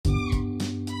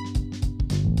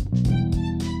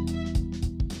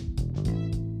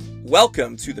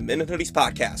Welcome to the Men in Hoodies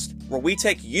podcast, where we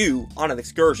take you on an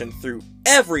excursion through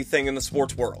everything in the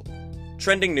sports world.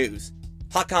 Trending news,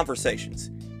 hot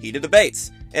conversations, heated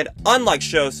debates, and unlike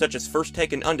shows such as First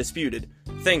Take and Undisputed,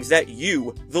 things that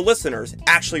you, the listeners,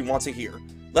 actually want to hear.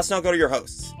 Let's now go to your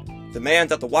hosts. The man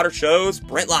that the water shows,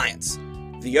 Brent Lyons.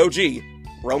 The OG,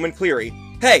 Roman Cleary.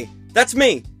 Hey, that's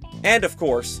me! And of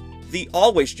course, the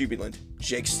always jubilant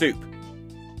Jake Stoop.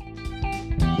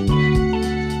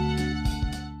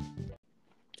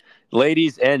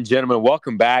 Ladies and gentlemen,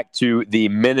 welcome back to the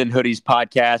Men in Hoodies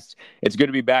podcast. It's good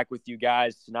to be back with you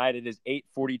guys. Tonight it is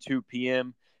 8:42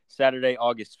 p.m., Saturday,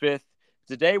 August 5th.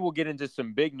 Today we'll get into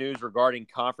some big news regarding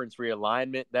conference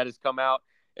realignment that has come out,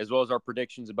 as well as our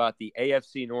predictions about the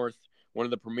AFC North, one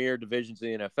of the premier divisions in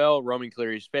the NFL, Roman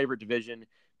Cleary's favorite division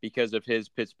because of his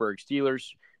Pittsburgh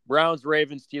Steelers. Browns,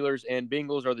 Ravens, Steelers, and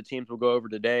Bengals are the teams we'll go over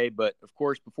today. But, of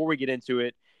course, before we get into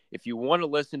it, if you want to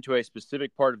listen to a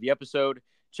specific part of the episode,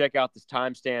 check out the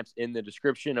timestamps in the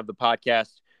description of the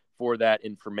podcast for that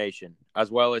information,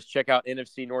 as well as check out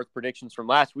NFC North predictions from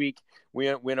last week.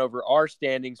 We went over our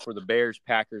standings for the Bears,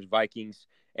 Packers, Vikings,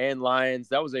 and Lions.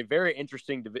 That was a very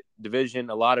interesting division,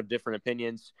 a lot of different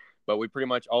opinions, but we pretty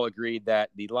much all agreed that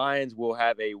the Lions will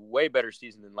have a way better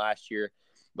season than last year.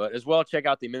 But as well, check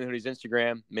out the Men Hoodies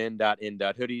Instagram,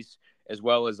 men.in.hoodies, as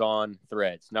well as on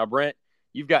Threads. Now, Brent,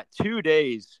 you've got 2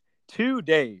 days.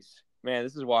 Man,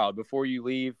 this is wild. Before you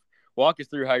leave, walk us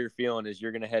through how you're feeling as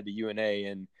you're going to head to UNA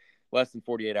in less than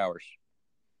 48 hours.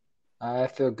 I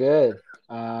feel good.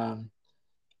 It'll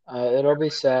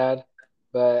be sad,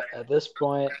 but at this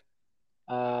point,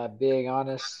 being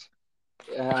honest,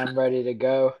 I'm ready to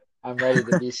go. I'm ready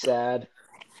to be sad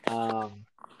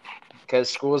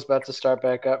because school's about to start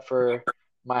back up for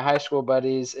my high school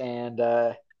buddies, and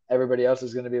everybody else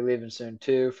is going to be leaving soon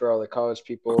too for all the college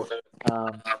people.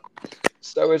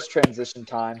 So it's transition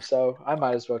time. So I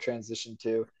might as well transition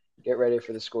to get ready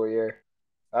for the school year.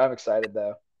 I'm excited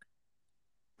though.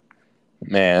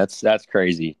 Man, that's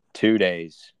crazy. 2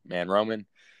 days, man. Roman,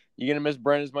 you gonna miss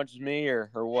Brent as much as me,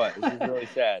 or what? This is really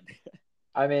sad.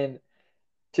 I mean,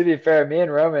 to be fair, me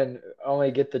and Roman only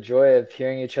get the joy of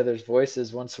hearing each other's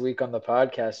voices once a week on the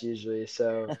podcast usually.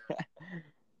 So,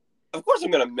 Of course, I'm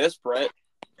gonna miss Brent.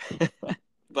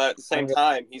 But at the same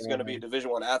time, he's going to be a Division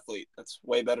I athlete. That's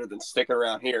way better than sticking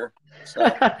around here. So.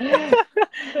 Thanks,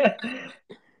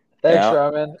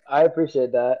 Roman. I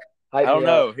appreciate that. I don't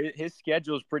know. His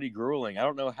schedule is pretty grueling. I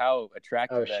don't know how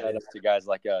attractive that is to guys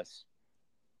like us.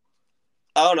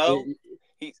 I don't know.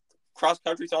 Cross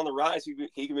country's on the rise.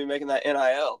 He can be making that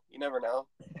NIL. You never know.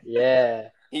 Yeah.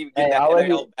 He can get that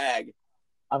NIL bag.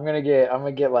 I'm gonna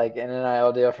get like an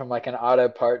NIL deal from like an auto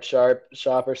part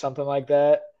shop or something like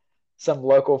that. Some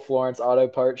local Florence auto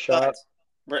parts shop.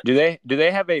 Do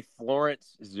they have a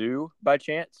Florence zoo by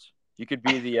chance? You could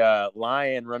be the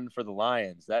lion running for the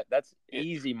Lions. That's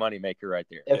easy moneymaker right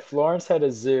there. If Florence had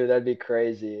a zoo, that'd be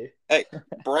crazy. Hey,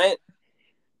 Brent's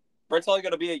only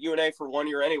going to be at UNA for 1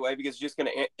 year anyway because he's just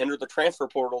going to enter the transfer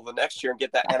portal the next year and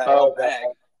get that NIL bag.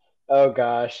 Oh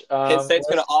gosh. Penn State's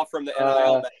going to offer him the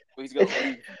NIL bag. He's going to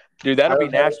leave. Dude, that'll be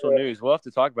national news. We'll have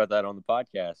to talk about that on the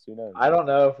podcast. Who knows? I don't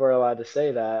know if we're allowed to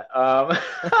say that.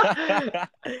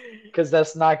 Because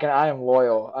that's not gonna. I am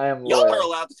loyal. Y'all are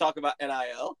allowed to talk about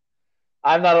NIL.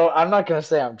 I'm not gonna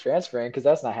say I'm transferring because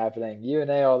that's not happening.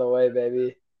 UNA all the way,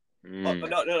 baby. Oh,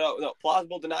 no.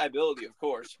 Plausible deniability, of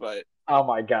course, but. Oh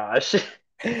my gosh. Yeah,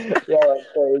 that's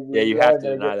crazy. Yeah, you have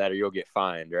to deny that or you'll get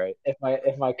fined, right? If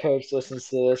my coach listens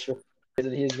to this,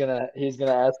 he's gonna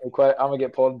ask me. I'm gonna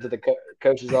get pulled into the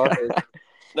coach's office.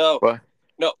 No,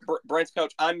 Brent's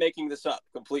coach. I'm making this up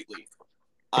completely.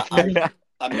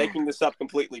 I'm making this up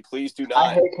completely. Please do not.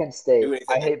 I hate Penn State.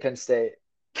 I hate Penn State.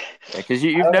 Because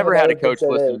you've never had a coach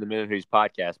listen to the Men in Hoodies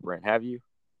podcast, Brent, have you?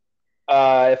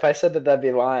 If I said that'd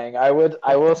be lying. I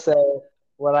will say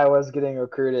when I was getting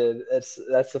recruited,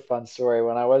 that's a fun story.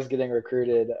 When I was getting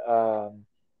recruited, a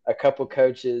couple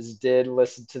coaches did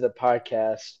listen to the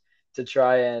podcast to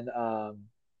try and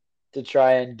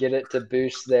get it to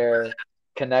boost their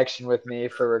connection with me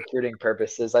for recruiting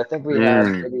purposes. I think we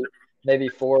had maybe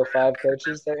 4 or 5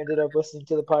 coaches that ended up listening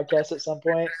to the podcast at some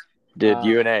point. Did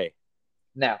UNA?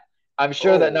 No, I'm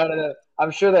sure that none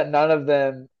of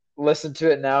them listen to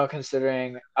it now,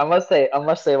 considering unless they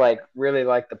like really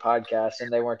like the podcast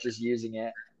and they weren't just using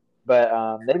it. But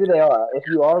maybe they are. If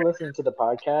you are listening to the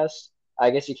podcast, I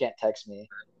guess you can't text me.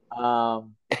 I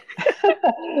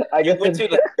You went to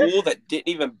the school that didn't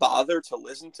even bother to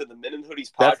listen to the Men in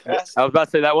Hoodies podcast? I was about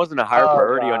to say that wasn't a higher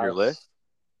priority on your list.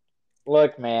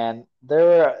 Look, man,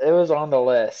 it was on the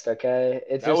list, okay?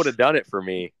 That would have done it for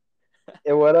me.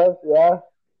 It would have, yeah.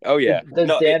 Oh yeah. Does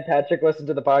No, Dan Patrick listen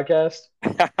to the podcast?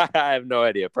 I have no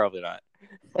idea. Probably not.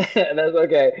 That's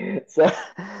okay.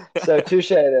 So touche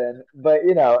then. But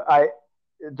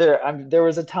there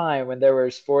was a time when there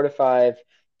was 4 to 5,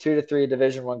 2 to 3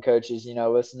 Division I coaches,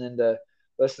 listening to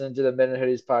the Minute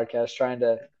Hoodies podcast, trying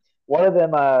to. One of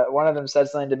them said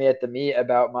something to me at a meet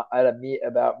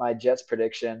about my Jets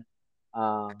prediction,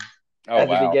 Oh at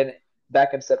the wow. beginning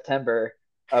back in September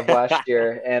of last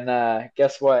year, and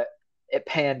guess what? It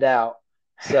panned out.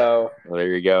 So Well, there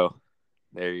you go.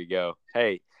 There you go.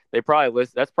 Hey, they probably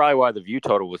listen. That's probably why the view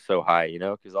total was so high,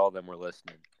 because all of them were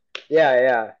listening.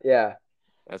 yeah.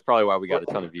 That's probably why we got a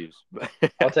ton of views.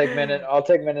 I'll take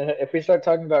minute. If we start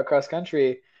talking about cross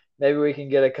country, maybe we can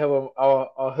get a couple.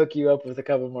 I'll hook you up with a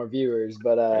couple more viewers.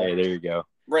 But Hey, there you go.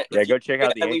 Brent, Yeah, if go you check get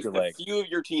out the at least anchor a leg. few of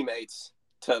your teammates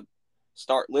to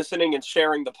start listening and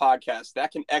sharing the podcast,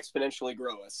 that can exponentially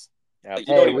grow us. Like, you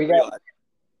don't Hey, even realize.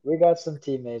 we got some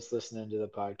teammates listening to the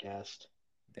podcast.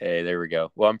 Hey, there we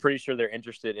go. Well, I'm pretty sure they're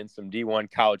interested in some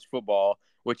D1 college football,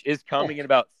 which is coming in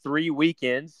about 3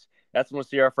 weekends. That's when we'll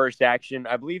see our first action.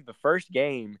 I believe the first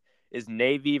game is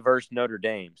Navy versus Notre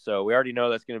Dame. So we already know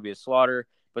that's going to be a slaughter,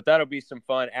 but that'll be some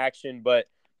fun action. But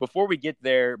before we get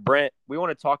there, Brent, we want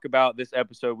to talk about this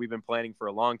episode we've been planning for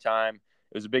a long time.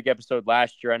 It was a big episode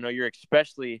last year. I know you're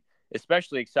especially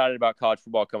excited about college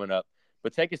football coming up,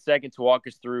 but take a second to walk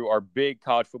us through our big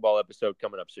college football episode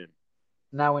coming up soon.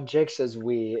 Now, when Jake says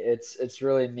we, it's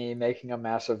really me making a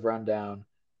massive rundown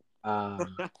of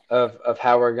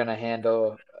how we're gonna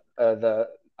handle the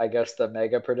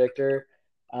mega predictor,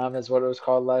 is what it was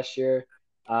called last year,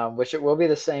 which it will be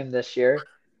the same this year.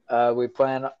 We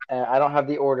plan. I don't have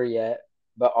the order yet,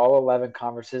 but all 11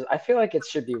 conferences. I feel like it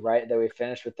should be right that we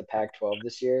finish with the Pac-12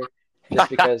 this year, just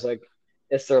because like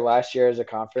it's their last year as a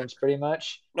conference, pretty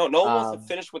much. No one wants to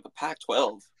finish with the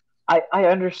Pac-12. I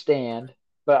understand,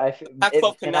 but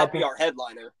Pac-12 cannot be our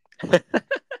headliner.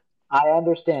 I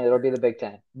understand it'll be the Big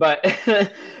Ten, but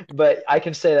but I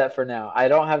can say that for now. I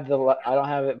don't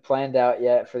have it planned out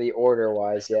yet for the order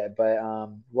wise yet, but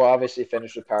we'll obviously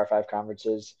finish with Power Five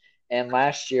conferences. And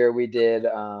last year we did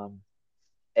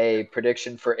a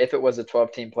prediction for if it was a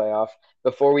 12-team playoff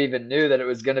before we even knew that it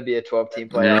was going to be a 12-team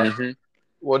playoff. Mm-hmm.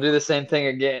 We'll do the same thing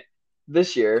again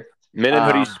this year. Men and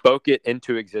Hoodie spoke it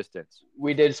into existence.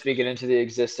 We did speak it into the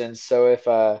existence. So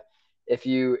if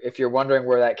you're wondering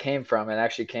where that came from, it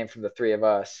actually came from the three of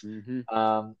us.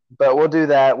 Mm-hmm. But we'll do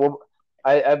that.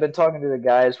 I've been talking to the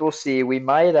guys. We'll see. We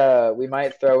might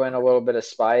throw in a little bit of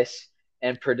spice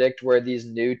and predict where these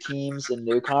new teams and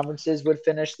new conferences would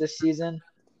finish this season,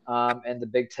 and the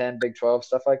Big 10, Big 12,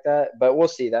 stuff like that. But we'll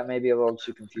see. That may be a little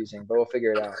too confusing, but we'll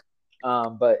figure it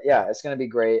out. But yeah, it's gonna be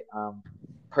great.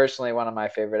 Personally, one of my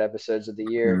favorite episodes of the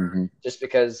year, just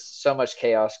because so much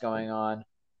chaos going on.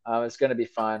 It's going to be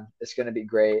fun. It's going to be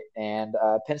great. And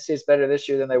Penn State's better this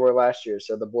year than they were last year,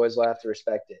 so the boys will have to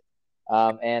respect it.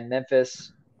 And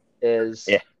Memphis is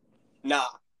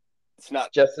it's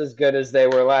not just as good as they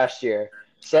were last year.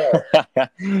 So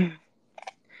there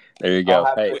you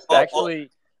go. Hey, actually,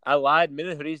 I lied.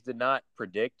 Minute Hoodies did not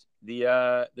predict the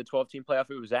 12-team playoff.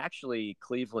 It was actually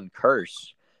Cleveland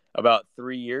Curse about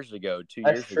 3 years ago, 2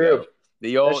 years ago.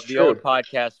 The old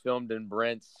podcast filmed in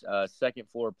Brent's second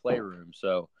floor playroom.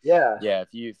 So yeah, if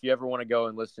you ever want to go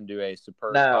and listen to a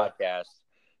superb podcast,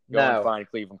 go and find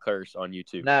Cleveland Curse on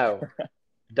YouTube. No,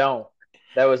 don't.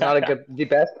 That was not a good. The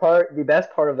best part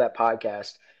of that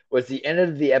podcast was the end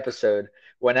of the episode.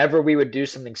 Whenever we would do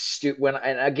something stupid,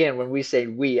 when we say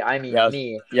we, I mean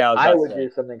me. Yeah, I would do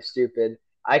something stupid.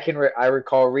 I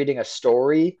recall reading a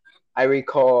story. I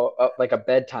recall like a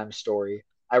bedtime story.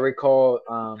 I recall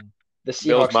the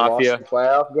Seahawks lost the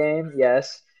playoff game,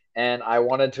 yes, and I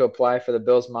wanted to apply for the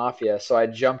Bills Mafia, so I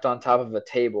jumped on top of a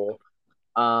table.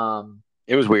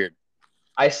 It was weird.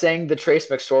 I sang the Trace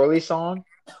McSorley song.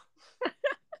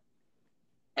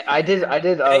 I did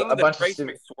a bunch Trace of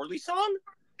McSorley song.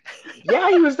 Yeah,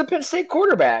 he was the Penn State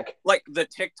quarterback. Like the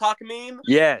TikTok meme.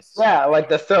 Yes. Yeah, like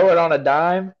the throw it on a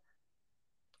dime.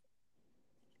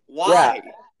 Why?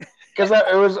 Because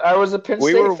I was a Penn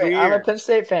State fan. Weird. I'm a Penn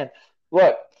State fan.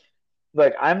 Look,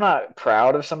 I'm not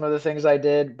proud of some of the things I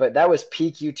did, but that was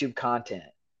peak YouTube content.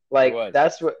 Like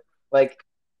that's what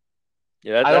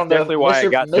Yeah, that's definitely why I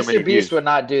got so many Mr. Beast views. would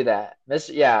not do that.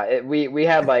 We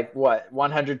had like what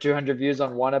 100, 200 views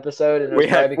on one episode, and we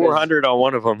had 400 on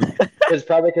one of them. It's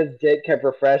probably because Jake kept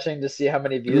refreshing to see how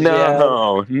many views.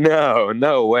 No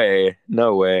way.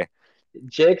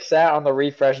 Jake sat on the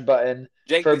refresh button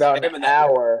for about an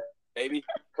hour baby.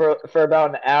 for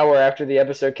about an hour after the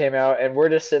episode came out, and we're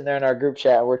just sitting there in our group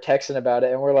chat and we're texting about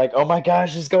it, and we're like, "Oh my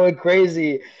gosh, it's going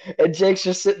crazy!" And Jake's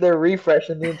just sitting there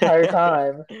refreshing the entire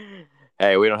time.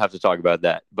 Hey, we don't have to talk about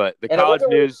that. But the And it college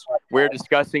wasn't really news we're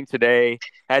discussing today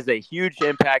has a huge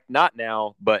impact, not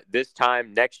now, but this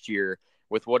time next year,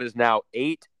 with what is now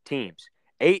 8 teams.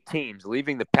 8 teams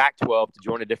leaving the Pac 12 to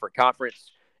join a different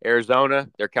conference. Arizona,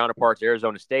 their counterparts,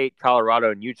 Arizona State,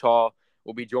 Colorado, and Utah,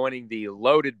 will be joining the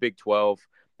loaded Big 12,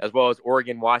 as well as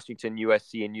Oregon, Washington,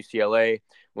 USC, and UCLA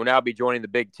will now be joining the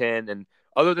Big 10. And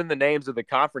other than the names of the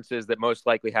conferences that most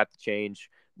likely have to change,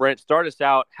 Brent, start us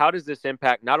out. How does this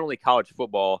impact not only college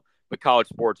football, but college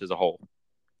sports as a whole?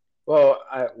 well.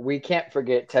 We can't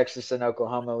forget Texas and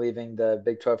Oklahoma leaving the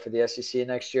Big 12 for the SEC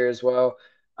next year as well.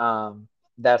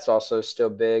 That's also still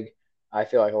big. I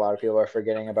feel like a lot of people are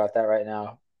forgetting about that right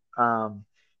now. Um,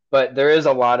 but there is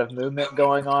a lot of movement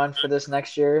going on for this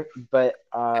next year. But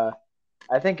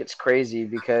I think it's crazy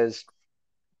because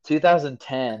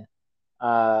 2010,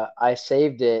 I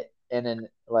saved it and then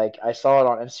like I saw it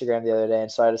on Instagram the other day,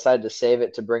 and so I decided to save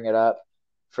it to bring it up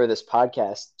for this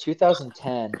podcast.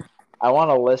 2010, I want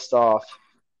to list off,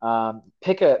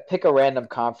 pick a random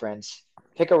conference,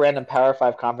 pick a random Power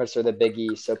Five conference or the Big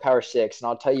East, so Power Six, and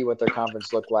I'll tell you what their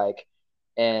conference looked like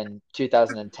in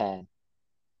 2010.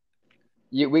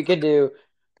 We can do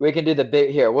the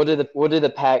big here. We'll do the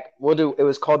Pac. It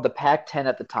was called the Pac-10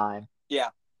 at the time, Yeah.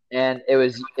 and it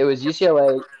was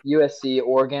UCLA, USC,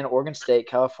 Oregon, Oregon State,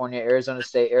 California, Arizona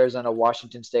State, Arizona,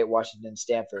 Washington State, Washington,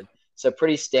 Stanford. So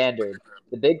pretty standard.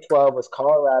 The Big 12 was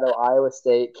Colorado, Iowa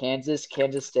State, Kansas,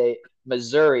 Kansas State,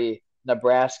 Missouri,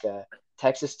 Nebraska,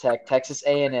 Texas Tech, Texas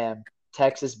A&M,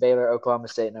 Texas, Baylor, Oklahoma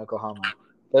State, and Oklahoma.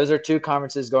 Those are two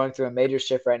conferences going through a major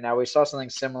shift right now. We saw something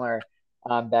similar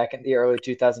back in the early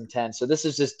 2010s. So this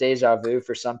is just deja vu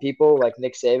for some people, like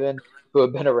Nick Saban, who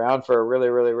have been around for a really,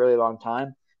 really, really long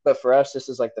time. But for us, this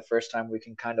is like the first time we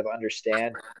can kind of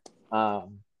understand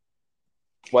um,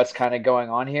 what's kind of going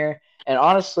on here. And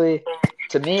honestly,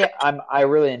 to me, I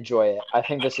really enjoy it. I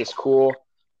think this is cool.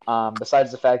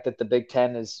 Besides the fact that the Big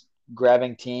Ten is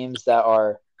grabbing teams that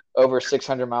are over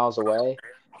 600 miles away,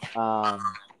 um,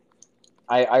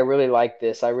 I really like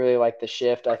this. I really like the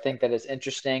shift. I think that it's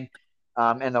interesting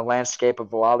in the landscape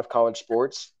of a lot of college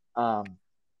sports. I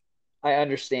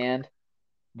understand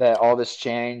that all this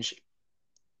change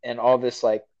and all this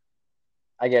like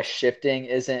I guess shifting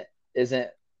isn't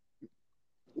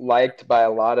liked by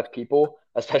a lot of people,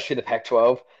 especially the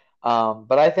Pac-12.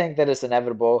 But I think that it's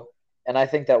inevitable, and I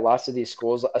think that lots of these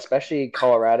schools, especially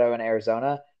Colorado and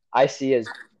Arizona, I see as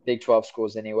Big 12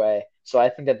 schools anyway. So I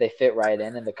think that they fit right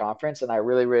in the conference, and I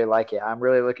really, really like it. I'm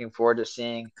really looking forward to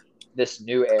seeing this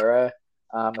new era,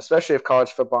 especially of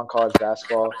college football and college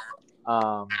basketball.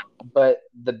 But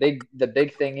the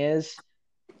big thing is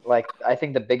like I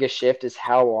think the biggest shift is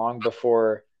how long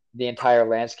before the entire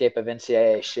landscape of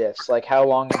NCAA shifts. Like how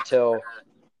long until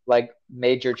like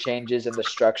major changes in the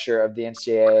structure of the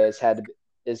NCAA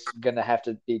is going to have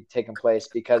to be taking place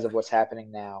because of what's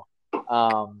happening now.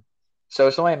 Um, so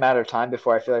it's only a matter of time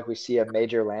before I feel like we see a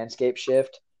major landscape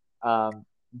shift.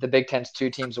 The Big Ten's 2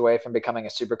 teams away from becoming a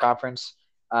super conference,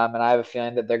 and I have a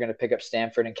feeling that they're going to pick up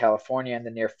Stanford and California in the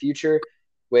near future,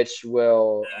 which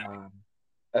will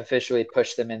officially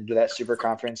push them into that super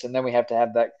conference. And then we have to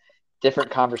have that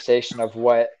different conversation of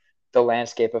what the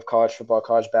landscape of college football,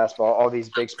 college basketball, all these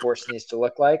big sports needs to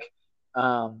look like.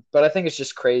 But I think it's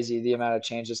just crazy the amount of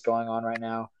change that's going on right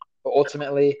now. But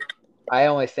ultimately, I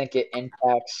only think it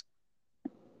impacts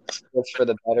sports for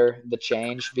the better, the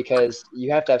change, because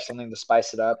you have to have something to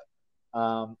spice it up.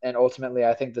 And ultimately,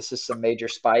 I think this is some major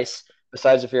spice.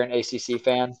 Besides, if you're an ACC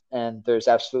fan, and there's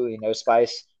absolutely no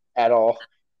spice at all.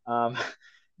 Um,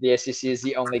 the SEC is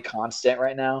the only constant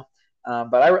right now.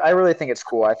 But I really think it's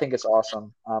cool. I think it's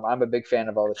awesome. I'm a big fan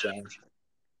of all the change.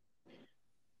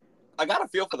 I got a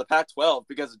feel for the Pac-12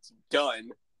 because it's done.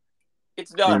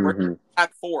 It's done. We're Mm-hmm.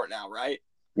 Pac-4 now, right?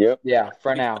 Yep. Yeah,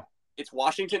 for now. It's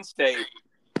Washington State,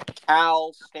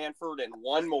 Cal, Stanford, and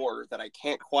one more that I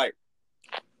can't quite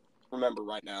remember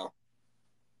right now.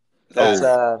 It's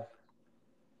Oh.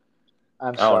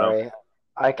 I'm I don't know. sorry.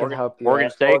 I can help you Oregon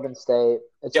out. State? Oregon State.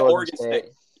 It's Yeah, Oregon Oregon State.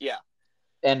 State. Yeah.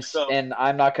 And So, and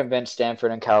I'm not convinced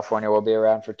Stanford and California will be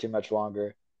around for too much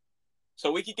longer.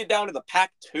 so we could get down to the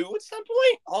Pac-2 at some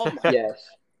point? Oh, my. Yes.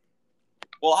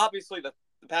 Well, obviously, the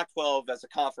Pac-12 as a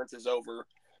conference is over.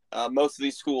 Most of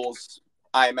these schools,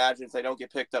 I imagine, if they don't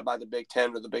get picked up by the Big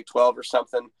 10 or the Big 12 or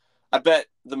something, I bet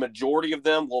the majority of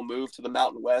them will move to the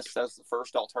Mountain West as the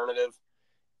first alternative,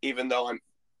 even though I'm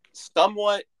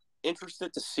somewhat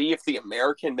interested to see if the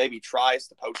American maybe tries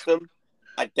to poach them.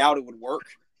 I doubt it would work.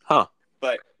 Huh.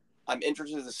 But I'm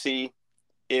interested to see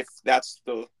if that's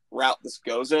the route this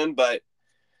goes in. But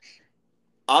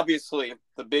obviously,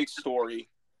 the big story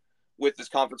with this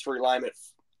conference realignment,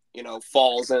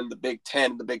 falls in the Big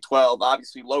Ten, the Big 12.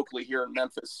 Obviously, locally here in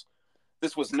Memphis,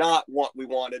 this was not what we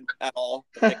wanted at all.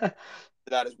 That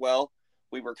as well.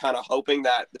 We were kind of hoping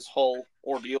that this whole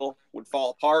ordeal would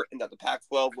fall apart and that the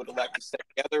Pac-12 would elect to stay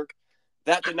together.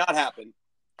 That did not happen.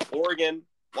 Oregon,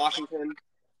 Washington,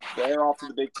 they're off to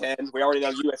the Big Ten. We already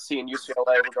know USC and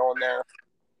UCLA were going there.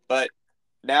 But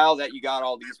now that you got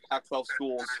all these Pac-12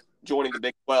 schools joining the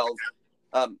Big 12,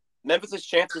 Memphis's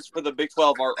chances for the Big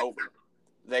 12 are over.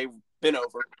 They've been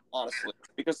over, honestly,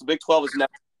 because the Big 12 has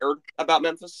never cared about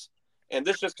Memphis. And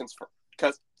this just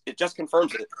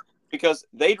confirms it. Because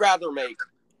they'd rather make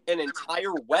an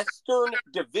entire Western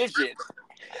division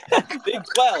Big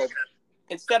 12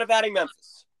 instead of adding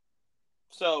Memphis.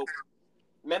 So,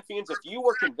 Memphians, if you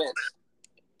were convinced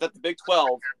that the Big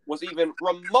 12 was even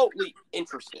remotely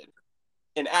interested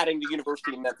in adding the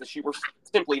University of Memphis, you were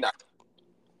simply not.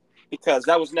 Because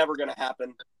that was never going to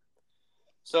happen.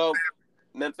 So,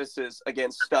 Memphis is, again,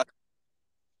 stuck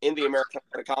in the American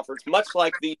Conference, much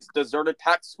like these deserted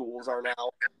Pac schools are now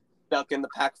stuck in the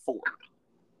Pac-4.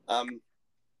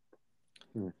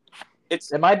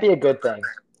 It might be a good thing.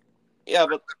 Yeah,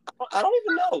 but I don't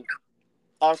even know,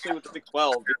 honestly, with the Big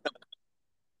 12. Because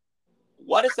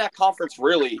what is that conference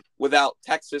really without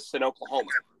Texas and Oklahoma?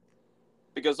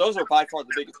 Because those are by far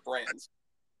the biggest brands.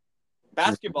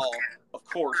 Basketball, of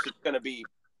course, is going to be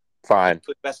fine.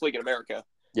 The best league in America.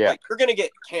 Yeah. Like, you're going to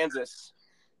get Kansas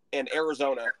and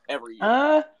Arizona every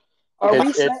year.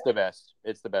 It's the best.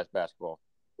 It's the best basketball.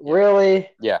 Really?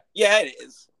 Yeah. Yeah, it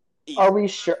is. Easy. Are we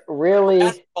sure? Really?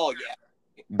 Basketball,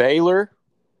 yeah. Baylor?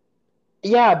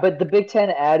 Yeah, but the Big Ten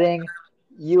adding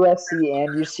USC and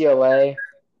UCLA.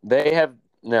 They have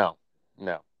no.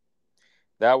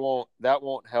 That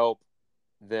won't help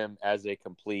them as a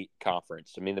complete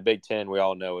conference. I mean, the Big Ten, we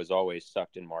all know, is always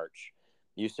sucked in March.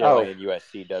 UCLA and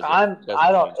USC doesn't.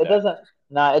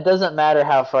 It doesn't matter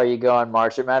how far you go in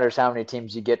March. It matters how many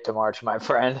teams you get to March, my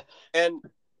friend. And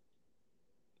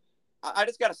I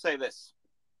just got to say this.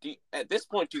 At this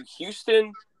point, do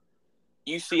Houston,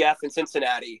 UCF, and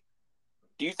Cincinnati,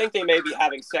 do you think they may be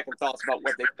having second thoughts about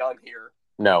what they've done here?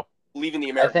 No. Leaving the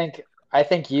American. I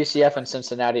think UCF and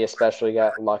Cincinnati especially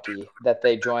got lucky that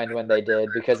they joined when they did,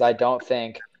 because I don't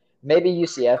think – maybe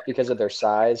UCF because of their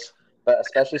size, but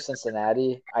especially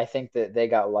Cincinnati, I think that they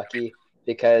got lucky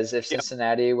because if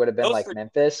Cincinnati would have been like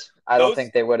Memphis, I don't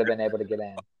think they would have been able to get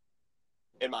in.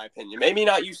 In my opinion. Maybe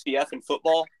not UCF in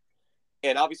football,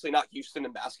 and obviously not Houston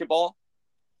in basketball,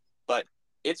 but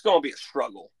it's going to be a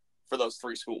struggle for those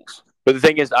three schools. But the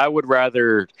thing is, I would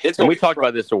rather – and we talked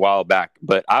about this a while back,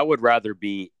 but I would rather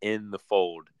be in the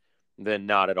fold than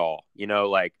not at all.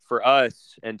 Like for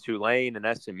us and Tulane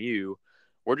and SMU,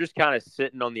 we're just kind of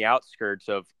sitting on the outskirts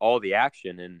of all the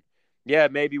action. And, yeah,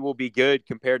 maybe we'll be good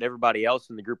compared to everybody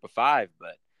else in the group of five,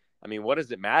 but – I mean, what does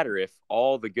it matter if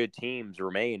all the good teams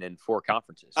remain in four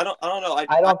conferences? I don't know.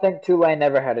 I don't think Tulane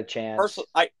never had a chance. Personally,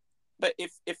 but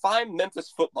if I'm Memphis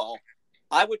football,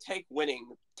 I would take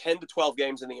winning 10 to 12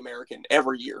 games in the American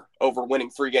every year over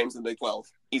winning 3 games in the Big 12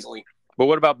 easily. But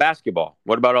what about basketball?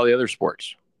 What about all the other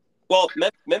sports? Well,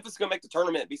 Memphis is going to make the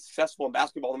tournament and be successful in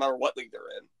basketball no matter what league they're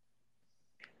in.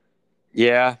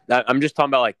 Yeah, I'm just talking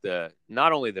about like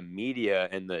not only the media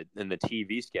and the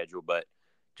TV schedule, but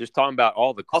just talking about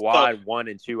all the quad 1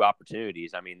 and 2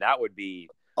 opportunities. I mean, that would be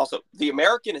also the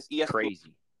American is ESPN.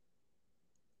 Crazy.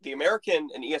 The American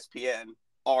and ESPN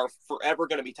are forever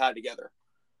going to be tied together.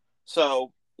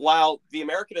 So while the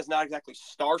American is not exactly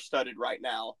star-studded right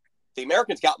now, the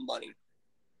American's got money.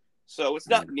 So it's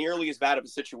not nearly as bad of a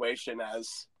situation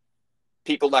as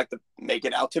people like to make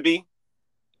it out to be.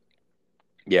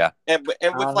 Yeah. And with I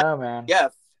don't know, man. Yeah,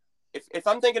 if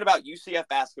I'm thinking about UCF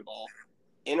basketball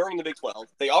entering the Big 12,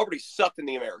 they already sucked in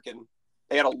the American.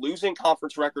 They had a losing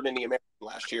conference record in the American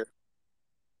last year.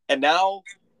 And now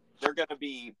they're going to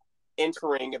be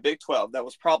entering a Big 12 that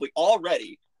was probably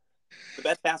already the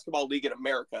best basketball league in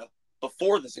America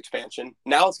before this expansion.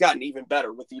 Now it's gotten even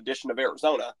better with the addition of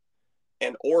Arizona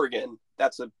and Oregon.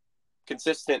 That's a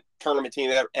consistent tournament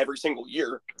team every single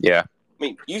year. Yeah. I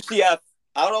mean, UCF,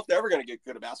 I don't know if they're ever going to get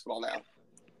good at basketball now.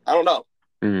 I don't know.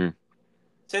 Mm-hmm.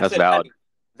 Cincinnati, that's valid.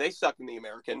 They suck in the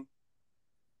American.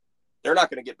 They're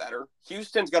not going to get better.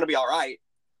 Houston's going to be all right.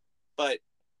 But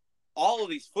all of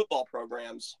these football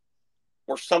programs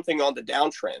were something on the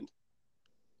downtrend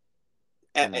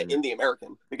in the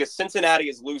American because Cincinnati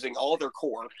is losing all their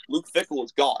core. Luke Fickell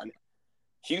is gone.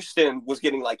 Houston was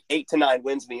getting like 8 to 9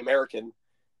 wins in the American.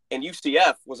 And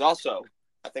UCF was also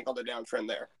I think, on the downtrend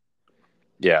there.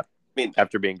 Yeah. I mean,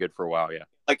 after being good for a while, yeah.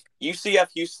 Like UCF,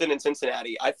 Houston, and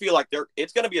Cincinnati, I feel like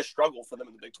it's going to be a struggle for them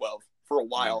in the Big 12 for a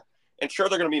while. And sure,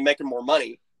 they're going to be making more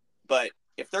money, but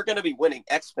if they're going to be winning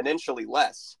exponentially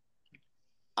less,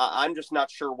 I'm just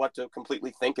not sure what to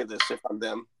completely think of this if I'm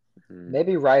them.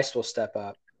 Maybe Rice will step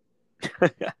up.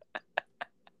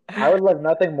 I would love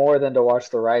nothing more than to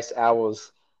watch the Rice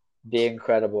Owls be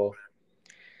incredible.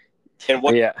 And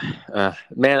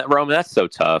man, Roman, that's so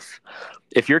tough.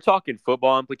 If you're talking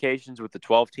football implications with the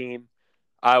 12 team,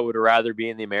 I would rather be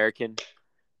in the American.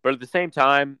 But at the same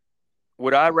time,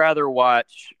 would I rather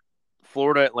watch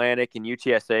Florida Atlantic and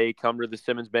UTSA come to the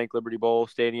Simmons Bank Liberty Bowl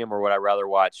Stadium, or would I rather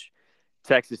watch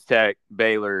Texas Tech,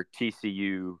 Baylor,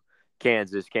 TCU,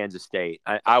 Kansas State?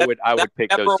 I would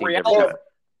pick those teams every time.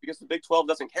 Because the Big 12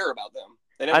 doesn't care about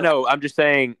them. I know. I'm just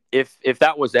saying, if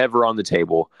that was ever on the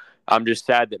table, I'm just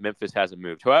sad that Memphis hasn't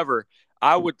moved. However,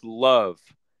 I would love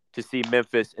to see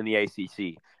Memphis in the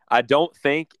ACC. I don't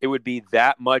think it would be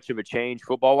that much of a change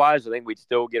football-wise. I think we'd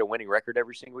still get a winning record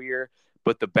every single year.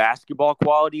 But the basketball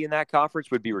quality in that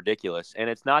conference would be ridiculous. And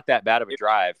it's not that bad of a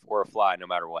drive or a fly no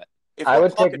matter what. I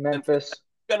would take Memphis. It's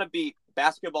going to be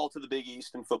basketball to the Big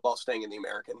East and football staying in the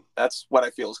American. That's what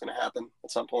I feel is going to happen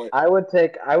at some point. I would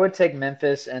take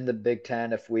Memphis and the Big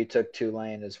Ten if we took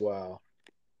Tulane as well.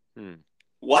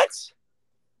 What?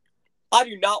 I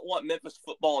do not want Memphis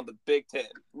football in the Big Ten.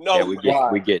 No,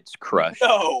 we get crushed.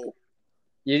 No.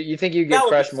 You think you get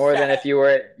crushed more than if you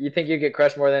were? You think you get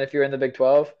crushed more than if you were in the Big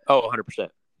 12? Oh, 100%.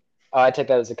 Oh, I take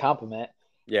that as a compliment.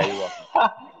 Yeah, you're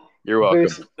welcome. You're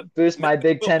welcome. Boost my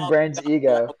Big Ten brain's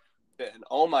ego.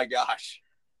 Oh my gosh.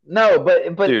 No,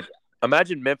 but dude,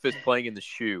 imagine Memphis playing in the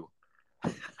shoe.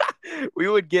 We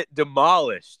would get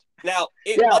demolished. Now,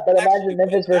 but imagine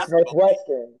Memphis versus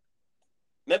Northwestern.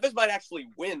 Memphis might actually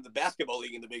win the basketball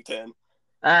league in the Big Ten.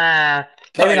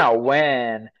 Maybe not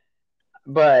win,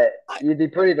 but you'd be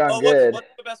pretty darn good. What's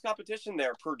the best competition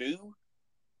there? Purdue?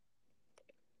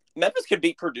 Memphis could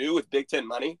beat Purdue with Big Ten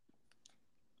money.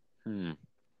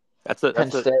 That's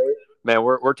man.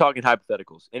 We're talking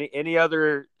hypotheticals. Any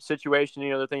other situation?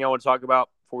 Any other thing I want to talk about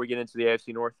before we get into the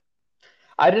AFC North?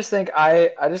 I just think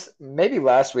maybe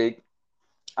last week.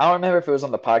 I don't remember if it was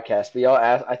on the podcast, but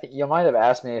I think you might have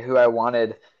asked me who I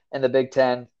wanted in the Big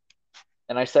Ten,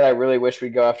 and I said I really wish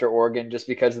we'd go after Oregon just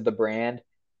because of the brand.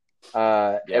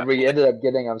 And we ended up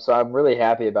getting them, so I'm really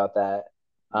happy about that.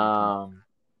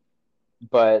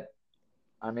 But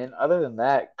I mean, other than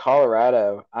that,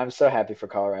 Colorado, I'm so happy for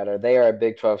Colorado. They are a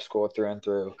Big 12 school through and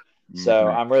through. So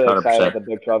I'm really 100%. Excited that the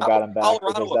Big 12 got them back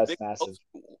Colorado, because that's massive.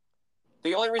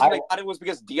 The only reason they got it was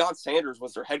because Deion Sanders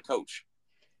was their head coach.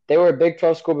 They were a Big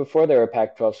 12 school before they were a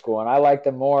Pac-12 school, and I like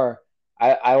them more.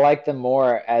 I like them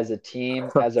more as a team,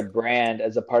 as a brand,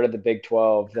 as a part of the Big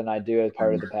 12 than I do as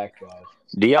part of the Pac-12.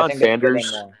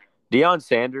 Deion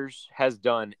Sanders has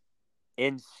done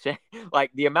insane.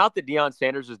 Like the amount that Deion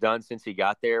Sanders has done since he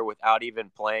got there without even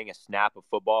playing a snap of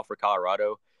football for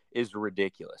Colorado is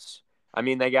ridiculous. I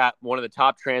mean, they got one of the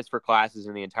top transfer classes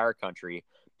in the entire country,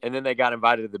 and then they got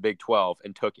invited to the Big 12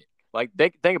 and took it. Like,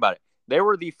 think about it. They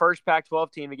were the first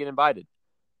Pac-12 team to get invited.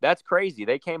 That's crazy.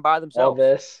 They came by themselves.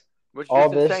 All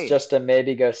this just to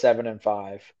maybe go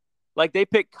 7-5. Like they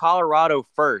picked Colorado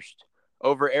first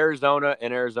over Arizona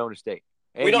and Arizona State.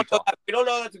 And we don't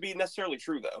know that to be necessarily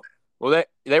true though. Well,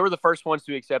 they were the first ones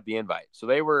to accept the invite, so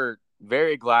they were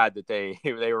very glad that they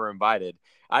were invited.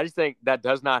 I just think that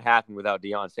does not happen without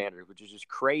Deion Sanders, which is just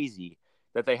crazy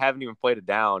that they haven't even played it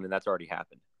down, and that's already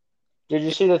happened. Did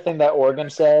you see the thing that Oregon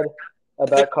said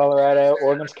about Colorado?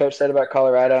 Oregon's coach said about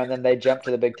Colorado, and then they jumped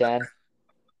to the Big Ten.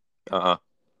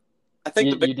 I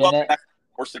think the Big 12 was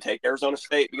forced to take Arizona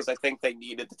State because I think they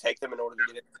needed to take them in order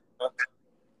to get it.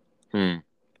 I'm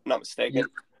not mistaken.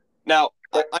 Now,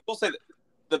 I will say that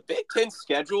the Big Ten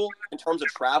schedule in terms of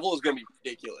travel is going to be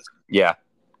ridiculous. Yeah.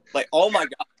 Like, oh my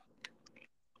God.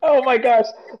 Oh my gosh.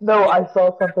 No, I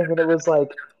saw something and it was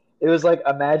like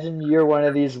imagine you're one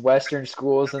of these Western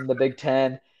schools in the Big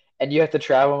Ten and you have to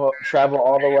travel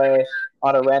all the way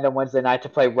on a random Wednesday night to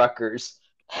play Rutgers.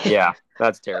 Yeah,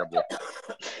 that's terrible.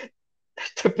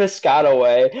 To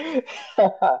Piscataway.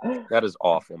 That is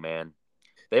awful, man.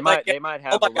 They might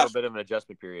have a little bit of an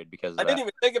adjustment period because of that. I didn't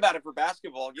even think about it for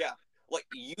basketball. Yeah. Like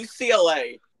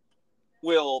UCLA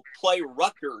will play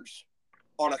Rutgers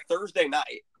on a Thursday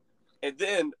night, and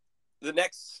then the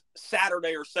next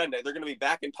Saturday or Sunday, they're going to be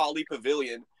back in Pauley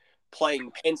Pavilion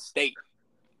playing Penn State.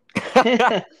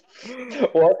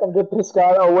 Welcome to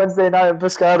Piscataway, Wednesday night in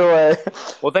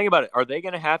Piscataway. Well, think about it. Are they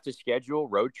going to have to schedule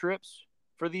road trips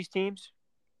for these teams?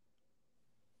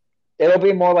 It'll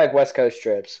be more like West Coast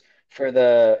trips. for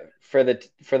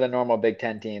the normal Big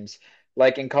Ten teams.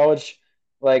 Like in college,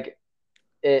 like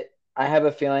it. I have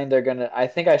a feeling they're gonna. I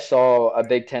think I saw a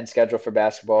Big Ten schedule for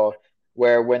basketball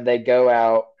where when they go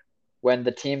out, when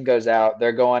the team goes out,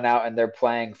 they're going out and they're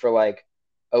playing for like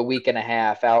a week and a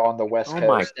half out on the West Oh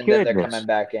my Coast, and then they're goodness. coming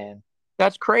back in.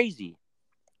 That's crazy.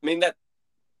 I mean,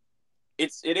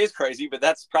 it is crazy, but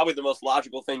that's probably the most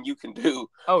logical thing you can do.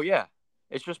 Oh yeah.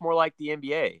 It's just more like the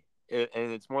NBA.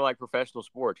 And it's more like professional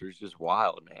sports. It's just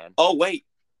wild, man. Oh wait,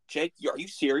 Jake, are you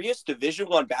serious? Division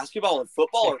I basketball and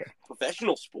football are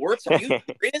professional sports? Are you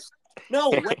serious?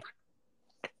 No way.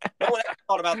 No one ever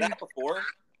thought about that before.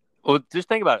 Well, just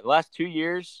think about it. The last 2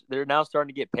 years, they're now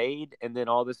starting to get paid, and then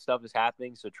all this stuff is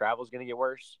happening, so travel's going to get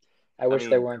worse. I wish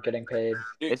they weren't getting paid.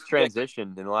 Dude, It's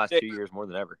transitioned in the last 2 years more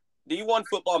than ever. D1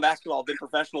 football and basketball have been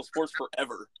professional sports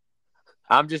forever.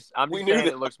 I'm just saying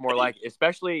it looks more like,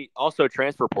 especially also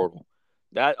transfer portal.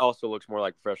 That also looks more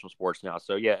like professional sports now.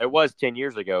 So yeah, it was 10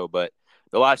 years ago, but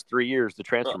the last 3 years, the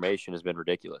transformation has been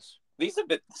ridiculous. This has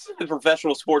been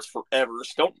professional sports forever.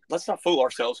 So let's not fool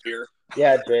ourselves here.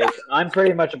 Yeah, Jake. I'm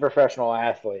pretty much a professional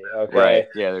athlete. Okay. Right.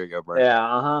 Yeah, there you go, Brent.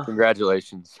 Yeah.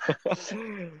 Congratulations.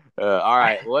 All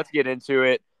right, well, let's get into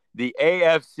it. The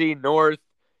AFC North.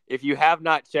 If you have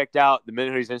not checked out the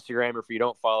Minute Hoodies Instagram, or if you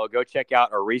don't follow, go check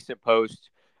out our recent post.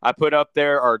 I put up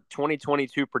there our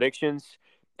 2022 predictions,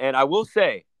 and I will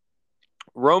say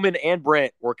Roman and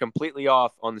Brent were completely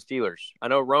off on the Steelers. I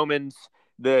know Roman's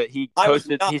he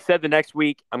said the next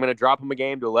week I'm going to drop him a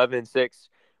game to 11-6,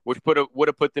 which would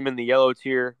have put them in the yellow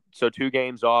tier, so 2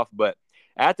 games off. But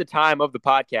at the time of the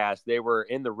podcast, they were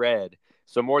in the red,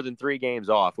 so more than 3 games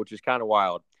off, which is kind of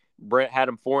wild. Brent had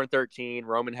him 4-13.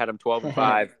 Roman had him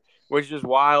 12-5, which is just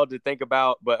wild to think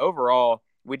about. But overall,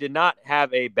 we did not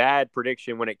have a bad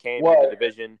prediction when it came to the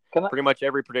division. Pretty much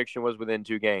every prediction was within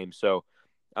 2 games. So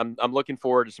I'm looking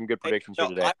forward to some good predictions for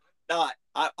today.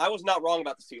 I was not wrong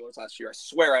about the Steelers last year. I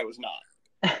swear I was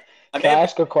not. Can I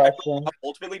ask a question?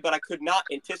 Ultimately, but I could not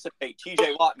anticipate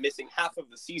TJ Watt missing half of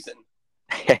the season.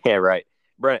 Yeah, right.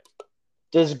 Brent.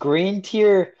 Does green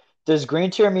tier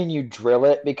mean you drill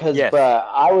it? Because yes.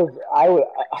 I would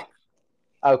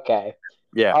okay.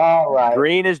 Yeah. All right.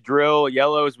 Green is drill,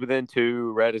 yellow is within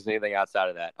 2, red is anything outside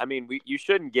of that. I mean, you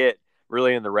shouldn't get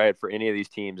really in the red for any of these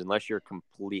teams unless you're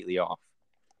completely off.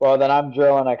 Well, then I'm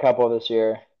drilling a couple this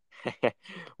year.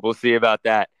 We'll see about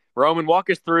that. Roman, walk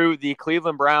us through the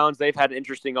Cleveland Browns. They've had an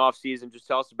interesting offseason. Just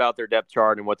tell us about their depth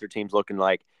chart and what their team's looking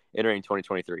like entering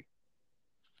 2023.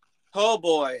 Oh,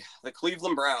 boy. The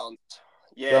Cleveland Browns.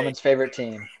 Yay. Roman's favorite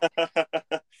team.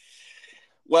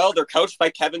 Well, they're coached by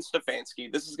Kevin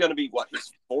Stefanski. This is going to be,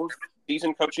 his 4th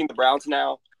season coaching the Browns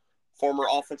now. Former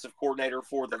offensive coordinator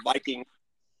for the Vikings.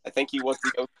 I think he was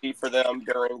the OC for them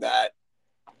during that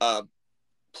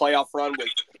playoff run with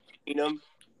Keenum,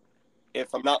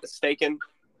 if I'm not mistaken.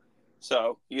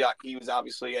 So, yeah, he was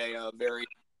obviously a very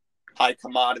high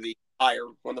commodity hire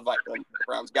when the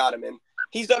Browns got him in.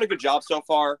 He's done a good job so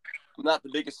far. I'm not the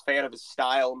biggest fan of his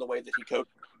style and the way that he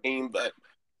coached the team, but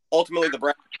ultimately the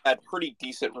Browns had pretty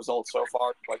decent results so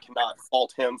far. So I cannot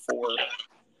fault him for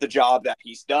the job that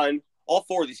he's done. All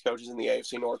 4 of these coaches in the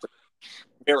AFC North are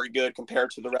very good compared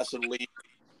to the rest of the league.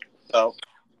 So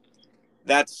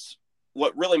that's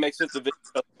what really makes this division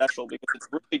so special, because it's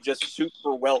really just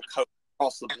super well coached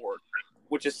across the board,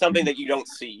 which is something that you don't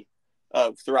see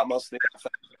throughout most of the NFL.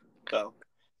 So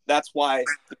that's why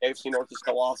the AFC North is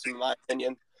so awesome, in my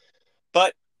opinion.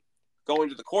 But going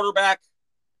to the quarterback,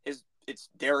 it's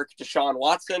Derek Deshaun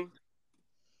Watson.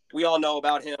 We all know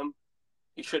about him.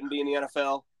 He shouldn't be in the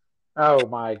NFL. Oh,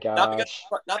 my gosh.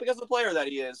 Not because of the player that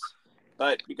he is,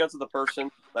 but because of the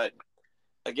person. But,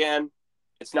 again,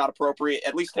 it's not appropriate,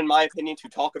 at least in my opinion, to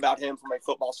talk about him from a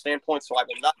football standpoint, so I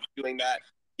will not be doing that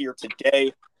here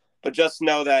today. But just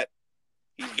know that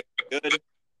he's very good.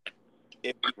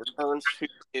 If he returns to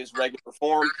his regular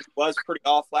form, he was pretty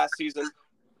off last season,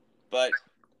 but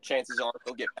chances are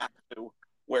he'll get back to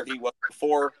where he was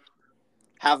before.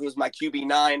 Have him as my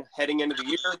QB9 heading into the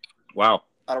year. Wow.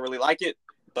 I don't really like it,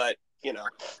 but, he's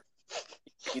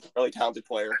a really talented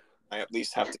player. I at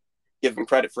least have to give him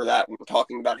credit for that when we're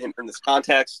talking about him in this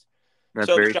context. That's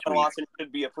so very Deshaun Watson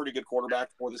should be a pretty good quarterback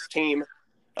for this team.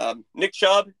 Nick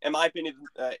Chubb, in my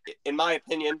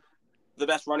opinion, the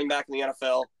best running back in the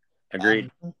NFL.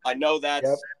 Agreed. I know that's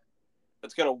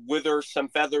going to wither some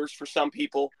feathers for some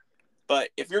people, but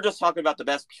if you're just talking about the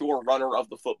best pure runner of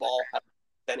the football,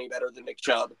 any better than Nick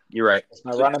Chubb. You're right. It's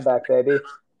my running back, baby.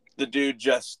 The dude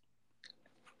just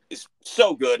is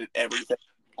so good at everything.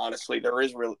 Honestly, there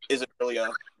isn't really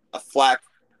a flack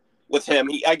with him.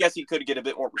 I guess he could get a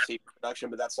bit more receiver production,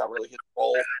 but that's not really his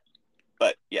role.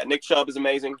 But, yeah, Nick Chubb is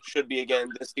amazing. Should be again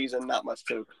this season. Not much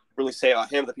to really say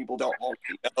about him that people don't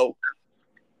already know.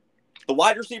 The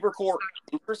wide receiver core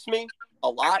interests me a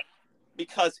lot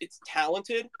because it's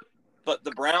talented, but the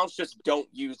Browns just don't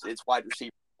use its wide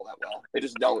receiver that well. They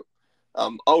just don't.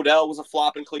 Odell was a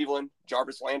flop in Cleveland.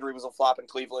 Jarvis Landry was a flop in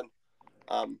Cleveland.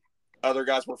 Other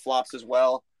guys were flops as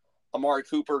well. Amari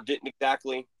Cooper didn't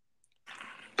exactly,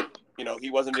 he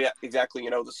wasn't exactly,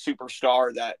 the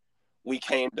superstar that we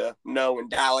came to know in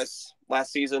Dallas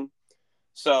last season.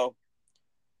 So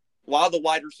while the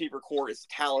wide receiver core is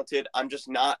talented, I'm just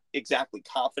not exactly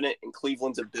confident in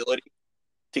Cleveland's ability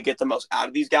to get the most out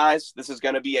of these guys. This is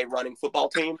going to be a running football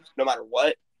team no matter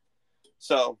what.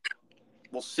 So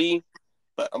we'll see.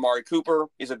 But Amari Cooper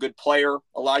is a good player.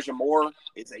 Elijah Moore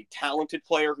is a talented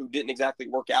player who didn't exactly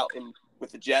work out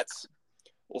with the Jets.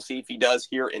 We'll see if he does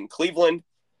here in Cleveland.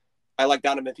 I like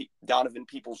Donovan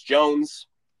Peoples-Jones.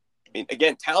 I mean,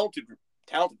 again, talented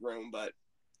room, but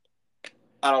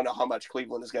I don't know how much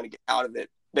Cleveland is going to get out of it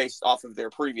based off of their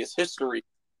previous history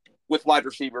with wide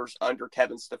receivers under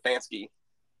Kevin Stefanski.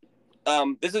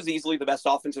 This is easily the best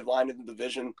offensive line in the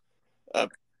division.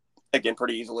 Again,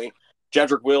 pretty easily.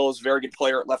 Jedrick Wills, very good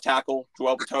player at left tackle.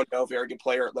 Joel Bitonio, very good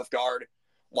player at left guard.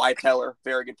 Wyatt Teller,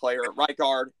 very good player at right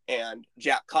guard. And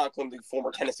Jack Conklin, the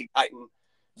former Tennessee Titan,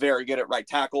 very good at right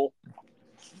tackle.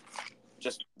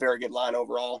 Just very good line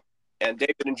overall. And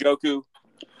David Njoku,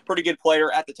 pretty good player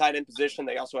at the tight end position.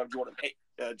 They also have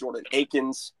Jordan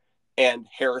Akins and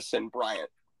Harrison Bryant.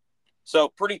 So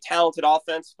pretty talented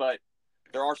offense, but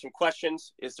there are some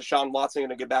questions. Is Deshaun Watson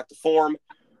going to get back to form?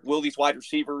 Will these wide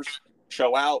receivers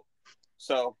show out?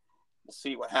 So we'll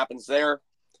see what happens there.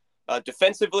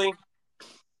 Defensively,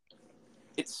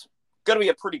 it's going to be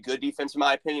a pretty good defense, in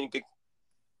my opinion.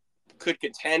 Could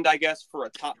contend, I guess, for a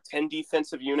top 10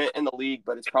 defensive unit in the league,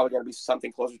 but it's probably going to be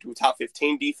something closer to a top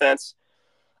 15 defense.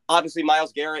 Obviously,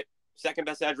 Myles Garrett, second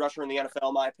best edge rusher in the NFL,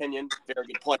 in my opinion. Very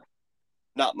good player.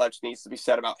 Not much needs to be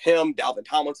said about him. Dalvin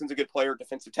Tomlinson's a good player,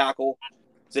 defensive tackle.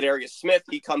 Za'Darius Smith,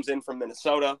 he comes in from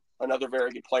Minnesota, another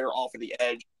very good player off of the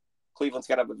edge. Cleveland's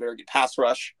got to have a very good pass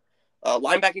rush.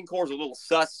 Linebacking core is a little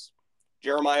sus.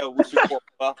 Jeremiah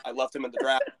Owusu-Koramoah, I left him in the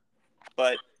draft,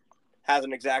 but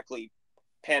hasn't exactly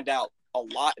panned out a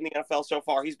lot in the NFL so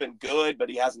far. He's been good, but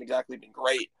he hasn't exactly been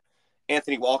great.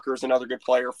 Anthony Walker is another good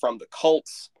player from the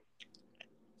Colts.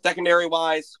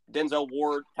 Secondary-wise, Denzel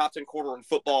Ward, top 10 quarter in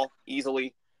football,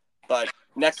 easily. But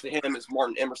next to him is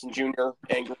Martin Emerson Jr.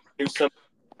 and Greg Newsome.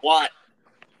 Watt.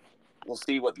 We'll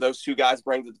see what those two guys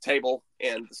bring to the table.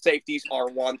 And the safeties are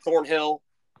Juan Thornhill,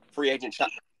 free agent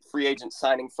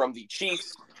signing from the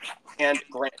Chiefs, and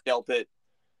Grant Delpit,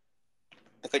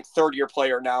 I think third-year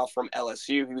player now from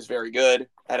LSU. He was very good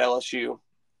at LSU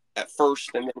at first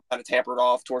and then kind of tampered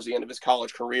off towards the end of his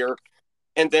college career,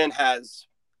 and then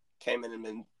came in and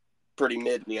been pretty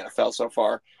mid in the NFL so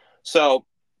far. So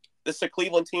this is a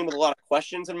Cleveland team with a lot of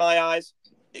questions in my eyes.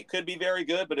 It could be very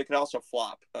good, but it could also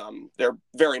flop. They're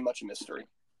very much a mystery.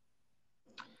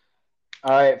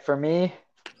 All right, for me,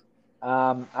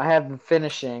 I have them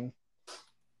finishing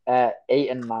at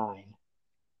 8-9,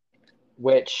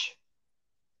 which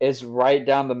is right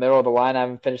down the middle of the line. I have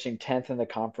them finishing 10th in the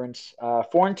conference.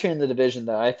 4-2 in the division,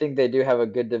 though. I think they do have a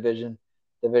good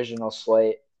divisional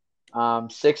slate.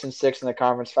 6-6 in the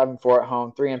conference, 5-4 at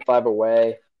home, 3-5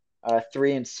 away,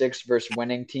 3-6 versus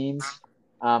winning teams,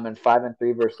 and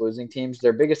 5-3 versus losing teams.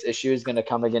 Their biggest issue is going to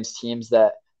come against teams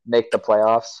that make the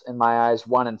playoffs, in my eyes.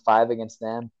 1-5 against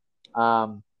them.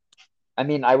 I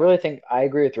mean, I really think I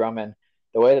agree with Roman.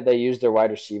 The way that they use their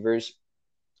wide receivers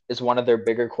is one of their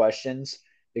bigger questions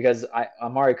because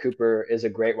Amari Cooper is a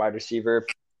great wide receiver,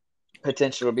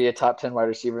 potential to be a top 10 wide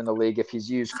receiver in the league if he's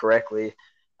used correctly.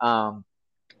 And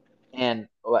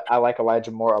I like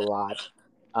Elijah Moore a lot.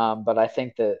 But I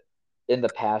think that in the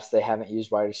past they haven't used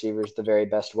wide receivers the very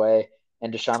best way.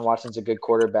 And Deshaun Watson's a good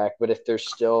quarterback, but if they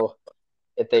still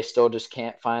just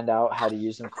can't find out how to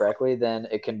use them correctly, then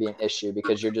it can be an issue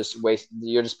because you're just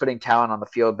putting talent on the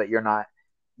field, but you're not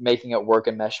making it work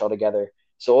and mesh all together.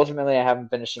 So ultimately I have them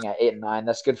finishing at 8-9.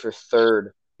 That's good for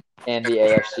third in the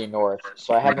AFC North.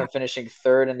 So I have them finishing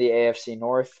third in the AFC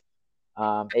North.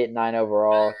 8-9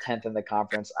 overall, 10th in the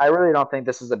conference. I really don't think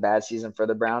this is a bad season for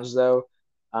the Browns, though.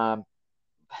 For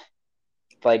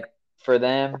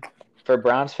them, for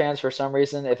Browns fans, for some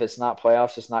reason, if it's not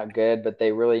playoffs, it's not good. But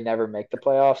they really never make the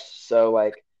playoffs, so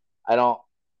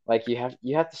you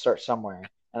have to start somewhere.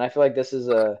 And I feel like this is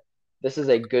a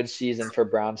good season for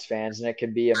Browns fans, and it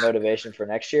can be a motivation for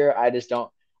next year. I just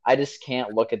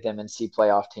can't look at them and see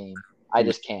playoff team. I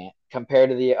just can't. Compared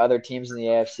to the other teams in the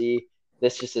AFC,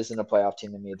 this just isn't a playoff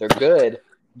team to me. They're good,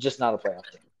 just not a playoff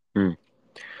team.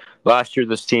 Last year,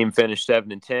 this team finished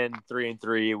 7-10,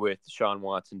 3-3 with Deshaun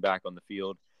Watson back on the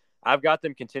field. I've got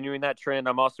them continuing that trend.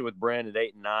 I'm also with Brand at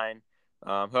 8-9.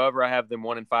 However, I have them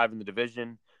 1-5 in the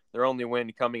division. Their only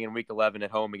win coming in Week 11 at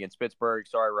home against Pittsburgh.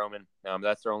 Sorry, Roman.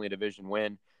 That's their only division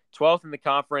win. 12th in the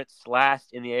conference,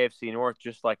 last in the AFC North,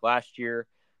 just like last year.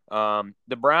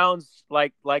 The Browns,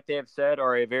 like they have said,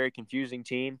 are a very confusing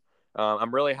team.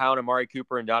 I'm really high on Amari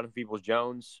Cooper and Donovan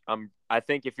Peoples-Jones. I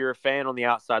think if you're a fan on the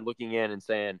outside looking in and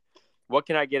saying, what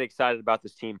can I get excited about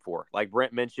this team for? Like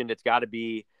Brent mentioned, it's got to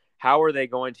be, how are they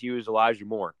going to use Elijah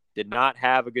Moore? Did not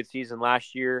have a good season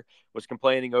last year, was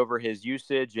complaining over his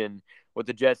usage. And what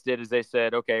the Jets did is they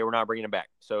said, okay, we're not bringing him back.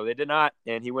 So they did not,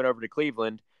 and he went over to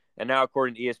Cleveland. And now,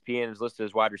 according to ESPN, is listed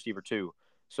as wide receiver 2.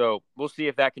 So we'll see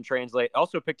if that can translate.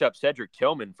 Also picked up Cedric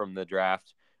Tillman from the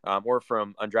draft, or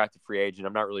from undrafted free agent.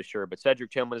 I'm not really sure. But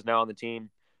Cedric Tillman is now on the team.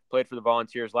 Played for the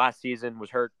Volunteers last season, was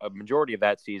hurt a majority of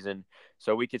that season.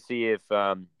 So we could see if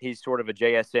he's sort of a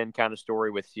JSN kind of story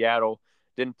with Seattle.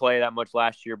 Didn't play that much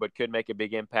last year, but could make a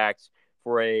big impact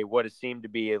for what has seemed to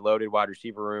be a loaded wide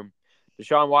receiver room.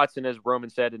 Deshaun Watson, as Roman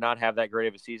said, did not have that great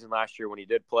of a season last year when he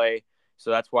did play.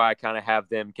 So that's why I kind of have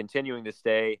them continuing to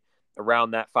stay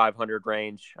around that 500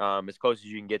 range, as close as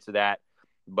you can get to that.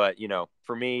 But,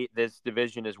 for me, this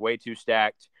division is way too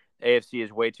stacked. AFC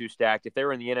is way too stacked. If they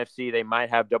were in the NFC, they might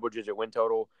have double-digit win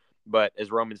total. But as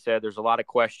Roman said, there's a lot of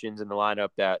questions in the lineup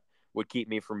that would keep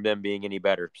me from them being any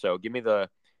better. So give me the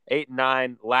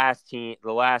 8-9 last team,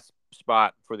 the last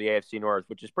spot for the AFC North,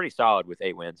 which is pretty solid with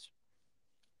 8 wins.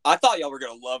 I thought y'all were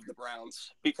going to love the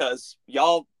Browns because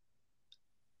y'all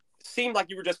seemed like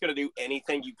you were just going to do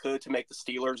anything you could to make the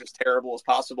Steelers as terrible as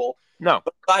possible. No.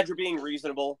 But besides you're being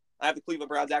reasonable, I have the Cleveland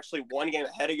Browns actually one game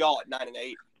ahead of y'all at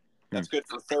 9-8. That's good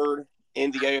for third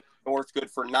in the AFC North,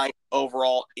 good for ninth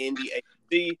overall in the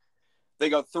AFC. They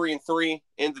go 3-3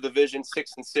 in the division,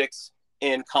 6-6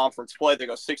 in conference play. They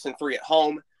go 6-3 at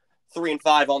home,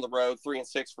 3-5 on the road,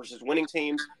 3-6 versus winning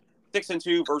teams,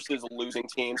 6-2 versus losing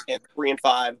teams, and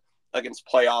 3-5 against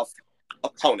playoff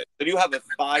opponents. They do have a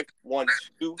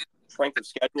 5-1-2 strength of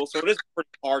schedule, so it is a pretty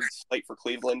hard slate for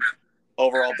Cleveland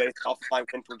overall based off of my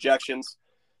win projections.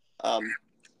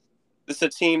 This is a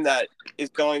team that is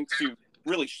going to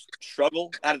really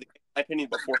struggle out of the game, in my opinion,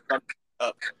 before coming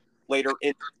up later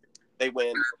in. They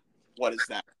win, what is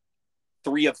that,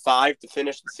 3 of 5 to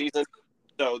finish the season.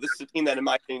 So this is a team that, in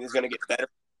my opinion, is going to get better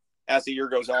as the year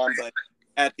goes on. But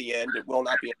at the end, it will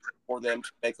not be for them to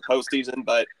make the postseason.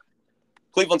 But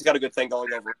Cleveland's got a good thing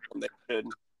going over them. They should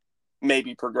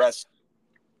maybe progress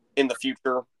in the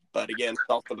future. But again, it's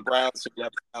all for the Browns. So you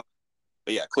never know.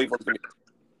 But yeah, Cleveland's going to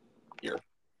be here.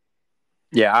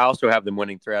 Yeah, I also have them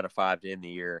winning 3 out of 5 to end the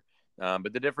year.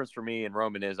 But the difference for me and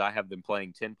Roman is I have them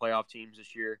playing 10 playoff teams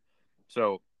this year.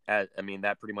 So, that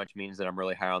pretty much means that I'm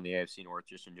really high on the AFC North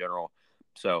just in general.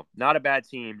 So, not a bad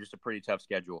team, just a pretty tough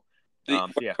schedule. So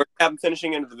yeah. Where have them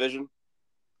finishing in the division?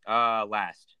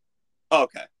 Last. Oh,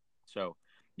 okay. So,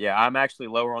 yeah, I'm actually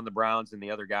lower on the Browns than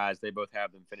the other guys. They both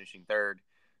have them finishing third.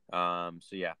 So,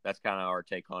 yeah, that's kind of our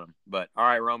take on them. But, all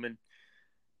right, Roman.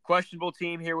 Questionable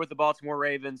team here with the Baltimore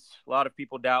Ravens. A lot of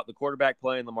people doubt the quarterback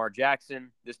play in Lamar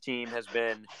Jackson. This team has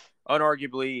been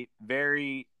unarguably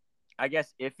very,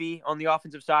 iffy on the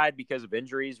offensive side because of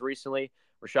injuries recently.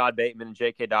 Rashad Bateman and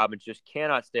J.K. Dobbins just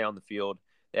cannot stay on the field.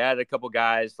 They added a couple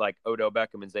guys like Odell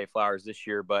Beckham and Zay Flowers this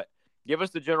year. But give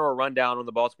us the general rundown on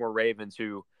the Baltimore Ravens,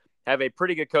 who have a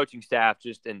pretty good coaching staff,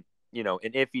 just an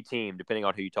iffy team, depending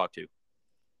on who you talk to.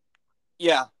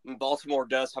 Yeah, Baltimore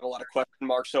does have a lot of question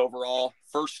marks overall.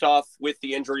 First off, with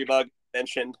the injury bug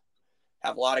mentioned,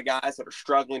 have a lot of guys that are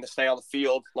struggling to stay on the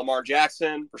field. Lamar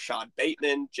Jackson, Rashad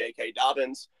Bateman, J.K.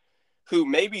 Dobbins, who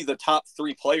may be the top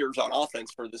 3 players on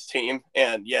offense for this team,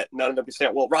 and yet none of them can say,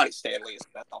 well, Ronnie Stanley is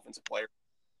the best offensive player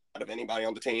out of anybody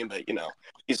on the team, but,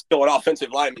 he's still an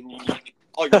offensive lineman.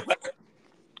 All your weapons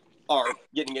are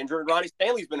getting injured. Ronnie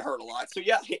Stanley's been hurt a lot. So,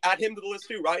 yeah, add him to the list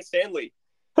too. Ronnie Stanley,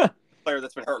 player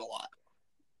that's been hurt a lot.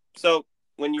 So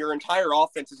when your entire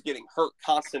offense is getting hurt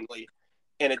constantly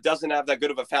and it doesn't have that good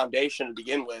of a foundation to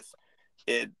begin with,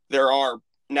 there are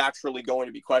naturally going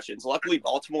to be questions. Luckily,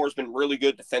 Baltimore has been really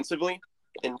good defensively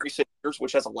in recent years,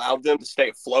 which has allowed them to stay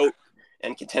afloat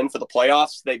and contend for the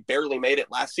playoffs. They barely made it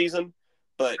last season,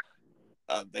 but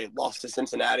they lost to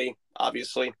Cincinnati,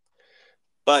 obviously.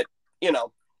 But,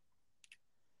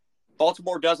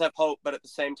 Baltimore does have hope, but at the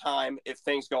same time, if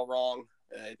things go wrong,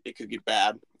 it could get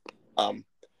bad.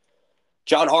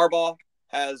 John Harbaugh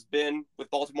has been with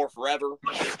Baltimore forever.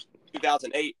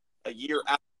 2008, a year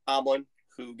after Tomlin,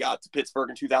 who got to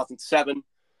Pittsburgh in 2007.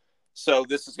 So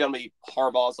this is going to be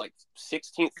Harbaugh's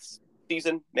 16th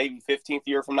season, maybe 15th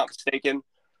year, if I'm not mistaken,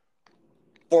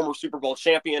 former Super Bowl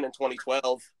champion in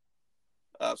 2012.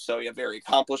 So, yeah, very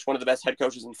accomplished, one of the best head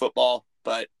coaches in football.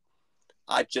 But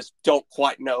I just don't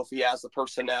quite know if he has the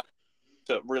personnel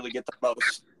to really get the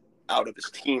most out of his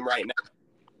team right now.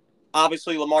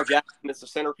 Obviously, Lamar Jackson is the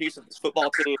centerpiece of this football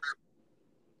team,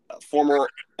 former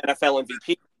NFL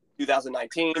MVP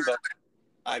 2019, but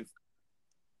I've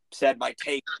said my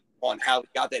take on how he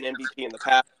got that MVP in the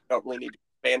past. I don't really need to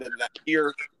expand into that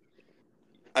here.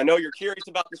 I know you're curious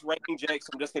about this ranking, Jake, so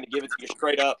I'm just going to give it to you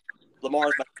straight up.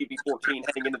 Lamar's my QB 14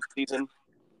 heading into the season.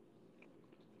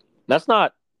 That's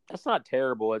not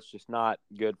terrible. It's just not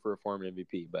good for a former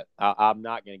MVP, but I'm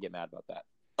not going to get mad about that.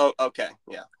 Oh, okay,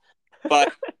 yeah.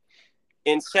 But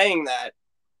in saying that,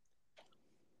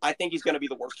 I think he's going to be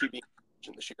the worst QB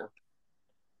this year.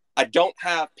 I don't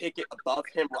have Pickett above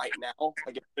him right now.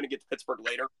 I'm going to get to Pittsburgh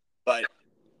later, but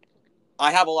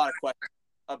I have a lot of questions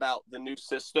about the new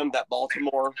system that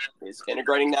Baltimore is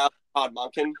integrating now. Todd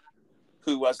Monken,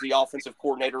 who was the offensive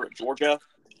coordinator at Georgia,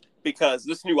 because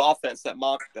this new offense that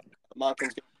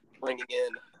Monken's bringing in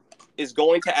is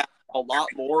going to add a lot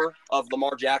more of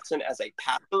Lamar Jackson as a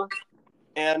passer.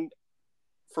 And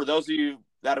for those of you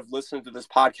that have listened to this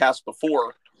podcast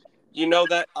before, you know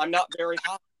that I'm not very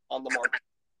high on Lamar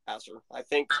passer. I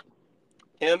think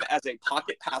him as a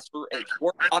pocket passer, a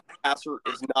short pocket passer,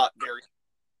 is not very.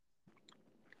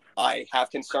 I have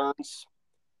concerns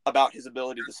about his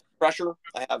ability to set pressure.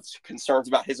 I have concerns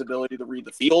about his ability to read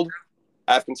the field.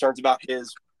 I have concerns about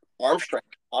his arm strength.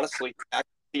 Honestly,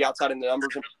 accuracy outside in the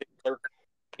numbers in particular.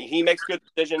 He makes good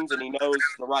decisions, and he knows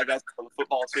the right guys for the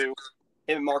football too.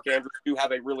 Him and Mark Andrews do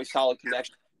have a really solid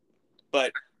connection.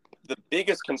 But the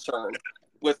biggest concern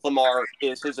with Lamar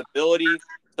is his ability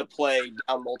to play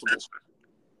down multiple screens.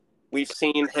 We've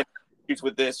seen him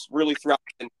with this really throughout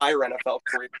his entire NFL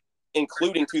career,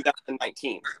 including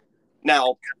 2019.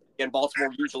 Now, again,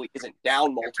 Baltimore usually isn't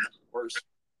down multiple scores,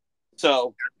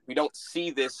 so we don't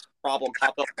see this problem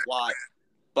pop up a lot.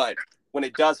 But when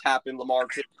it does happen, Lamar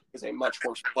is a much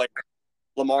worse player.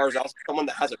 Lamar is also someone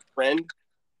that has a trend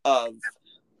of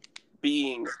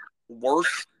being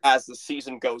worse as the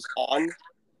season goes on.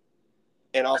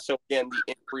 And also, again,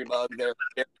 the injury bug there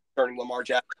concerning Lamar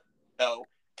Jackson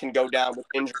can go down with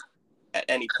injury at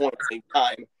any point in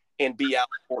time and be out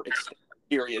for extended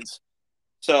periods.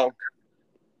 So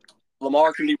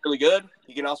Lamar can be really good.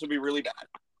 He can also be really bad.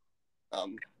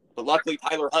 But luckily,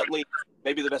 Tyler Huntley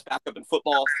may be the best backup in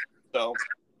football. So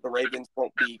the Ravens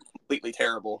won't be completely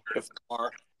terrible if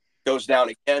Lamar goes down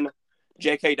again.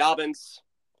 J.K. Dobbins,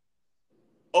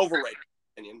 overrated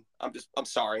opinion. I'm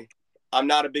sorry. I'm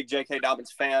not a big J.K.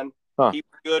 Dobbins fan. He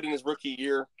was good in his rookie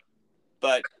year,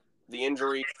 but the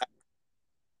injury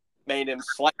made him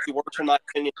slightly worse in my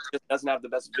opinion. He just doesn't have the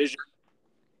best vision.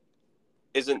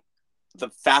 Isn't the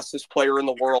fastest player in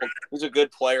the world. He's a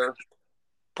good player.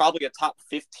 Probably a top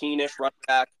 15-ish running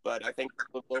back, but I think he's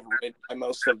a little overrated by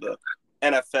most of the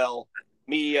NFL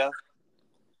media.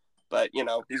 But,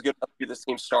 he's good enough to be this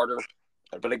team's starter.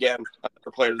 But again,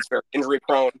 another player that's very injury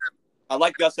prone. I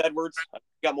like Gus Edwards.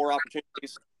 He got more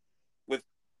opportunities with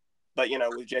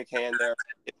JK in there,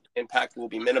 his impact will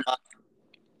be minimized.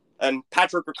 And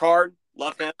Patrick Ricard,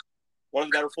 love him. One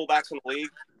of the better fullbacks in the league.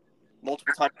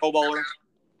 Multiple-time Pro Bowler.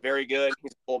 Very good.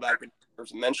 He's a fullback,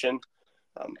 deserves a mention.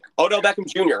 Odell Beckham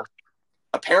Jr.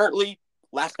 Apparently,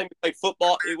 last time he played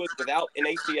football, it was without an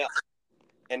ACL.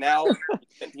 And now he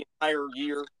spent the entire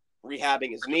year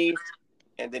rehabbing his knee.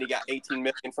 And then he got $18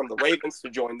 million from the Ravens to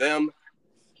join them.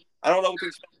 I don't know what to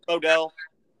expect from Odell.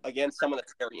 Again, someone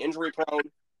that's very injury prone,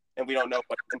 and we don't know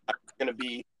what impact is going to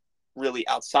be really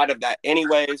outside of that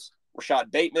anyways.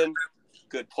 Rashad Bateman,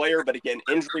 good player, but again,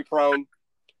 injury prone.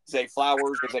 Zay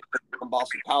Flowers was from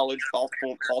Boston College.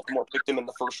 Baltimore picked him in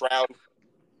the first round.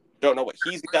 Don't know what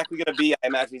he's exactly going to be. I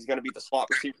imagine he's going to be the slot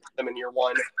receiver for them in year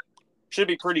one. Should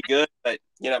be pretty good, but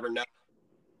you never know.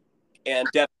 And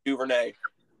Devin Duvernay,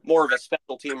 more of a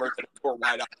special teamer than a pure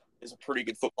wideout, is a pretty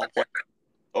good football player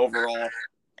overall.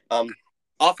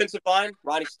 Offensive line,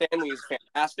 Ronnie Stanley is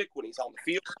fantastic when he's on the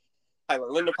field. Tyler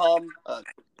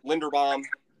Linderbaum,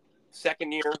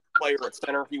 second-year player at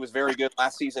center. He was very good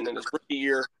last season in his rookie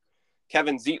year.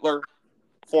 Kevin Zeitler,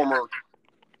 former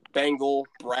Bengal,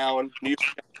 Brown, New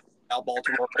York, now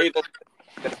Baltimore Ravens.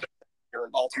 Here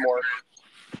in Baltimore.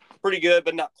 Pretty good,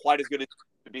 but not quite as good as he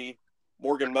could be.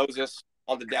 Morgan Moses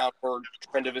on the downward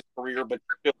trend of his career, but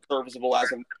still serviceable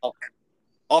as of now.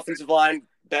 Offensive line,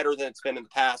 better than it's been in the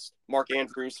past. Mark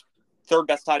Andrews, third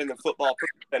best tight end in football,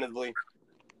 pretty definitively.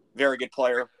 Very good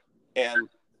player, and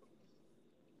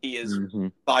he is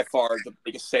by far the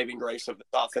biggest saving grace of this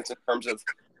offense in terms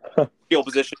of field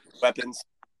position, weapons.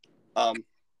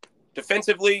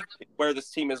 defensively, where this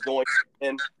team is going,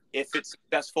 and if it's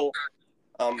successful,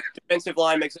 defensive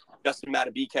line makes it Justin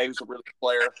Matabike, who's a really good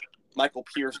player. Michael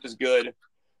Pierce is good.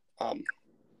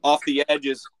 Off the edge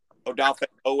is Odafe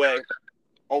Owe,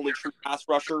 only true pass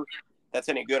rusher that's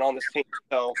any good on this team.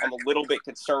 So I'm a little bit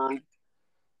concerned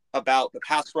about the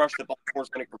pass rush that Baltimore's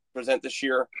going to present this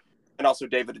year, and also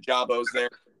David Ajabo's there.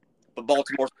 But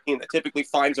Baltimore's a team that typically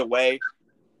finds a way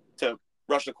to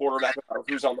rush the quarterback no matter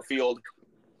who's on the field.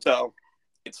 So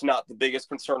it's not the biggest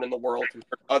concern in the world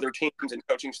compared to other teams and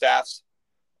coaching staffs.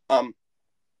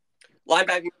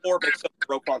 Linebacking core makes up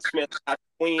Roquan Smith, Patrick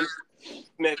Queen.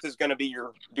 Smith is going to be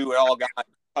your do-it-all guy,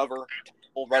 cover,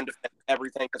 tackle, run defense,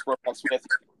 everything. That's Roquan Smith.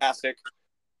 He's fantastic.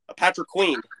 Patrick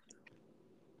Queen,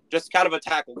 just kind of a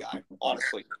tackle guy,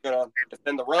 honestly. He's going to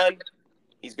defend the run.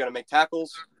 He's going to make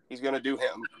tackles. He's going to do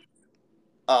him.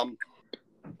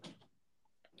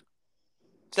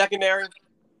 Secondary,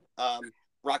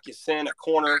 Rock Ya-Sin at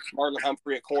corner, Marlon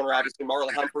Humphrey at corner. Obviously,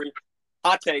 Marlon Humphrey,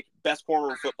 hot take, best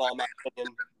corner in football, in my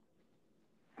opinion.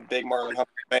 Big Marlon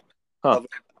Humphrey fan.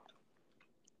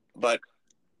 But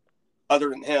other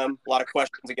than him, a lot of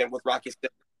questions again with Rock Ya-Sin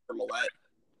or Millette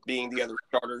being the other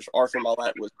starters. Arthur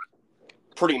Millette was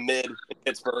pretty mid in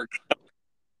Pittsburgh.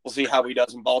 We'll see how he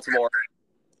does in Baltimore.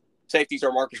 Safeties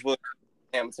are Marcus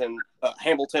Williams,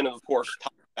 Hamilton, and of course,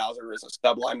 Tyler Bowser is a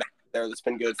stub linebacker there that's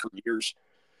been good for years.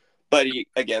 But he,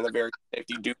 again, the very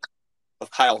safety duke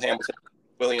of Kyle Hamilton,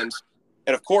 Williams.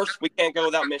 And of course, we can't go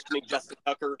without mentioning Justin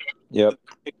Tucker, the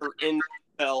kicker in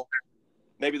the NFL,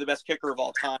 maybe the best kicker of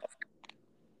all time.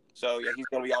 So, yeah, he's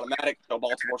going to be automatic. So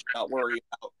Baltimore should not worry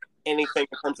about anything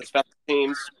in terms of special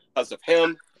teams because of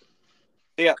him.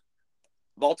 So, yeah,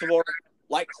 Baltimore,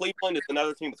 like Cleveland, is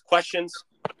another team with questions.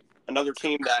 Another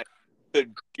team that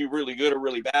could do really good or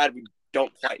really bad. We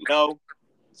don't quite know.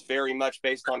 It's very much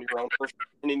based on your own personal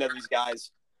opinion of these guys.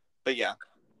 But, yeah,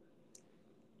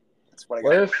 that's what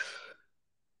I got.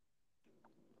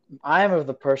 I am of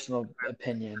the personal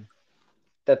opinion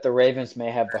that the Ravens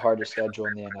may have the hardest schedule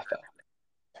in the NFL.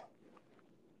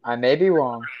 I may be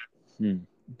wrong,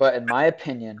 but in my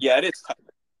opinion, yeah, it is tough.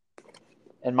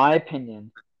 In my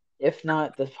opinion, if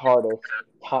not the hardest,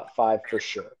 top 5 for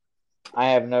sure.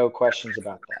 I have no questions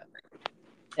about that.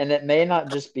 And it may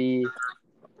not just be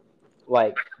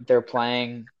like they're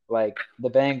playing like the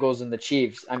Bengals and the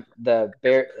Chiefs, the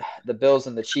Bills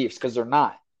and the Chiefs, because they're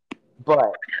not.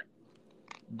 But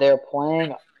they're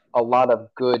playing a lot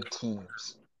of good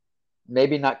teams.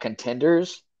 Maybe not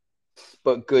contenders,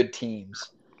 but good teams.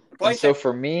 And so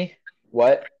for me,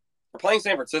 what? We're playing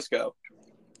San Francisco.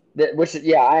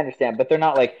 I understand, but they're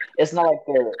not like it's not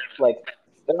like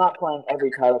they're not playing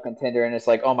every title contender, and it's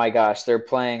like, oh my gosh, they're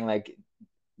playing like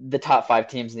the top 5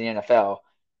 teams in the NFL.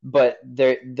 But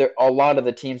they're a lot of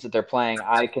the teams that they're playing,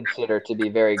 I consider to be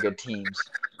very good teams,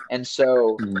 and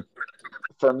so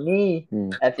for me,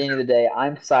 at the end of the day,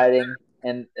 I'm siding,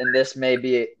 and this may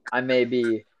be I may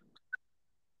be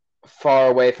far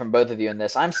away from both of you in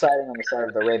this. I'm siding on the side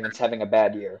of the Ravens having a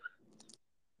bad year.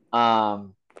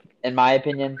 In my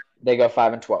opinion, they go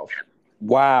 5-12.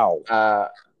 Wow.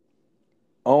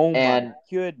 Oh my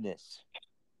goodness.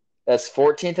 That's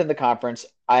 14th in the conference.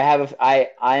 I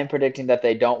am predicting that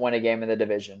they don't win a game in the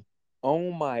division.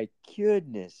 Oh my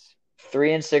goodness.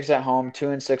 3-6 at home,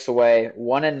 2-6 away,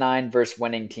 1-9 versus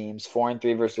winning teams,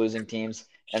 4-3 versus losing teams,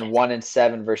 and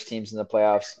 1-7 versus teams in the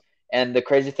playoffs. And the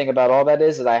crazy thing about all that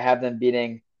is that I have them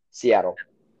beating Seattle.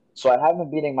 So I have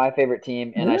them beating my favorite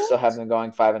team, and I still have them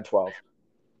going 5-12.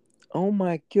 Oh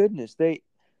my goodness.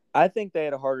 I think they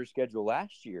had a harder schedule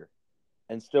last year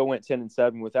and still went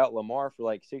 10-7 without Lamar for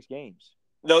like 6 games.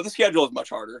 No, the schedule is much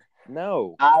harder.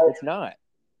 No, it's not.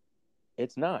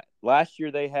 It's not. Last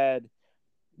year they had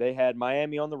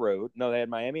Miami on the road. No, they had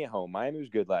Miami at home. Miami was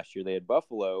good last year. They had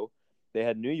Buffalo. They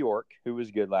had New York, who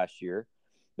was good last year.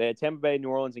 They had Tampa Bay, New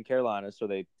Orleans, and Carolina, so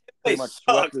they pretty much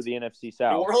swept through the NFC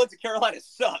South. New Orleans and Carolina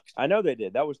sucked. I know they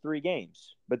did. That was 3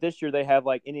 games. But this year they have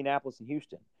like Indianapolis and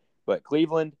Houston. But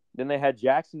Cleveland, then they had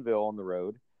Jacksonville on the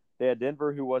road. They had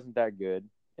Denver, who wasn't that good,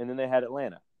 and then they had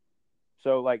Atlanta.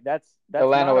 So like that's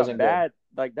Atlanta wasn't bad.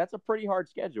 Good. Like that's a pretty hard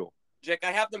schedule. Jake,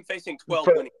 I have them facing 12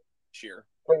 winning this year.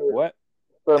 What?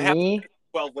 For me,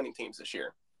 12 winning teams this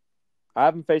year. I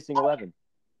have them facing 11.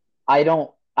 I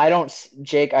don't,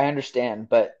 Jake, I understand.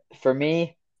 But for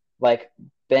me, like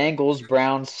Bengals,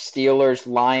 Browns, Steelers,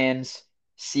 Lions,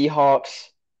 Seahawks,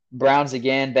 Browns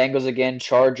again, Bengals again,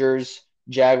 Chargers,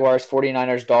 Jaguars,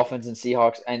 49ers, Dolphins, and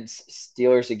Seahawks, and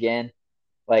Steelers again.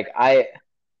 I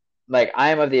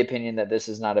am of the opinion that this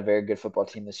is not a very good football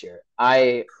team this year.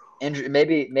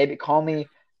 Maybe call me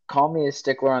a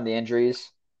stickler on the injuries,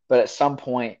 but at some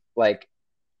point, like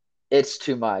it's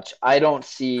too much. I don't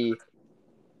see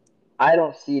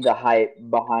the hype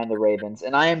behind the Ravens,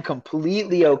 and I am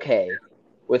completely okay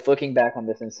with looking back on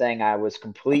this and saying I was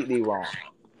completely wrong.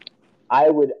 I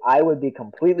would be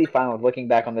completely fine with looking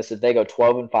back on this if they go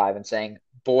 12-5 and saying,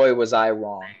 "Boy, was I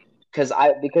wrong." Because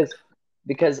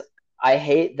I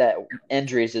hate that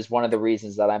injuries is one of the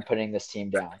reasons that I'm putting this team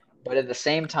down. But at the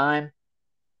same time,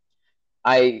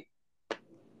 I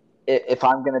if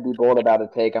I'm going to be bold about a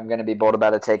take, I'm going to be bold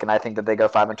about a take, and I think that they go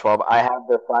 5-12. I have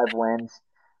their 5 wins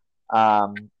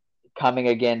coming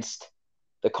against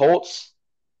the Colts,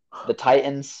 the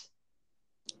Titans,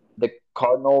 the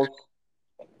Cardinals,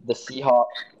 the Seahawks,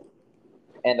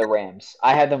 and the Rams.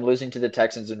 I had them losing to the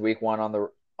Texans in Week 1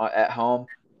 at home.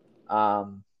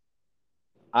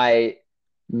 I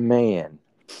Man,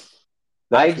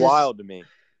 I that's just wild to me.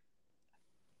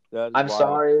 That is I'm wild.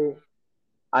 sorry.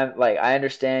 I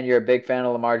understand you're a big fan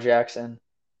of Lamar Jackson.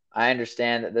 I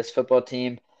understand that this football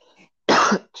team,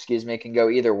 excuse me, can go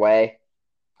either way.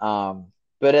 But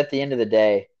at the end of the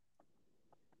day,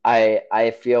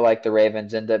 I feel like the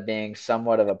Ravens end up being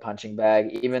somewhat of a punching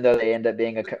bag, even though they end up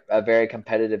being a very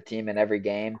competitive team in every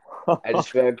game. I just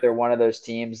feel like they're one of those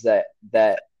teams that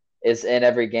is in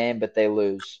every game, but they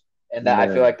lose, and that I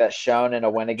feel Man. like that's shown in a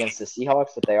win against the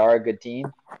Seahawks that they are a good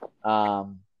team.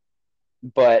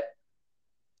 But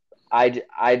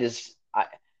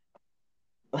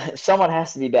someone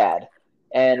has to be bad,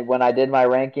 and when I did my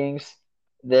rankings,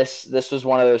 this was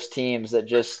one of those teams that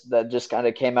just kind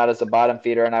of came out as a bottom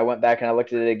feeder, and I went back and I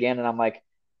looked at it again, and I'm like,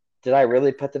 did I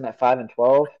really put them at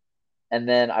 5-12? And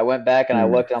then I went back and I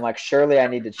looked, and I'm like, surely I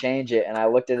need to change it. And I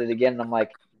looked at it again, and I'm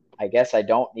like, I guess I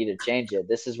don't need to change it.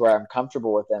 This is where I'm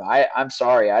comfortable with them. I'm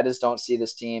sorry, I just don't see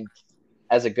this team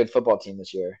as a good football team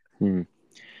this year.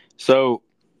 So,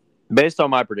 based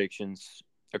on my predictions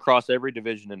across every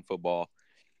division in football,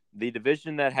 the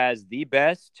division that has the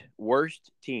best,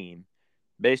 worst team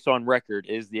based on record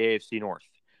is the AFC North.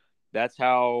 That's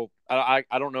how I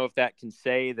don't know if that can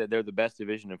say that they're the best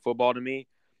division in football to me,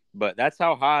 but that's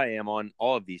how high I am on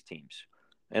all of these teams.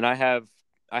 And I have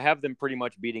them pretty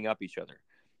much beating up each other.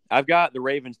 I've got the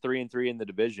Ravens 3-3 in the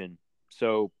division,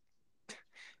 so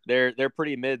they're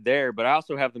pretty mid there, but I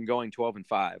also have them going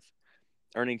 12-5,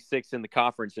 earning 6 in the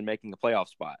conference and making a playoff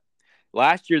spot.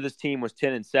 Last year this team was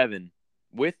 10-7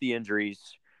 with the injuries,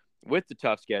 with the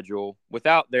tough schedule,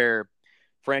 without their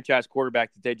franchise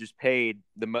quarterback that they just paid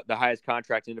the highest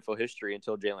contract in NFL history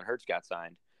until Jalen Hurts got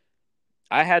signed.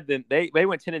 I had them. They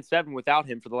went 10-7 without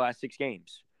him for the last 6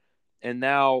 games, and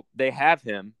now they have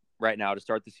him right now to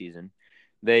start the season.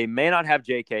 They may not have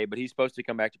J.K., but he's supposed to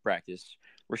come back to practice.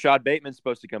 Rashad Bateman's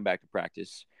supposed to come back to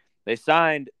practice. They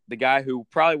signed the guy who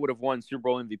probably would have won Super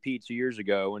Bowl MVP 2 years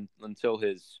ago until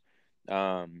his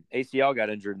ACL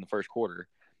got injured in the first quarter.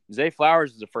 Zay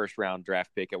Flowers is a first-round draft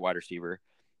pick at wide receiver.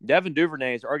 Devin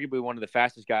Duvernay is arguably one of the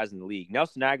fastest guys in the league.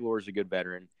 Nelson Aguilar is a good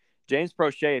veteran. James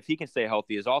Prochet, if he can stay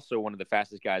healthy, is also one of the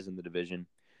fastest guys in the division.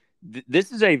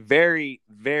 This is a very,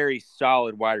 very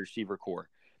solid wide receiver core.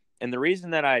 And the reason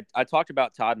that I talked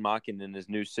about Todd Monken and his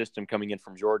new system coming in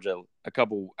from Georgia a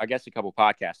couple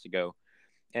podcasts ago,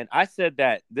 and I said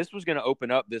that this was going to open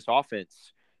up this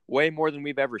offense way more than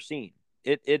we've ever seen.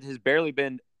 It has barely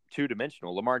been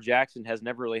two-dimensional. Lamar Jackson has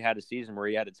never really had a season where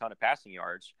he had a ton of passing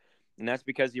yards, and that's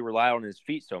because he relied on his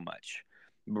feet so much.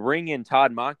 Bringing in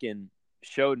Todd Monken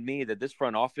showed me that this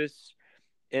front office,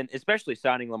 and especially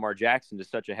signing Lamar Jackson to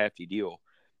such a hefty deal,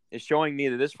 is showing me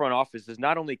that this front office is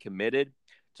not only committed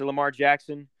to Lamar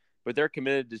Jackson, but they're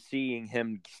committed to seeing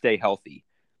him stay healthy.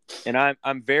 And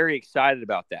I'm very excited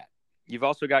about that. You've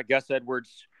also got Gus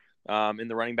Edwards in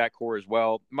the running back core as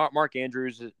well. Mark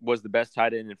Andrews was the best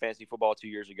tight end in fantasy football 2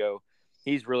 years ago.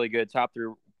 He's really good, top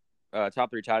three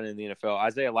tight end in the NFL.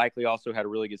 Isaiah Likely also had a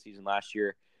really good season last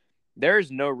year. There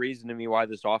is no reason to me why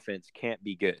this offense can't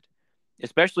be good,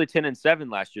 especially 10-7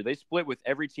 last year. They split with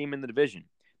every team in the division.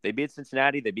 They beat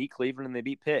Cincinnati, they beat Cleveland, and they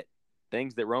beat Pitt.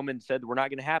 Things that Roman said were not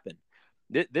going to happen.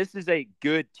 This is a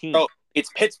good team. Oh, it's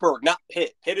Pittsburgh, not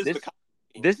Pitt. Pitt is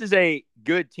this is a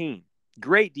good team.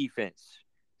 Great defense,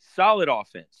 solid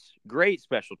offense, great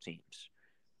special teams.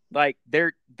 Like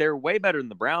they're way better than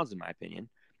the Browns in my opinion.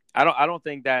 I don't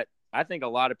think that. I think a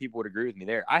lot of people would agree with me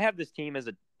there. I have this team as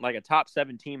a top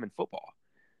 7 team in football.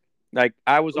 Like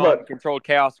I was on Controlled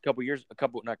Chaos a couple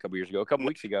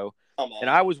weeks ago, and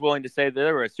I was willing to say that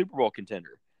they were a Super Bowl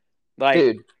contender. Like,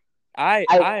 dude, I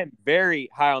am very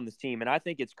high on this team, and I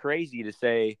think it's crazy to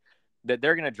say that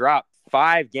they're going to drop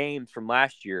 5 games from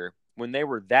last year when they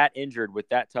were that injured with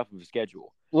that tough of a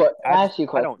schedule. Look, I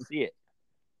don't see it.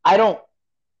 I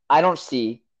don't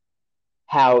see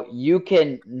how you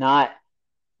can not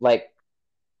like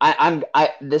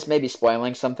This may be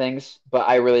spoiling some things, but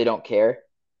I really don't care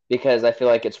because I feel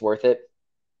like it's worth it.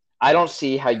 I don't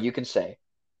see how you can say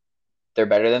they're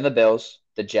better than the Bills,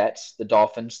 the Jets, the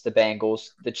Dolphins, the Bengals,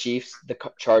 the Chiefs, the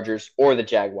Chargers, or the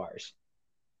Jaguars.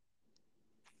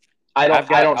 I don't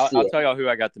see I'll it. tell y'all who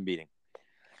I got them beating.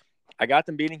 I got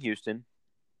them beating Houston.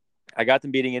 I got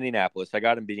them beating Indianapolis. I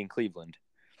got them beating Cleveland.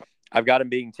 I've got them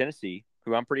beating Tennessee,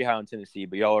 who I'm pretty high on Tennessee,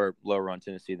 but y'all are lower on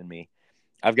Tennessee than me.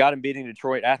 I've got them beating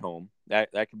Detroit at home.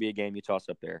 That could be a game you toss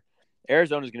up there.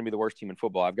 Arizona's going to be the worst team in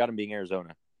football. I've got them beating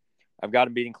Arizona. I've got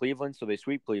them beating Cleveland, so they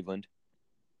sweep Cleveland.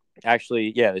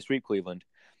 Actually, yeah, they sweep Cleveland.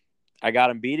 I got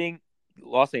them beating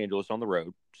Los Angeles on the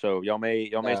road. So y'all may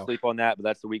sleep on that, but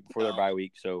that's the week before their bye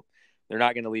week, so they're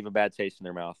not going to leave a bad taste in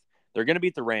their mouth. They're going to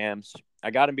beat the Rams.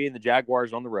 I got them beating the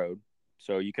Jaguars on the road,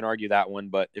 so you can argue that one.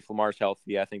 But if Lamar's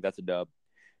healthy, I think that's a dub.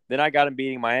 Then I got them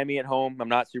beating Miami at home. I'm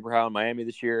not super high on Miami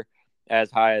this year,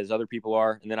 as high as other people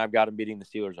are. And then I've got them beating the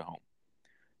Steelers at home.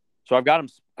 So I've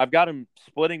got them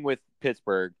splitting with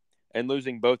Pittsburgh and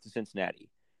losing both to Cincinnati.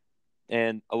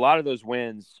 And a lot of those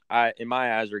wins, in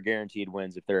my eyes, are guaranteed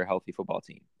wins if they're a healthy football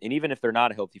team. And even if they're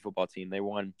not a healthy football team, they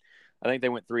won. I think they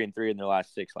went 3-3 in their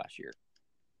last 6 last year.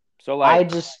 So like,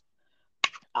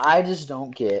 I just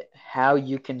don't get how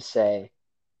you can say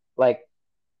like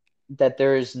that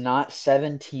there is not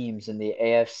 7 teams in the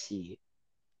AFC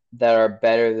that are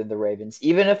better than the Ravens,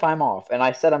 even if I'm off. And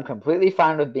I said I'm completely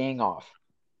fine with being off.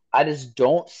 I just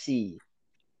don't see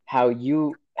how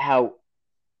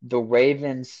the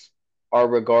Ravens are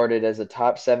regarded as a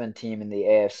top 7 team in the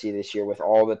AFC this year with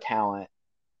all the talent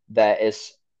that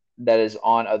is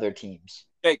on other teams.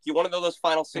 Jake, you want to know those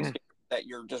final 6 games that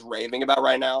you're just raving about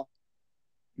right now?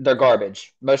 They're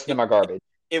garbage. Most of them are garbage.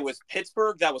 It was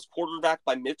Pittsburgh that was quarterbacked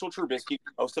by Mitchell Trubisky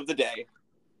most of the day.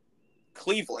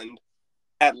 Cleveland,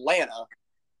 Atlanta,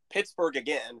 Pittsburgh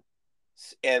again,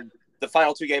 and the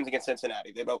final 2 games against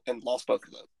Cincinnati. They both and lost both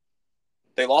of them.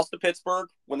 They lost to Pittsburgh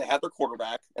when they had their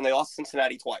quarterback, and they lost to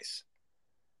Cincinnati twice.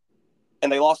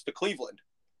 And they lost to Cleveland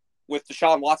with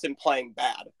Deshaun Watson playing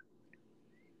bad.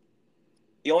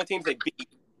 The only teams they beat.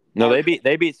 No,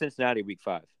 they beat Cincinnati week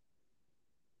 5.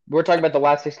 We're talking about the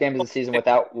last 6 games of the season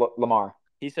without Lamar.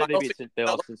 He said they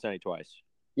lost Cincinnati twice.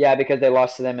 Yeah, because they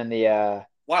lost to them in the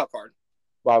wild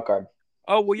card.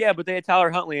 Oh, well, yeah, but they had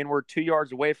Tyler Huntley and were 2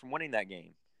 yards away from winning that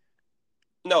game.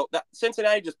 No,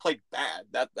 Cincinnati just played bad.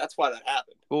 That's why that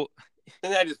happened. Well,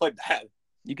 Cincinnati just played bad.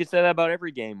 You could say that about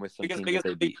every game with some teams that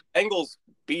they beat. The Bengals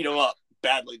beat them up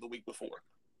badly the week before.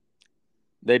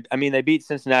 They beat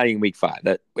Cincinnati in week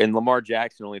 5. And Lamar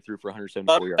Jackson only threw for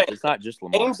 174 yards. It's not just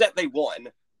Lamar. Games that they won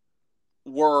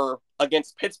were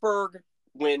against Pittsburgh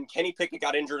when Kenny Pickett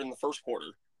got injured in the first quarter.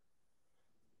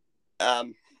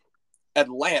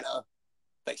 Atlanta,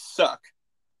 they suck.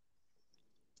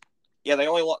 Yeah, they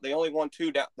only won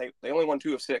 2 down. They only won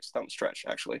 2 of 6 down the stretch,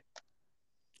 actually.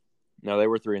 No, they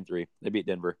were 3-3. They beat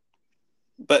Denver.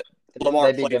 But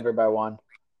they beat Denver by 1.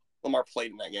 Lamar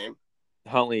played in that game.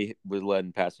 Huntley was led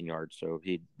in passing yards, so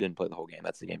he didn't play the whole game.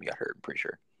 That's the game he got hurt, I'm pretty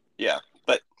sure. Yeah,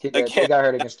 but he got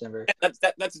hurt against Denver.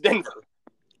 That's Denver.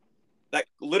 That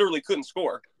literally couldn't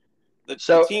score. The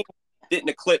team didn't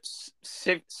eclipse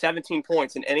 17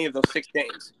 points in any of those 6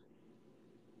 games.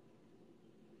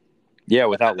 Yeah,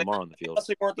 without Lamar on the field.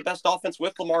 They weren't the best offense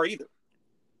with Lamar either.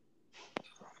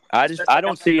 I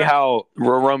don't see how –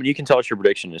 Roman, you can tell us your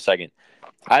prediction in a second.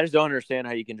 I just don't understand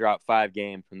how you can drop 5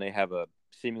 games when they have a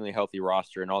seemingly healthy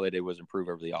roster and all they did was improve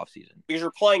over the offseason. Because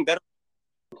you're playing better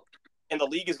and the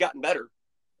league has gotten better.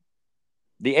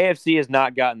 The AFC has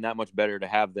not gotten that much better to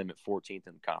have them at 14th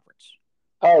in the conference.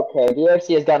 Okay, the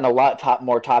AFC has gotten a lot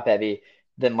more top-heavy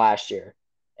than last year,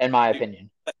 in my opinion.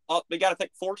 They got to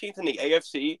think 14th in the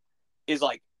AFC is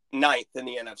like 9th in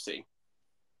the NFC.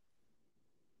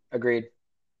 Agreed.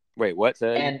 Wait, what?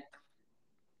 And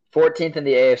 14th in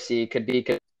the AFC could be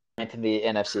 9th in the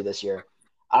NFC this year.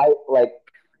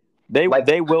 They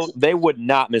would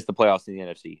not miss the playoffs in the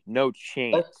NFC. No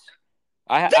chance.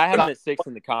 I have them at 6th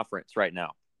in the conference right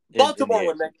now.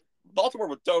 Baltimore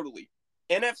would totally.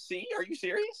 NFC? Are you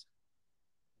serious?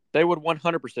 They would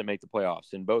 100% make the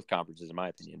playoffs in both conferences, in my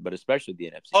opinion, but especially the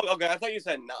NFC. Oh, okay. I thought you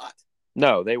said not.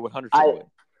 No, they would 100% would.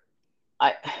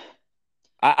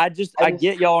 I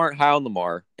get y'all aren't high on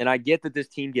Lamar, and I get that this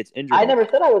team gets injured. I never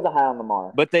said I was high on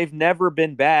Lamar. But they've never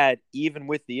been bad, even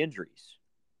with the injuries.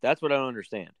 That's what I don't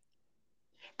understand.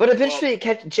 But eventually, it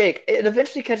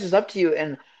eventually catches up to you,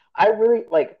 and I really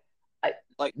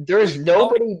there's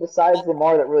nobody besides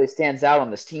Lamar that really stands out on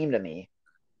this team to me.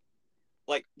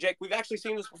 Like, Jake, we've actually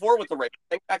seen this before with the Ravens.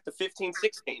 Think back to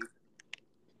 15-16.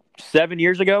 7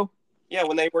 years ago? Yeah,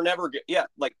 when they were never – yeah,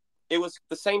 like, it was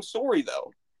the same story,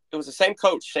 though. It was the same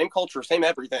coach, same culture, same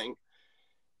everything.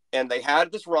 And they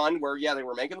had this run where, they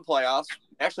were making the playoffs,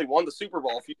 actually won the Super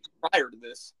Bowl a few years prior to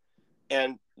this.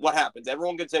 And what happens?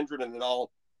 Everyone gets injured and it all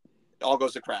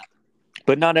goes to crap.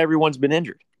 But not everyone's been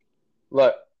injured.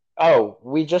 Look,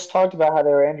 we just talked about how they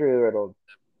were injury riddled.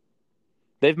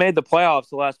 They've made the playoffs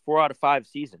the last 4 out of 5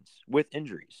 seasons with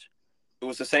injuries. It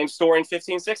was the same story in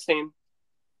 15-16.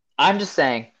 I'm just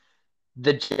saying,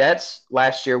 the Jets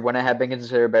last year wouldn't have been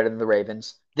considered better than the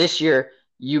Ravens. This year,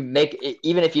 you make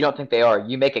even if you don't think they are,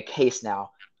 you make a case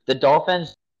now. The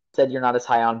Dolphins said you're not as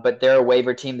high on, but they're a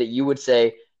waiver team that you would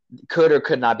say could or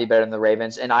could not be better than the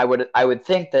Ravens. And I would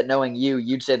think that knowing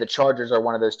you'd say the Chargers are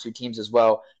one of those two teams as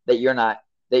well. That you're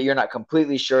not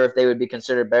completely sure if they would be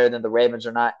considered better than the Ravens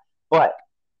or not. But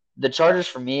the Chargers,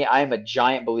 for me, I am a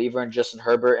giant believer in Justin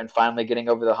Herbert and finally getting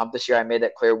over the hump this year. I made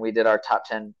that clear when we did our top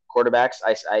 10 quarterbacks.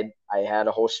 I had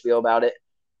a whole spiel about it.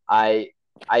 I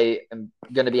am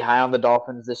going to be high on the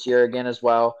Dolphins this year again as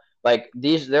well. Like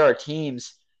there are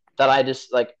teams that I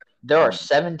just like. There are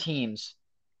 7 teams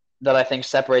that I think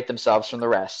separate themselves from the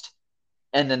rest,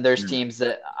 and then there's teams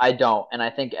that I don't. And I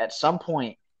think at some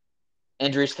point,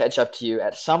 injuries catch up to you.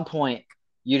 At some point,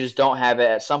 you just don't have it.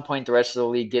 At some point, the rest of the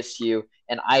league gets to you.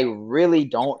 And I really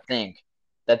don't think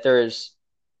that there is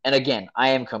 – and again, I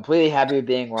am completely happy with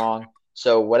being wrong.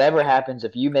 So whatever happens,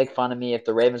 if you make fun of me, if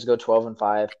the Ravens go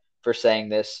 12-5 for saying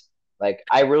this, like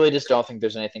I really just don't think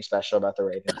there's anything special about the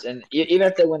Ravens. And even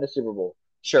if they win the Super Bowl,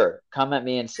 sure, come at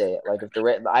me and say it. Like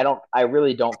if I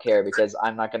really don't care because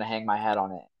I'm not going to hang my hat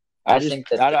on it. I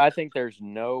think there's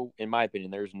in my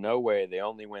opinion, there's no way they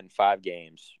only win 5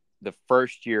 games the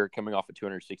first year coming off a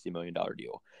 $260 million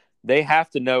deal. They have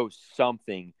to know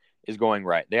something is going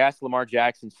right. They asked Lamar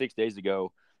Jackson 6 days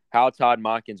ago how Todd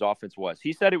Monken's offense was.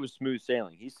 He said it was smooth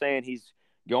sailing. He's saying he's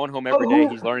going home every day.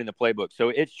 He's learning the playbook.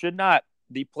 So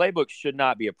the playbook should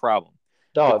not be a problem.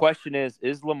 The question is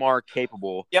Lamar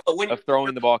capable of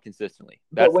throwing the ball consistently?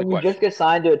 That's when you just get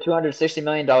signed to a $260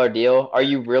 million deal, are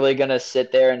you really going to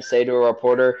sit there and say to a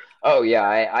reporter, oh, yeah,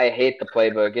 I hate the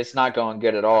playbook. It's not going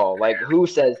good at all. Like, who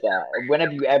says that? When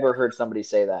have you ever heard somebody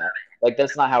say that? Like,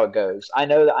 that's not how it goes. I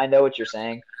know what you're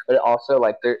saying, but also,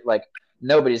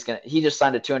 nobody's going to – he just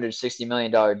signed a $260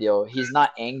 million deal. He's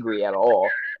not angry at all.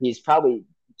 He's probably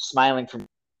smiling from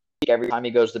every time he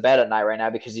goes to bed at night right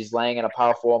now because he's laying in a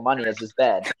pile full of money as his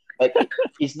bed. Like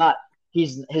his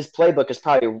playbook is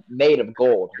probably made of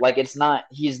gold. Like he's not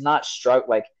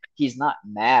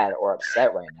mad or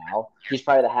upset right now. He's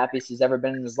probably the happiest he's ever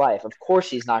been in his life. Of course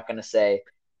he's not going to say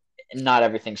not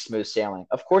everything's smooth sailing.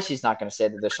 Of course he's not going to say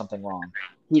that there's something wrong.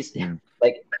 He's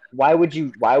like, why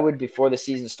would before the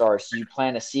season starts you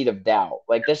plant a seed of doubt?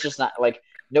 Like that's just not like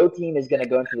no team is going to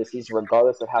go into the season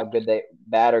regardless of how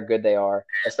bad or good they are,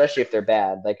 especially if they're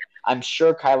bad. Like I'm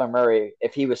sure Kyler Murray,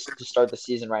 if he was to start the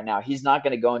season right now, he's not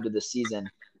going to go into the season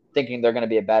thinking they're going to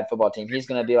be a bad football team. He's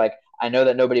going to be like, I know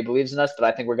that nobody believes in us, but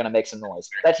I think we're going to make some noise.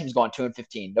 That team's going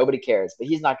 2-15. Nobody cares, but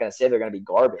he's not going to say they're going to be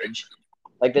garbage.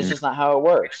 Like that's just not how it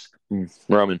works.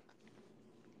 Roman.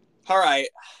 All right.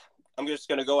 I'm just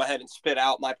going to go ahead and spit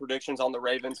out my predictions on the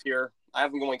Ravens here. I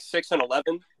have them going 6-11,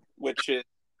 which is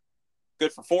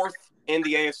good for 4th in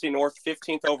the AFC North,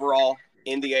 15th overall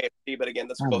in the AFC. But again,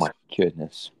 that's close. Oh my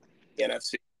goodness. The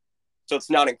NFC. So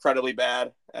it's not incredibly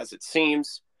bad as it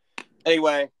seems.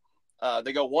 Anyway,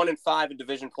 they go 1-5 in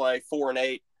division play,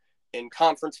 4-8 in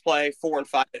conference play,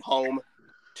 4-5 at home,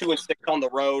 2-6 on the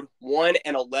road,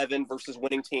 1-11 versus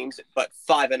winning teams, but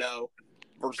 5-0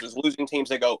 versus losing teams.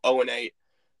 They go 0-8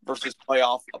 versus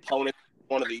playoff opponents.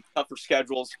 One of the tougher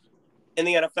schedules in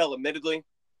the NFL, admittedly.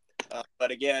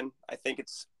 But again, I think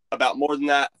it's about more than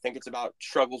that. I think it's about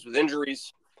struggles with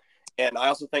injuries. And I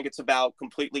also think it's about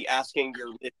completely asking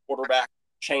your quarterback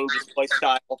to change his play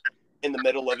style in the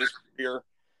middle of his career.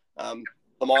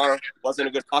 Lamar wasn't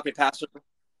a good pocket passer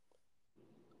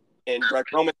in Greg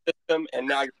Roman's system, and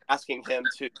now you're asking him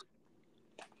to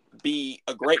be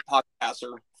a great pocket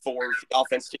passer for the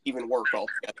offense to even work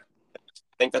altogether.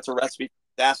 I think that's a recipe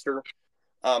for disaster.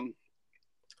 And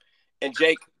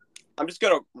Jake, I'm just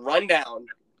going to run down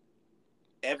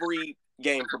every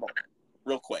game for both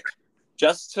real quick,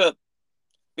 because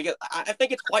I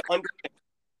think it's quite understandable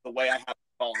the way I have it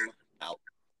falling out.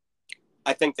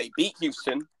 I think they beat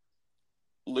Houston,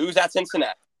 lose at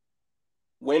Cincinnati,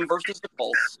 win versus the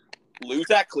Colts, lose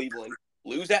at Cleveland,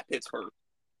 lose at Pittsburgh,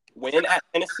 win at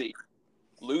Tennessee,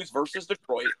 lose versus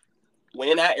Detroit,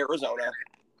 win at Arizona,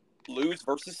 lose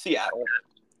versus Seattle,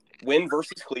 win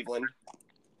versus Cleveland,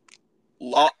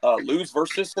 lose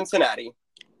versus Cincinnati,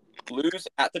 lose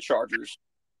at the Chargers,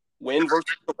 win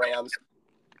versus the Rams,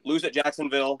 lose at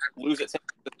Jacksonville, lose at San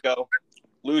Francisco,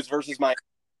 lose versus Miami,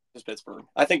 is Pittsburgh.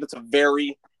 I think that's a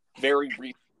very, very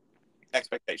reasonable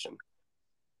expectation.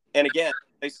 And again,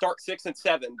 they start 6-7,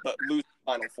 but lose the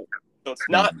final 4. So it's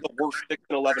not the worst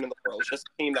 6-11 in the world. It's just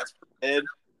a team that's mid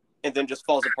and then just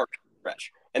falls apart in the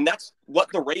stretch. And that's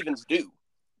what the Ravens do.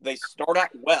 They start out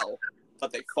well,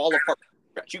 but they fall apart in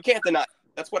the stretch. You can't deny it.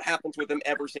 That's what happens with them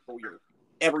every single year,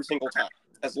 every single time.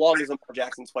 As long as Lamar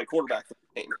Jackson's played quarterback for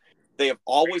the team, they have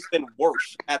always been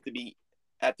worse at the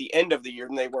end of the year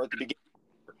than they were at the beginning.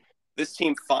 This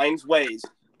team finds ways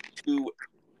to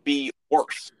be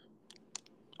worse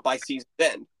by season's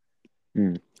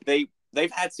end.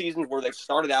 They've had seasons where they've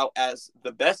started out as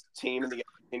the best team in the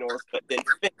AFC North, but then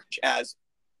finish as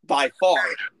by far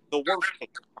the worst team.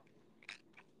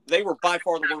 They were by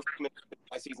far the worst team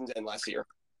by season's end last year.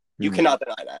 You cannot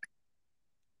deny that.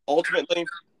 Ultimately,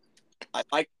 I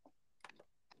like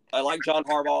John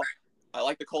Harbaugh. I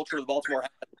like the culture the Baltimore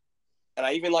has, and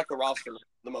I even like the roster for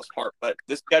the most part. But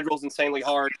this schedule is insanely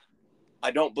hard.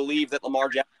 I don't believe that Lamar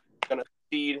Jackson is going to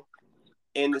succeed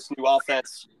in this new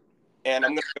offense, and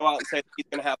I'm going to go out and say that he's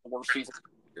going to have the worst season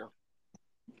here.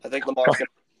 I think Lamar's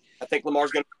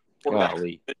going to quarterback,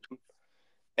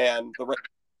 and the Ravens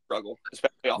struggle,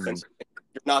 especially offensively.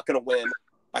 You're not going to win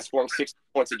by scoring 60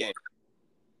 points a game,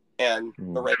 and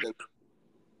the Ravens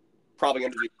probably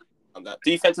going to do on that.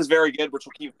 Defense is very good, which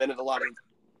will keep Bennett a lot of.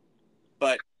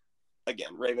 But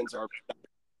again, Ravens are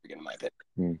good in my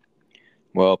opinion.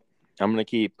 Well, I'm going to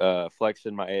keep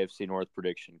flexing my AFC North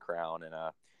prediction crown, and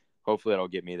hopefully that'll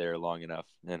get me there long enough,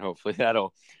 and hopefully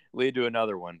that'll lead to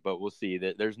another one. But we'll see.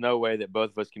 There's no way that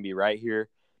both of us can be right here,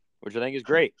 which I think is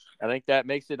great. I think that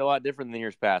makes it a lot different than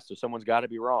years past. So someone's got to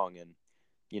be wrong, and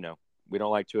we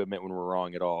don't like to admit when we're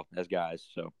wrong at all as guys.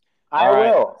 So I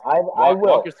will.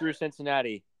 Walk us through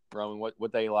Cincinnati, Roman.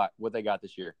 What they got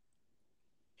this year.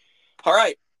 All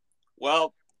right.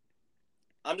 Well,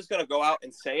 I'm just going to go out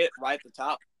and say it right at the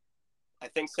top. I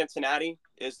think Cincinnati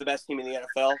is the best team in the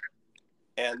NFL,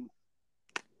 and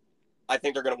I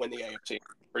think they're going to win the AFC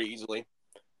pretty easily.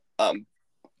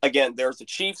 Again, there's the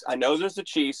Chiefs. I know there's the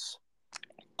Chiefs.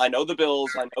 I know the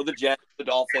Bills. I know the Jets, the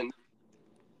Dolphins,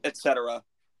 etc.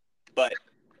 But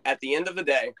at the end of the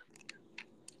day,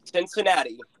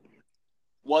 Cincinnati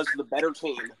was the better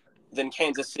team than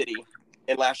Kansas City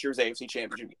in last year's AFC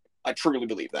Championship game. I truly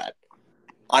believe that.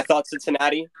 I thought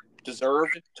Cincinnati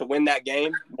deserved to win that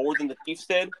game more than the Chiefs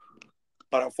did,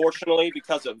 but unfortunately,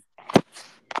 because of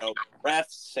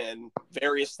refs and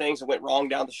various things that went wrong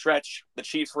down the stretch, the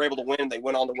Chiefs were able to win. They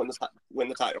went on to win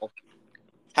the title.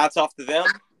 Hats off to them.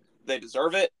 They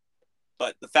deserve it.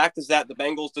 But the fact is that the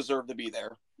Bengals deserve to be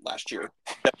there last year.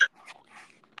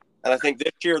 And I think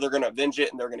this year they're going to avenge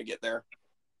it and they're going to get there.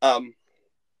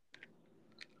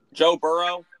 Joe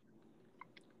Burrow,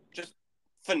 just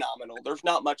phenomenal. There's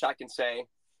not much I can say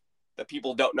that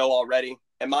people don't know already.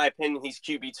 In my opinion, he's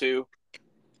QB2.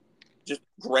 Just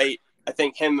great. I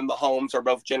think him and Mahomes are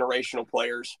both generational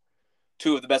players.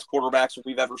 Two of the best quarterbacks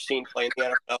we've ever seen play in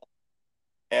the NFL.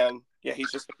 And, yeah,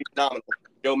 he's just going to be phenomenal.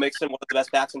 Joe Mixon, one of the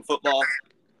best backs in football.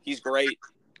 He's great.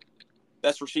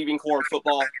 Best receiving core in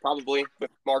football, probably,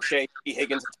 with Marche, T.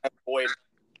 Higgins, and Tyler Boyd.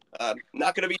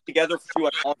 Not going to be together for too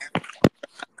much longer.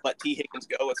 Let T. Higgins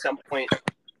go at some point,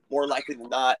 more likely than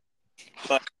not.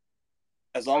 But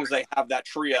as long as they have that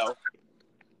trio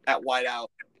at wideout,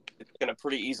 it's going to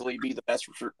pretty easily be the best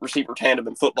receiver tandem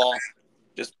in football.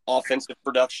 Just offensive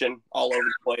production all over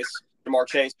the place. Jamar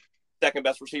Chase, second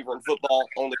best receiver in football,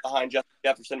 only behind Justin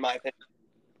Jefferson, in my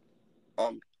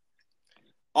opinion.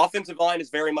 Offensive line is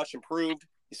very much improved.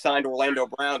 He signed Orlando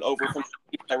Brown over from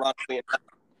ironically.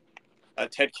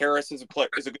 Ted Karras is a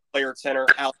good player at center.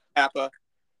 Alex Kappa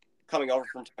coming over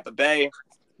from Tampa Bay.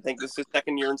 I think this is his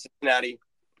second year in Cincinnati.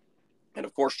 And,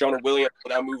 of course, Jonah Williams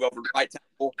will now move over to right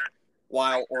tackle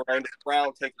while Orlando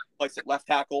Brown takes place at left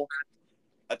tackle.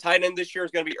 A tight end this year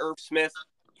is going to be Irv Smith.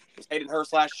 It was Hayden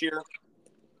Hurst last year.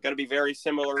 Going to be very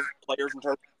similar players in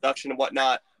terms of production and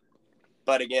whatnot.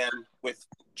 But, again, with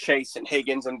Chase and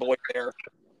Higgins and Boyd there,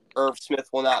 Irv Smith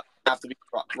will not have to be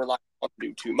relied on to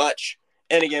do too much.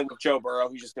 And, again, with Joe Burrow,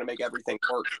 he's just going to make everything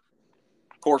work.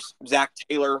 Of course, Zach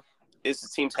Taylor is the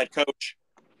team's head coach.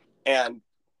 And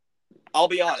I'll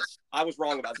be honest, I was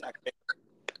wrong about Zach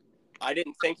Taylor. I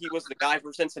didn't think he was the guy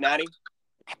for Cincinnati.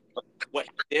 But what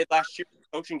he did last year,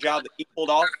 the coaching job that he pulled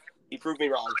off, he proved me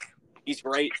wrong. He's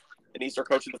great, and he's their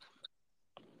coach of the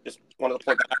just one of the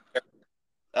points out there.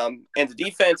 And the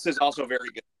defense is also very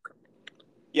good.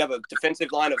 You have a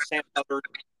defensive line of Sam Hubbard,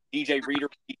 DJ Reader,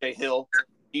 DJ Hill.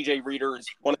 DJ Reader is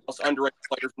one of the most underrated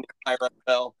players in the entire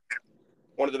NFL.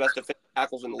 One of the best defensive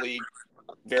tackles in the league.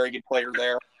 Very good player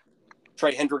there.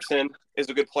 Trey Hendrickson is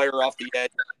a good player off the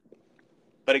edge.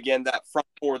 But again, that front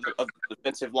four of the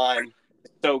defensive line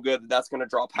is so good that that's going to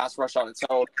draw pass rush on its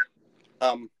own.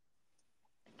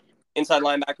 Inside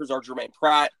linebackers are Jermaine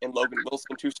Pratt and Logan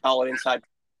Wilson, two solid inside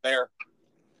there.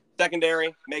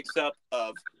 Secondary makes up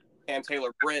of Cam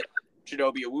Taylor-Britt,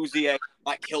 Chidobe Awuzie,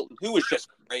 Mike Hilton, who is just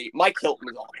great. Mike Hilton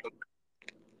is awesome.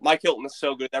 Mike Hilton is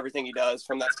so good at everything he does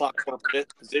from that slot corner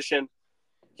position.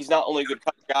 He's not only a good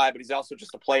cover guy, but he's also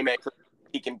just a playmaker.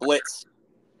 He can blitz.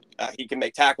 He can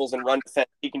make tackles and run defense.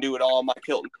 He can do it all. Mike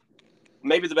Hilton,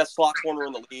 maybe the best slot corner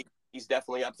in the league. He's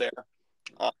definitely up there.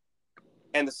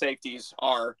 And the safeties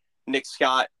are Nick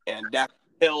Scott and Dax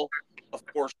Hill. Of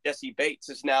course, Jesse Bates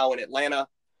is now in Atlanta.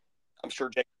 I'm sure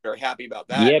Jake's very happy about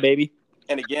that. Yeah, baby.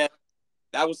 And again,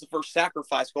 that was the first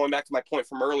sacrifice, going back to my point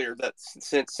from earlier, that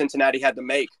Cincinnati had to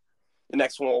make. The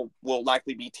next one will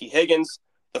likely be T. Higgins.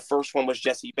 The first one was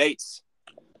Jesse Bates.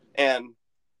 And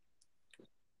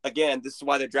again, this is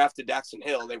why they drafted Daxton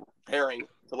Hill. They were preparing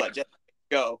to let Jesse Bates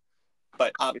go.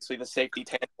 But obviously the safety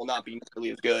tandem will not be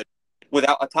nearly as good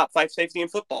without a top 5 safety in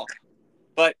football.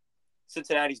 But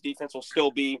Cincinnati's defense will still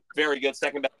be very good,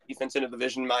 second best defense in the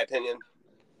division, in my opinion.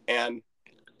 And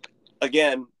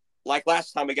again, like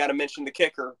last time, we got to mention the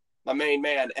kicker, my main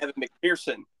man, Evan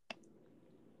McPherson,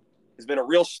 has been a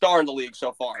real star in the league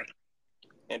so far,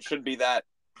 and should be that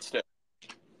still.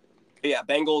 But yeah,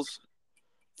 Bengals,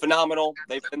 phenomenal.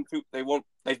 They've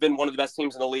been one of the best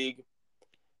teams in the league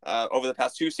over the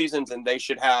past 2 seasons, and they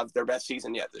should have their best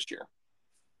season yet this year.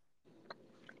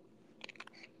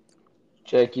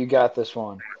 Jake, you got this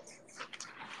one.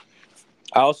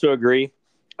 I also agree.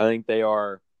 I think they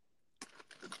are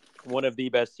one of the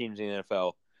best teams in the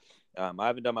NFL. I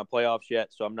haven't done my playoffs yet,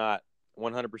 so I'm not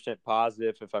 100%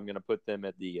 positive if I'm going to put them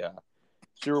at the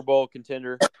Super Bowl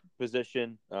contender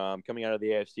position coming out of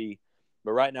the AFC.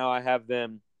 But right now I have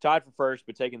them tied for first,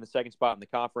 but taking the second spot in the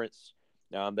conference.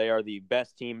 They are the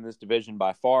best team in this division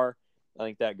by far. I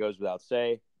think that goes without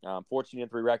say. 14-3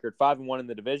 record, 5-1 in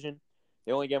the division.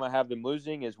 The only game I have them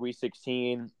losing is Week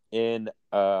 16 in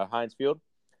Heinz Field.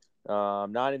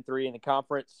 9-3 in the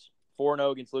conference,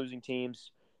 4-0 against losing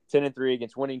teams, 10-3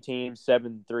 against winning teams,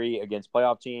 7-3 against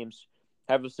playoff teams.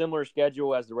 Have a similar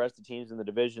schedule as the rest of the teams in the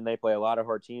division. They play a lot of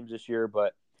hard teams this year,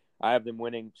 but I have them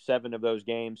winning 7 of those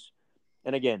games.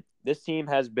 And again, this team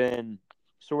has been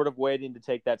sort of waiting to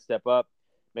take that step up.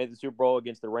 Made the Super Bowl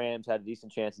against the Rams, had a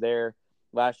decent chance there.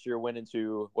 Last year went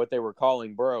into what they were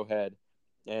calling Burrowhead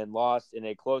and lost in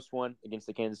a close one against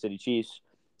the Kansas City Chiefs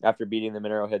after beating them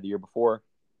in Arrowhead the year before.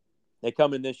 They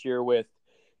come in this year with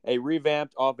a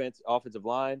revamped offensive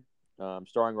line,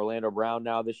 starring Orlando Brown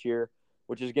now this year,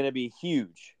 which is going to be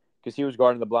huge because he was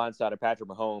guarding the blind side of Patrick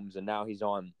Mahomes, and now he's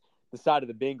on the side of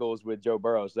the Bengals with Joe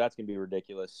Burrow, so that's going to be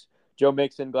ridiculous. Joe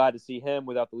Mixon, glad to see him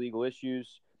without the legal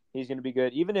issues. He's going to be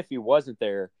good. Even if he wasn't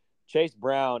there, Chase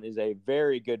Brown is a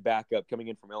very good backup coming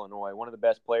in from Illinois, one of the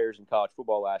best players in college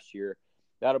football last year.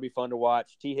 That'll be fun to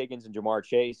watch. T. Higgins and Jamar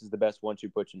Chase is the best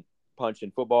 1-2 punch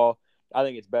in football. I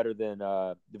think it's better than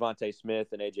Devontae Smith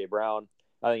and A.J. Brown.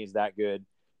 I think it's that good.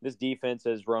 This defense,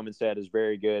 as Roman said, is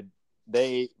very good.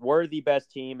 They were the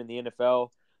best team in the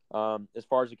NFL as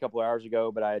far as a couple of hours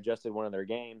ago, but I adjusted one of their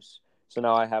games. So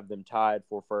now I have them tied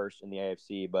for first in the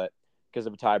AFC, but because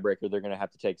of a tiebreaker, they're going to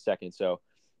have to take second. So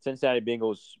Cincinnati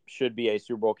Bengals should be a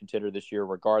Super Bowl contender this year,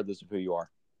 regardless of who you are.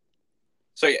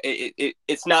 So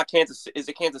it's not Kansas. Is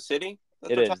it Kansas City?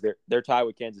 It is. They're tied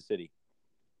with Kansas City.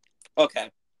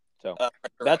 Okay. So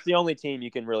that's the only team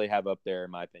you can really have up there,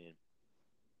 in my opinion.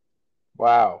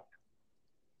 Wow.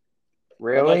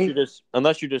 Really?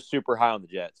 Unless you're just super high on the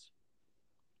Jets.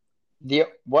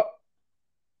 What?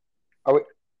 Are we?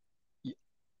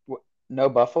 No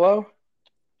Buffalo?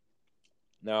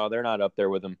 No, they're not up there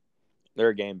with them. They're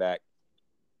a game back.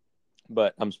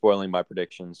 But I'm spoiling my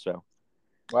predictions, so.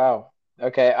 Wow.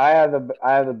 Okay, I have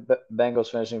the Bengals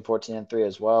finishing 14-3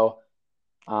 as well.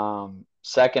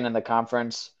 Second in the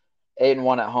conference,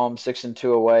 8-1 at home,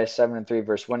 6-2 away, 7-3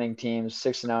 versus winning teams,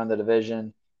 6-0 in the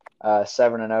division,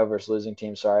 7-0 versus losing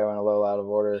teams. Sorry, I went a little out of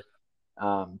order.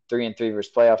 3-3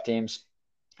 versus playoff teams.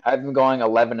 I've been going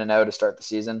 11-0 to start the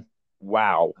season.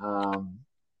 Wow.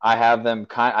 I have them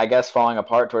falling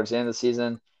apart towards the end of the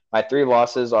season. My 3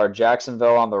 losses are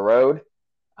Jacksonville on the road,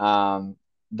 the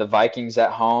Vikings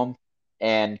at home,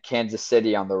 and Kansas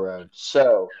City on the road.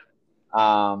 So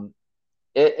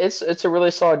it's a really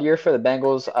solid year for the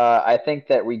Bengals. I think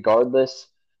that regardless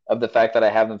of the fact that I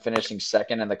have them finishing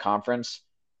second in the conference,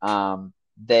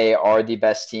 they are the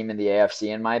best team in the AFC,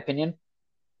 in my opinion.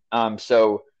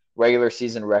 So regular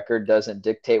season record doesn't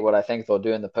dictate what I think they'll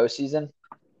do in the postseason.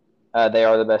 They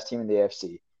are the best team in the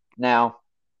AFC. Now,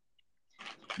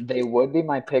 they would be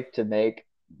my pick to make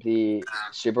the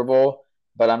Super Bowl,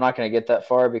 but I'm not going to get that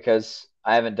far because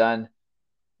I haven't done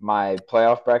my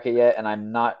playoff bracket yet, and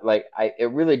I'm not like I.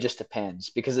 It really just depends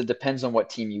because it depends on what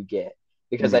team you get.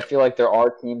 Because I feel like there are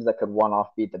teams that could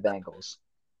one-off beat the Bengals,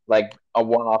 like a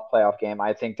one-off playoff game.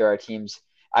 I think there are teams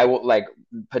I will like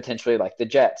potentially like the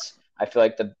Jets. I feel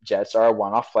like the Jets are a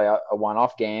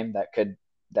one-off game that could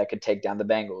take down the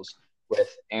Bengals with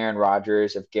Aaron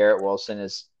Rodgers. If Garrett Wilson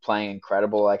is playing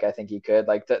incredible, like I think he could,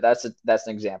 like that's an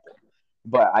example.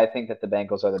 But I think that the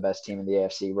Bengals are the best team in the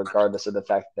AFC, regardless of the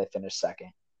fact that they finished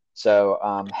second.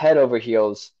 So head over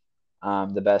heels,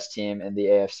 the best team in the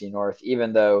AFC North.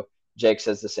 Even though Jake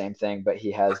says the same thing, but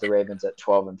he has the Ravens at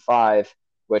 12-5,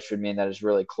 which would mean that it's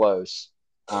really close.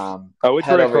 It's head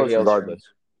really over close heels regardless.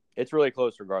 It's really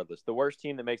close regardless. The worst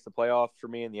team that makes the playoffs for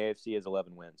me in the AFC is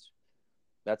 11 wins.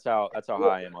 That's how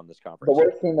high I am on this conference. The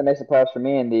worst team that makes the playoffs for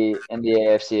me in the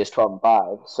AFC is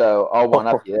 12-5. So I'll one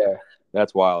up you there.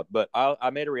 That's wild. But I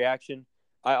made a reaction.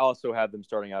 I also have them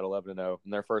starting out 11-0,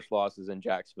 and their first loss is in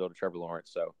Jacksonville to Trevor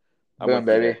Lawrence. So I'm Boom,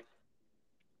 baby.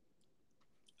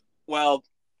 Well,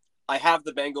 I have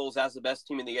the Bengals as the best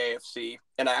team in the AFC,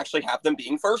 and I actually have them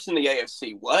being first in the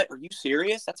AFC. What? Are you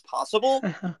serious? That's possible?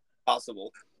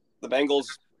 Possible. The Bengals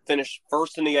finished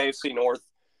first in the AFC North,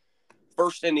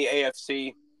 first in the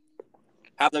AFC,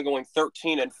 have them going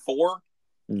 13-4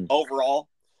 overall,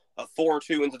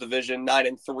 4-2 in the division,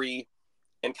 9-3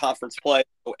 in conference play,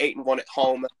 so 8-1 at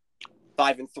home,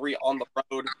 5-3 on the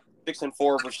road,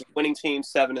 6-4 versus winning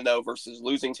teams, 7-0 versus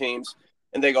losing teams,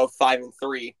 and they go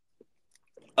 5-3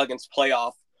 against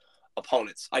playoff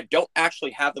opponents. I don't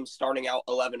actually have them starting out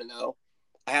 11-0.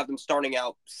 I have them starting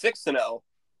out 6-0,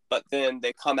 but then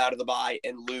they come out of the bye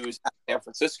and lose at San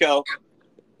Francisco.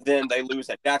 Then they lose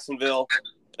at Jacksonville.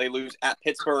 They lose at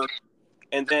Pittsburgh.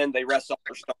 And then they rest off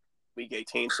their start week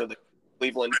 18. So the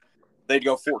Cleveland, they'd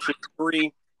go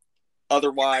 14-3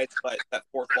 otherwise, but that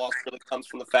fourth loss really comes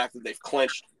from the fact that they've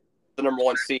clinched the number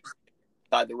one seed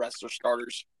beside the rest of their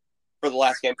starters for the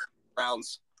last game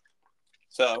rounds.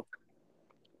 So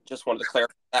just wanted to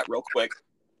clarify that real quick.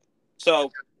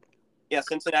 So, yeah,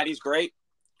 Cincinnati's great.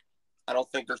 I don't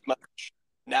think there's much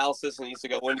analysis that needs to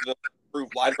go into them to prove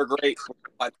why they're great.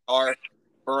 Why they are.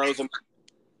 Burrows and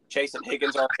Chase and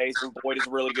Higgins are amazing. Boyd is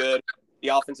really good. The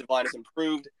offensive line has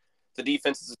improved. The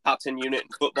defense is a top 10 unit in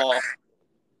football.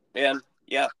 And,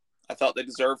 yeah, I thought they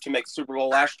deserved to make the Super Bowl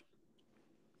last year.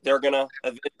 They're going to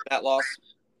avenge that loss,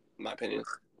 in my opinion.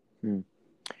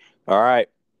 All right.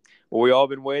 Well, we all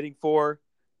been waiting for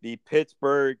the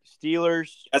Pittsburgh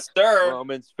Steelers. Yes, sir.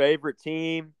 Roman's favorite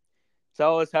team.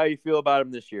 Tell us how you feel about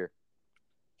them this year.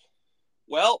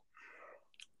 Well,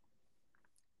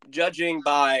 judging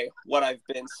by what I've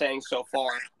been saying so far,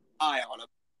 high on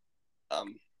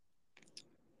them.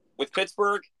 With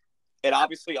Pittsburgh, it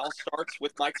obviously all starts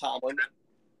with Mike Tomlin,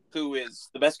 who is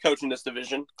the best coach in this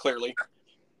division, clearly,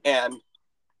 and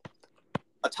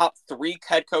a top 3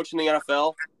 head coach in the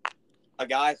NFL, a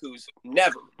guy who's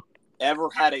never, ever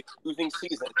had a losing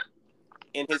season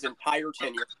in his entire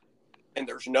tenure. And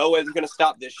there's no way they're going to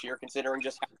stop this year, considering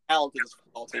just how talented this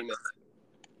football team is.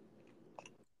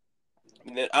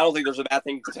 I don't think there's a bad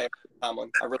thing you can say about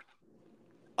Tomlin.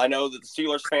 I know that the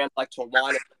Steelers fans like to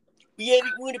whine. We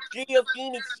haven't won a playoff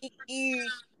game in 6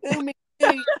 years. Oh my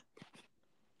God.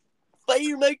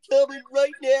 Fire Mike Tomlin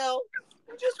right now.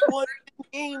 Just won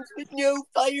games with no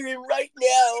firing right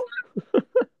now.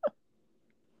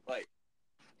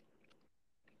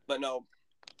 But no.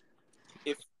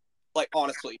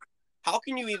 Honestly, how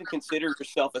can you even consider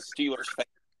yourself a Steelers fan?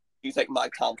 You think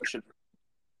Mike Tomlin should?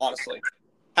 Honestly,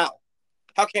 how?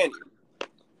 How can you?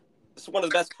 This is one of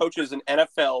the best coaches in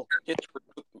NFL history,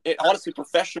 honestly,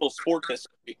 professional sports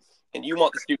history, and you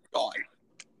want this dude gone.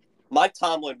 Mike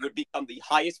Tomlin would become the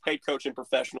highest paid coach in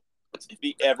professional sports if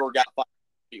he ever got fired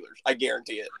from the Steelers. I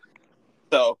guarantee it.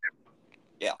 So,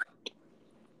 yeah.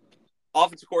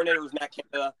 Offensive coordinator was Matt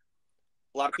Canada.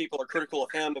 A lot of people are critical of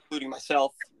him, including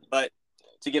myself, but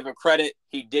to give him credit,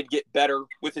 he did get better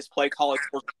with his play calling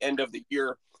towards the end of the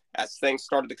year as things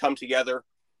started to come together.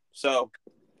 So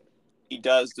he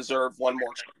does deserve one more,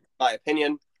 in my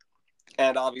opinion.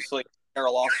 And obviously,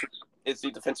 Errol Austin is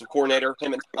the defensive coordinator.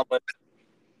 Him and Tomlin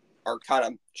are kind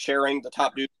of sharing the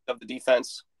top duties of the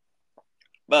defense.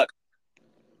 But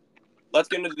let's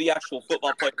get into the actual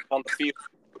football players on the field,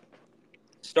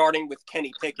 starting with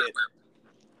Kenny Pickett,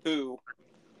 who,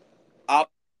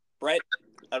 Brett,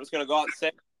 I was going to go out and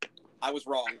say I was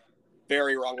wrong.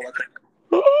 Very wrong.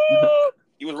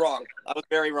 He was wrong. I was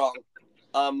very wrong.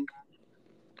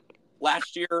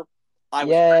 Last year, I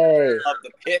was of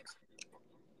the pick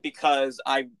because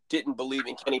I didn't believe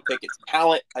in Kenny Pickett's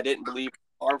talent. I didn't believe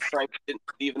arm strength, didn't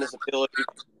believe in his ability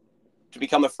to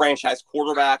become a franchise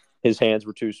quarterback. His hands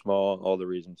were too small, all the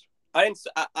reasons. I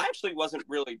actually wasn't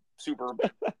really super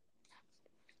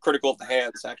critical of the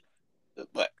hands, actually.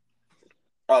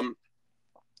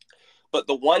 But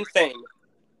the one thing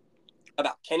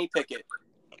about Kenny Pickett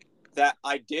that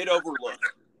I did overlook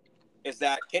is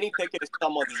that Kenny Pickett is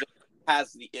someone who just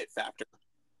has the it factor.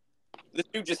 This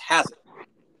dude just has it.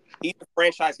 He's a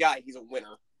franchise guy. He's a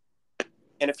winner.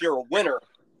 And if you're a winner,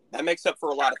 that makes up for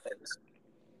a lot of things.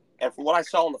 And from what I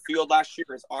saw on the field last year,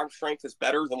 his arm strength is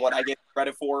better than what I get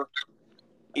credit for.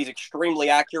 He's extremely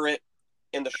accurate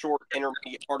in the short,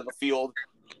 intermediate part of the field.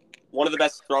 One of the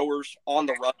best throwers on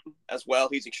the run as well.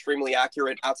 He's extremely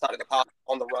accurate outside of the pocket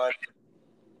on the run.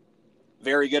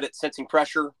 Very good at sensing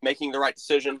pressure, making the right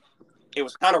decision. It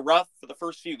was kind of rough for the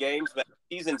first few games, but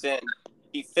season's end,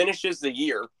 he finishes the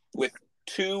year with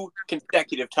 2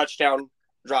 consecutive touchdown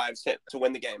drives hit to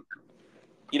win the game.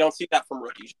 You don't see that from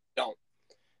rookies. You don't.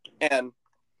 And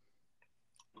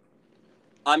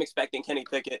I'm expecting Kenny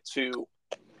Pickett to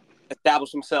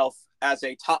establish himself as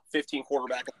a top 15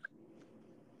 quarterback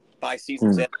by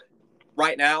season's end.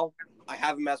 Right now, I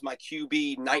have him as my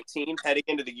QB 19 heading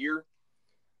into the year.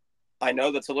 I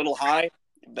know that's a little high,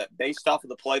 but based off of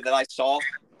the play that I saw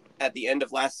at the end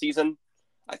of last season,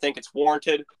 I think it's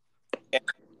warranted. And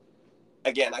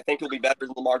again, I think he'll be better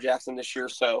than Lamar Jackson this year,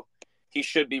 so he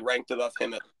should be ranked above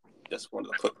him. Just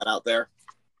wanted to put that out there.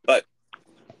 But,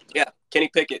 yeah, Kenny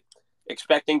Pickett,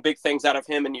 expecting big things out of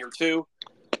him in year 2.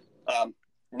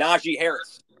 Najee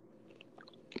Harris,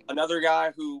 another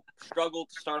guy who struggled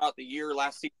to start out the year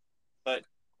last season, but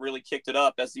really kicked it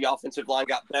up as the offensive line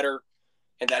got better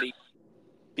and that he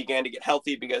began to get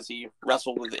healthy because he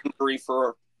wrestled with injury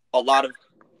for a lot of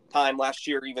time last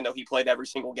year, even though he played every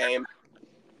single game.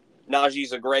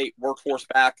 Najee's a great workhorse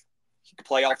back. He could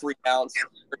play all 3 downs.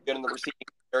 Very good in the receiving,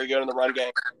 very good in the run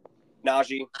game.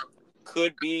 Najee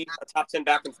could be a top 10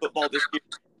 back in football this year.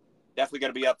 Definitely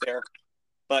going to be up there.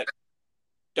 But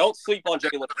don't sleep on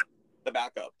Jalen, the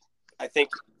backup. I think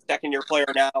second-year player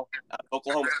now out of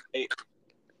Oklahoma State.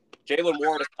 Jalen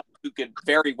Warren is someone who could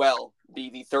very well be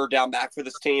the third down back for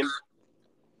this team.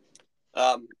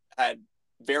 Had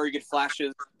very good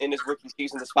flashes in his rookie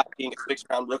season despite being a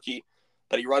 6th-round rookie.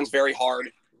 But he runs very hard,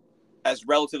 has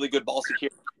relatively good ball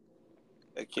security.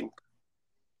 Can,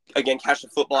 again, catch the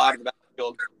football out of the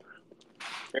backfield.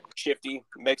 Very shifty,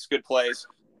 makes good plays.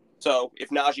 So if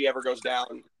Najee ever goes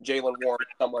down, Jalen Warren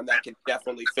is someone that can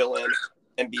definitely fill in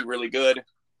and be really good.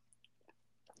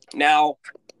 Now,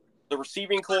 the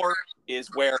receiving core is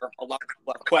where a lot of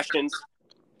people have questions,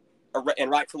 and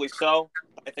rightfully so.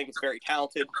 I think it's very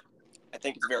talented. I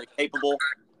think it's very capable.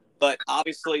 But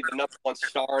obviously, the number one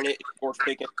star in it is George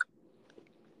Pickens.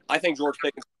 I think George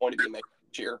Pickens is going to be amazing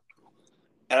this year.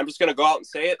 And I'm just going to go out and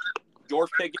say it. George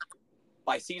Pickens,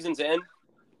 by season's end,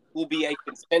 will be a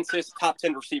consensus top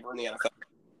 10 receiver in the NFL.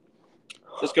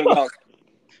 Just going to go out.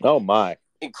 Oh, my.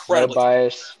 Incredibly. No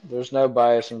bias. There's no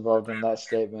bias involved in that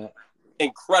statement.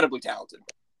 Incredibly talented.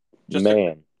 Just Man.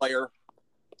 a player.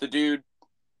 The dude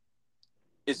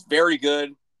is very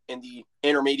good in the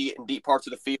intermediate and deep parts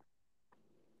of the field.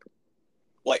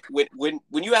 Like,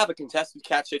 when you have a contested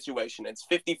catch situation, it's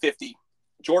 50-50.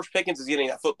 George Pickens is getting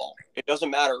that football. It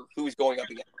doesn't matter who he's going up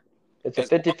against. It's a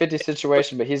 50-50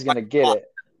 situation, but he's going to get it.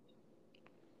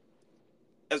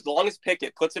 As long as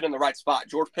Pickett puts it in the right spot,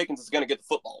 George Pickens is going to get the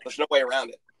football. There's no way around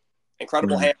it.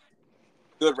 Incredible hand,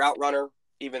 good route runner,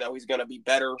 even though he's going to be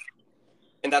better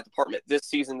in that department this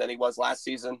season than he was last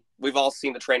season. We've all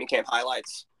seen the training camp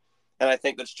highlights, and I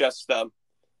think that's just a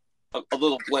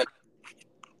little glimpse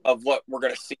of what we're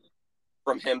going to see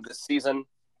from him this season.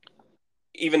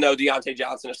 Even though Deontay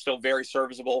Johnson is still very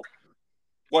serviceable,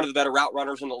 one of the better route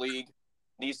runners in the league,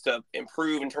 needs to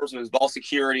improve in terms of his ball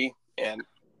security and,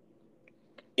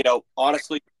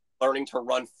 honestly, learning to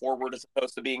run forward as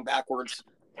opposed to being backwards.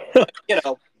 But,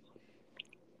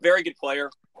 very good player,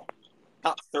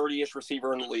 top 30-ish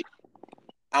receiver in the league.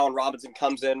 Allen Robinson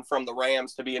comes in from the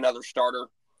Rams to be another starter.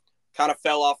 Kind of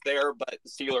fell off there, but the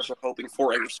Steelers are hoping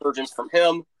for a resurgence from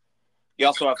him. You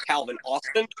also have Calvin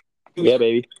Austin, who's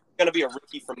baby. going to be a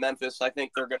rookie from Memphis. I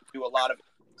think they're going to do a lot of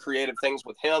creative things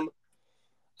with him.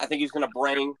 I think he's going to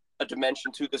bring a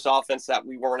dimension to this offense that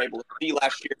we weren't able to see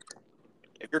last year.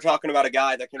 If you're talking about a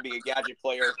guy that can be a gadget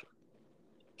player,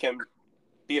 can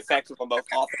be effective on both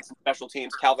offense and special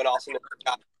teams, Calvin Austin is the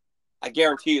guy. I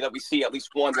guarantee you that we see at least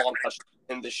one long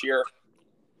touchdown this year.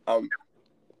 I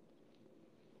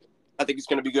think he's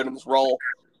going to be good in this role.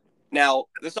 Now,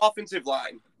 this offensive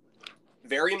line,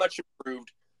 very much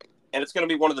improved, and it's going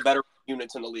to be one of the better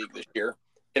units in the league this year.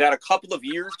 It had a couple of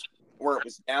years where it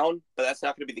was down, but that's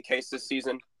not going to be the case this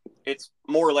season. It's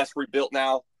more or less rebuilt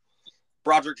now.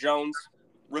 Broderick Jones,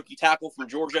 rookie tackle from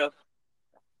Georgia.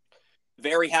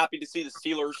 Very happy to see the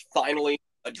Steelers finally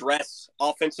address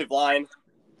offensive line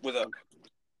with a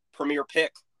premier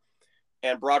pick.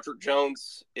 And Broderick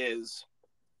Jones is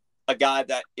a guy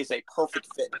that is a perfect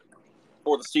fit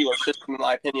for the Steelers system, in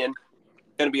my opinion.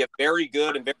 Going to be a very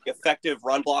good and very effective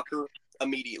run blocker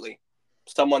immediately.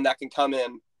 Someone that can come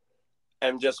in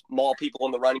and just maul people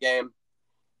in the run game.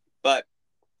 But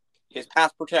his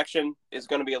pass protection is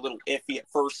going to be a little iffy at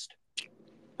first,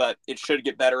 but it should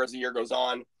get better as the year goes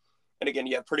on. And again,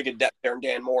 you have pretty good depth there in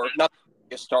Dan Moore. Not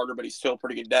a starter, but he's still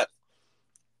pretty good depth.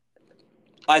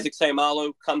 Isaac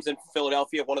Seumalo comes in from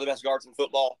Philadelphia, one of the best guards in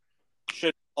football.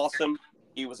 Should be awesome.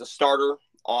 He was a starter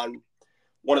on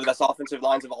one of the best offensive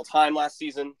lines of all time last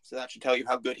season, so that should tell you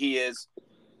how good he is.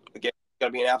 Again, he's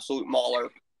going to be an absolute mauler.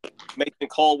 Mason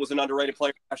Cole was an underrated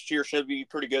player last year, should be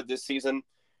pretty good this season.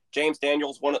 James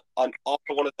Daniels, also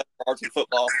one of the best guards in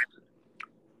football,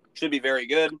 should be very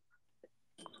good.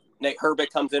 Nate Herbig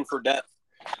comes in for depth,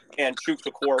 and Chuks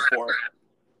Okorafor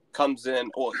comes in.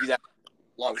 Well, he's actually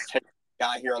the longest tenured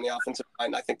guy here on the offensive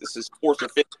line. I think this is fourth or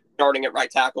fifth starting at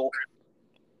right tackle.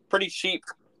 Pretty cheap,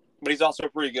 but he's also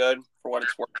pretty good for what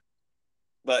it's worth.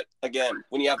 But again,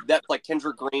 when you have depth like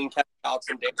Kendrick Green, Kevin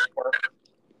Johnson, Dan Moore,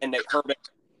 and Nate Herbig,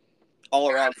 all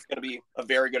around, it's going to be a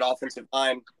very good offensive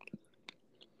line.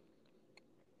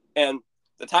 And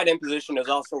the tight end position is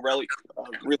also really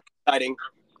exciting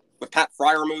with Pat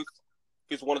Freiermuth,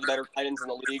 who's one of the better tight ends in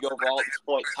the league overall at this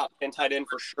point, top 10 tight end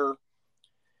for sure.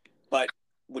 But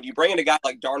when you bring in a guy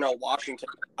like Darnell Washington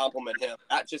to complement him,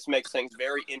 that just makes things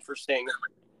very interesting,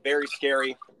 very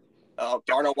scary.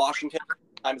 Darnell Washington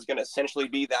is going to essentially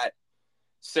be that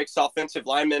sixth offensive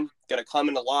lineman, going to come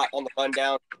in a lot on the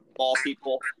rundown, ball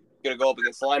people, going to go up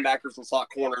against linebackers and slot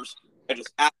corners and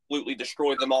just absolutely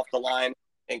destroy them off the line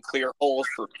and clear holes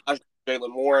for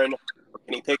Jalen Warren or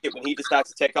Kenny Pickett when he decides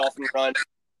to take off and run.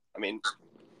 I mean,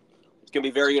 it's going to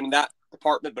be very good in that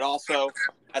department, but also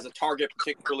as a target,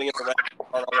 particularly in the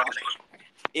red,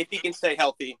 if he can stay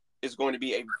healthy, is going to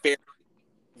be a very,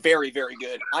 very, very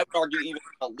good, I would argue even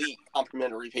elite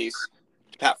complementary piece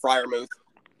to Pat Freiermuth.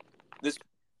 This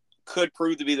could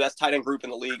prove to be the best tight end group in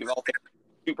the league if all things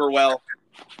super well.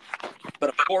 But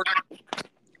of course,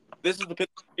 this is the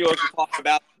Pittsburgh Steelers we talked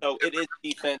about, so it is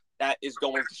defense that is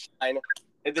going to shine.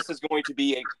 And this is going to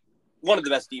be one of the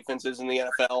best defenses in the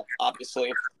NFL,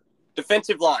 obviously.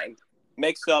 Defensive line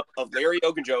makes up of Larry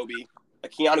Ogunjobi,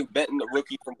 Keanu Benton, the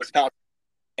rookie from Wisconsin,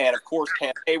 and, of course,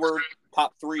 Cam Hayward,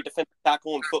 top 3 defensive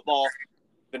tackle in football.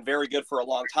 Been very good for a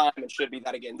long time and should be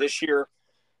that again this year.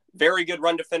 Very good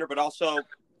run defender, but also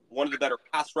one of the better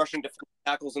pass rushing defensive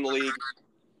tackles in the league.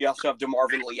 You also have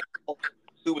DeMarvin Leal,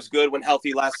 who was good when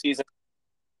healthy last season.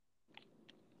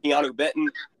 Keanu Benton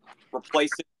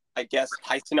replaces, I guess,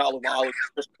 Tyson Alualu,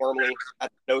 Chris Wormley at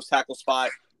the nose tackle spot.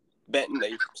 Benton, a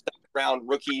second-round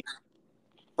rookie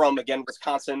from, again,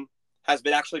 Wisconsin, has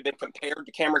actually been compared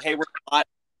to Cameron Hayward a lot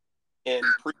in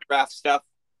pre-draft stuff.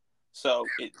 So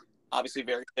it's obviously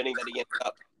very fitting that he ended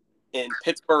up in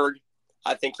Pittsburgh.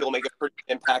 I think he'll make a pretty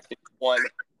impact one.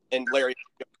 And Larry,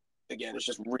 again, is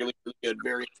just really, really good.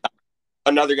 Very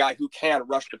another guy who can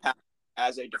rush the pass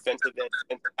as a defensive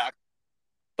end back.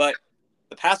 But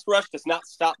the pass rush does not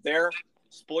stop there.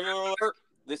 Spoiler alert,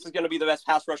 this is going to be the best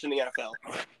pass rush in the NFL,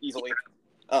 easily.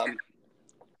 And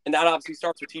that obviously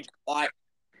starts with T.J. Watt.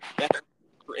 That's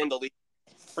in the league,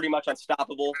 pretty much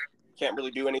unstoppable. Can't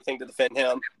really do anything to defend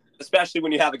him, especially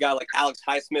when you have a guy like Alex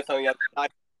Highsmith on the other side,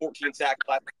 14 sacks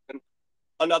last season.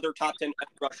 Another top 10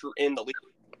 rusher in the league.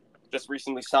 Just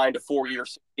recently signed a 4-year,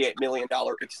 $68 million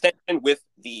extension with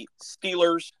the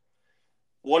Steelers.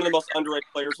 One of the most underrated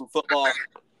players in football.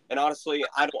 And honestly,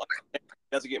 I don't understand if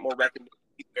he doesn't get more recognition.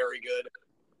 He's very good.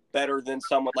 Better than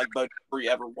someone like Bo Dupree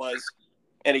ever was.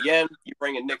 And again, you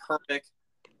bring in Nick Herbig,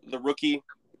 the rookie,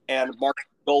 and Mark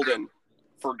Golden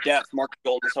for depth. Mark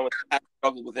Golden is someone that has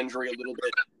struggled with injury a little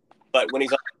bit. But when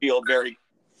he's on the field,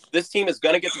 this team is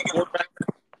going to get the quarterback.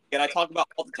 And I talk about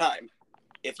all the time.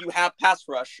 If you have pass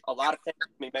rush, a lot of things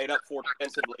can be made up for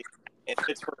defensively, and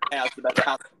Pittsburgh has the best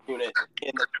pass unit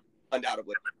in the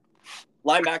undoubtedly.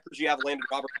 Linebackers, you have Landon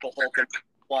Roberts, Cole Hulk, and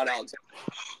Juan Alexander.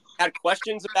 Had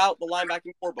questions about the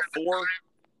linebacking core before,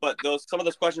 but some of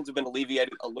those questions have been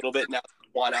alleviated a little bit now.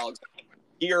 Juan Alexander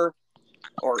here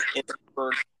or in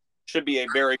Pittsburgh should be a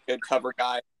very good cover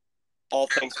guy, all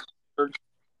things considered.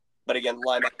 But again, the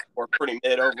linebackers core pretty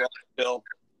mid overall still.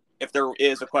 If there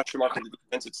is a question mark in the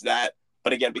defense, it's that.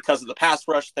 But again, because of the pass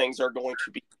rush, things are going to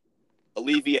be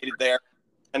alleviated there.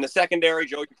 And the secondary,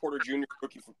 Joey Porter Jr.,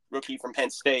 rookie from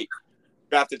Penn State,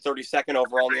 drafted 32nd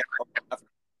overall in the NFL draft.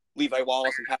 Levi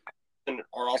Wallace and Patrick Peterson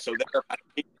are also there.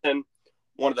 Patrick Peterson,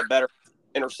 one of the better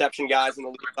interception guys in the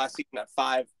league last season at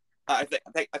 5. I think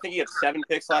he had 7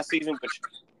 picks last season, which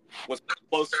was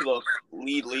close to the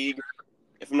league,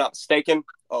 if I'm not mistaken.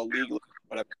 League,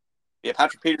 whatever. Yeah,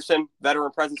 Patrick Peterson,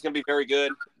 veteran presence, going to be very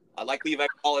good. I like Levi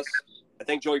Wallace. I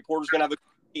think Joey Porter's going to have a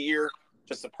good year.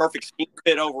 Just a perfect scheme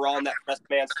fit overall in that press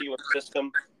man Steelers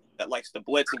system that likes to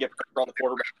blitz and get pressure on the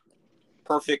quarterback.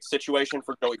 Perfect situation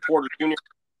for Joey Porter Jr.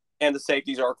 And the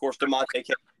safeties are, of course, DeMonte King,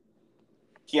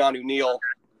 Keanu Neal,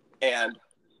 and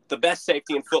the best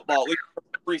safety in football, at least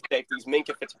three safeties,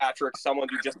 Minkah Fitzpatrick, someone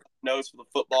who just knows for the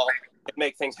football, can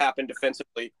make things happen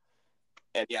defensively.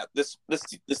 And, yeah, this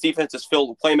defense is filled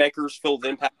with playmakers, filled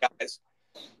with impact guys,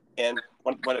 and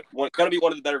going to be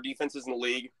one of the better defenses in the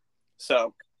league.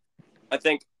 So I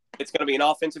think it's going to be an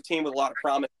offensive team with a lot of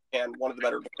promise and one of the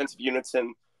better defensive units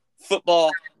in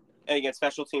football. And, again,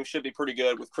 special teams should be pretty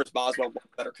good with Chris Boswell, one of the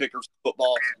better kickers in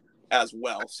football as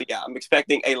well. So, yeah, I'm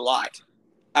expecting a lot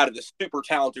out of the super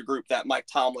talented group that Mike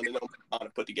Tomlin and Omar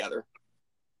have put together.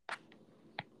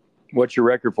 What's your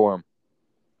record for him?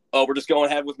 Oh, we're just going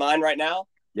ahead with mine right now?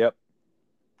 Yep.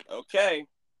 Okay.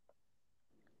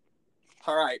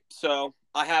 All right. So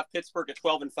I have Pittsburgh at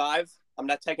 12-5. I'm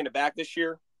not taking it back this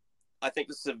year. I think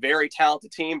this is a very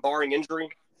talented team, barring injury.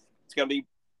 It's going to be,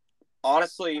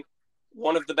 honestly,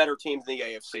 one of the better teams in the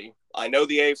AFC. I know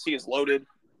the AFC is loaded,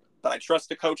 but I trust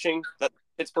the coaching that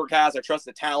Pittsburgh has. I trust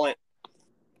the talent.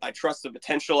 I trust the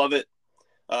potential of it.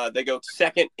 They go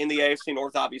second in the AFC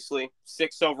North, obviously.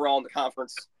 6th overall in the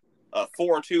conference.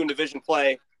 4-2 in division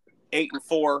play.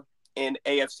 8-4 in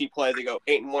AFC play. They go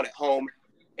 8-1 at home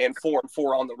and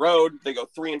 4-4 on the road. They go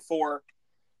 3-4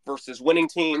 versus winning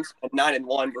teams and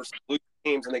 9-1 versus losing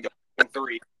teams, and they go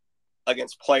 3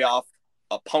 against playoff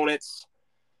opponents.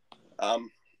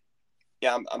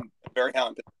 Yeah, I'm very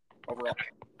happy overall.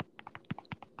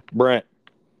 Brent.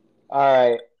 All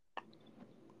right.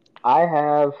 I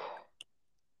have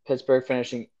Pittsburgh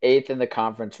finishing 8th in the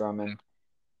conference, Roman.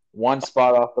 1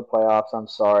 spot off the playoffs. I'm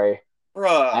sorry.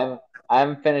 Bruh.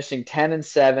 I'm finishing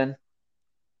 10-7,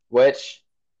 which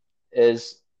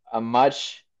is a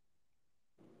much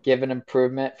given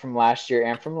improvement from last year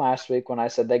and from last week when I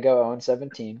said they go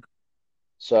 0-17.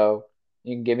 So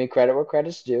you can give me credit where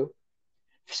credit's due.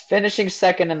 Finishing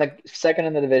second in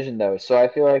the division though, so I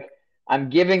feel like I'm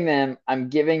giving them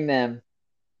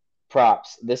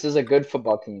props. This is a good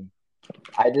football team.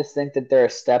 I just think that they're a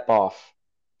step off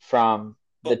from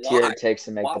the tier it takes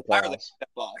to make the Why are they playoffs. step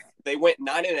off? They went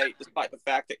 9-8 despite the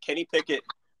fact that Kenny Pickett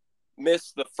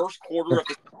missed the first quarter of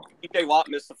the season. TJ Watt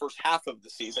missed the first half of the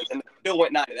season, and they still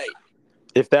went 9-8.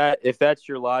 If that's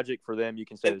your logic for them, you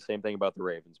can say the same thing about the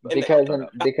Ravens. But Because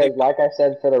like I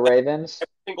said for the Ravens,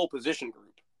 single position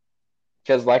group.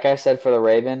 Because like I said for the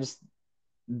Ravens,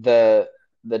 the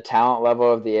talent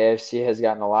level of the AFC has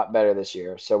gotten a lot better this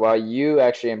year. So while you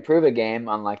actually improve a game,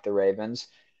 unlike the Ravens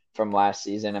from last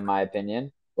season, in my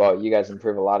opinion, well, you guys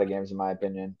improve a lot of games, in my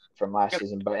opinion, from last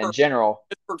season. But in general,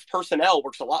 Pittsburgh's personnel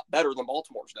works a lot better than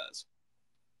Baltimore's does.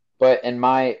 But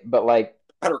like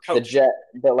better coach.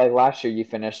 But like last year, you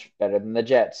finished better than the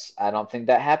Jets. I don't think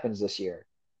that happens this year.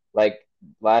 Like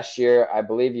last year, I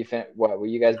believe you finished. What were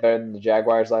you guys better than the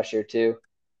Jaguars last year too?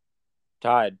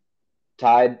 Tied.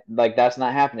 Like that's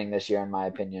not happening this year, in my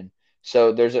opinion.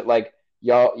 So there's like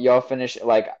y'all finishing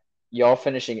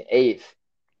 8th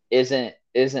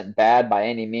isn't bad by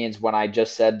any means. When I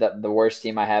just said that the worst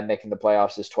team I have making the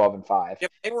playoffs is 12-5.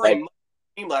 Yep, they were a much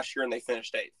team last year and they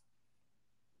finished 8th.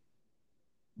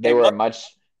 Who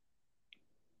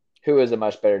was a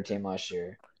much better team last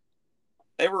year?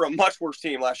 They were a much worse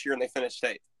team last year and they finished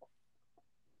 8th.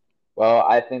 Well,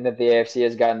 I think that the AFC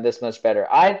has gotten this much better.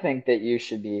 I think that you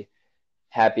should be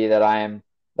happy that I am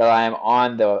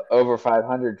on the over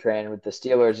 500 train with the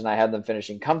Steelers, and I have them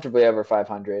finishing comfortably over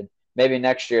 500. Maybe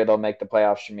next year they'll make the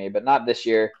playoffs for me, but not this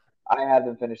year. I have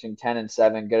them finishing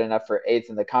 10-7, good enough for 8th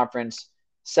in the conference.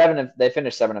 They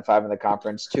finished 7-5 in the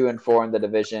conference, 2-4 in the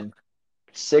division,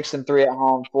 6-3 at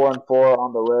home, 4-4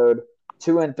 on the road,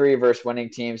 2-3 versus winning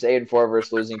teams, 8-4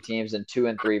 versus losing teams, and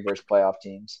 2-3 versus playoff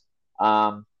teams.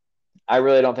 I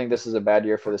really don't think this is a bad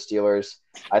year for the Steelers.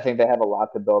 I think they have a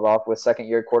lot to build off with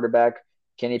second-year quarterback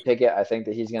Kenny Pickett. I think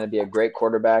that he's going to be a great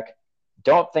quarterback.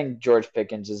 Don't think George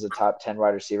Pickens is a top 10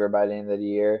 wide receiver by the end of the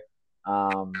year.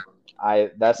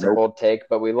 That's a bold take,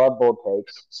 but we love bold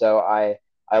takes. So I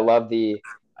love the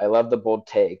bold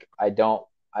take. I don't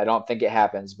think it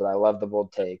happens, but I love the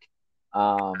bold take.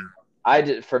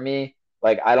 For me,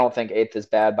 like, I don't think 8th is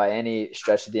bad by any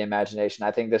stretch of the imagination.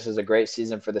 I think this is a great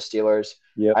season for the Steelers.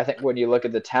 Yep. I think when you look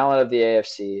at the talent of the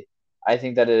AFC, I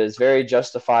think that it is very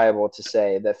justifiable to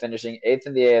say that finishing 8th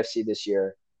in the AFC this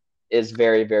year is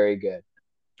very, very good.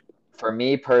 For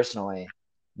me personally,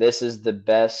 this is the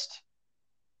best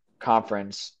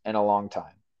conference in a long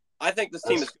time. I think this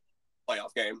team is a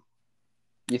playoff game.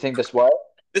 You think this what?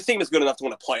 This team is good enough to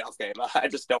win a playoff game. I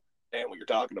just don't understand what you're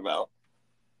talking about.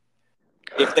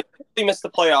 If they missed the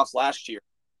playoffs last year,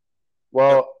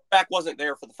 well, back wasn't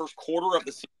there for the first quarter of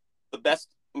the season.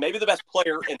 Maybe the best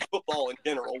player in football in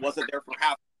general wasn't there for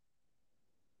half.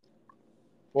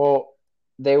 Well,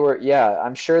 they were. Yeah,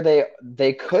 I'm sure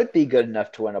they could be good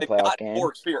enough to win a playoff game. More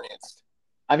experienced.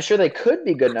 I'm sure they could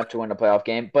be good enough to win a playoff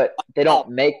game, but they don't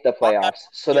make the playoffs,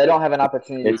 so they don't have an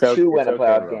opportunity to win a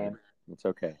playoff game. It's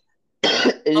okay.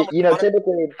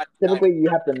 Typically you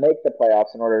have to make the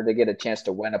playoffs in order to get a chance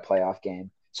to win a playoff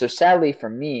game. So sadly for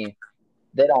me,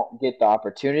 they don't get the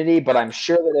opportunity, but I'm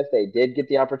sure that if they did get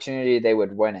the opportunity, they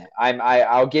would win it.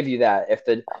 I'll give you that. If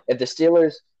the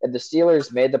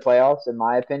Steelers made the playoffs, in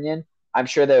my opinion, I'm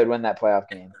sure they would win that playoff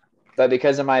game. But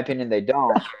because in my opinion they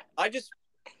don't. I just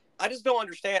don't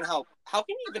understand how can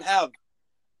you even have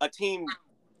a team,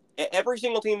 every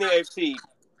single team in the AFC,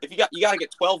 if you got to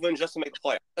get 12 wins just to make the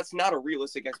playoffs. That's not a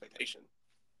realistic expectation.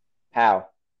 How?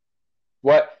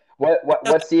 What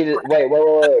seed? Wait.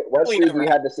 What seed do you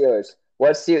have the Steelers?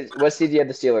 What seed do you have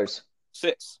the Steelers?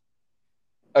 6.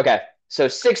 Okay, so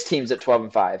 6 teams at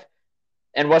 12-5,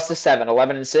 and what's the 7?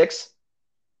 11-6.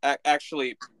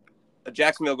 Actually,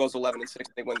 Jacksonville goes 11-6.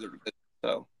 They win the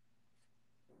so.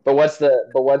 But what's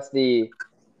the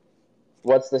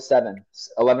 7?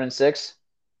 11-6.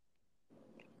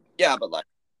 Yeah, but like.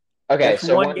 Okay, that's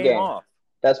so one game off.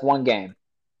 That's one game.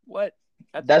 What?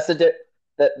 That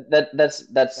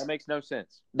makes no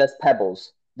sense. That's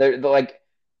pebbles. They're like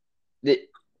the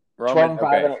Roman,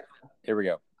 12-5. Okay. Here we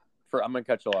go. I'm gonna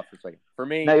cut you off for a second. For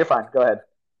me, no, you're fine. Go ahead.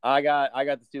 I got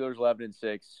the Steelers 11-6,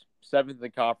 7th in the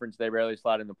conference. They rarely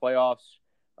slide in the playoffs.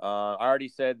 I already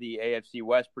said the AFC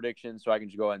West prediction, so I can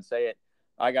just go ahead and say it.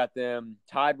 I got them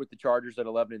tied with the Chargers at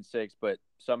 11-6, but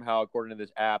somehow, according to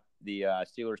this app, the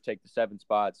Steelers take the 7th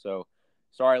spot. So,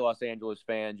 sorry, Los Angeles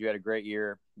fans, you had a great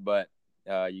year, but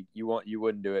you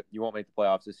wouldn't do it. You won't make the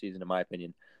playoffs this season, in my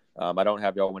opinion. I don't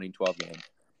have y'all winning 12 games.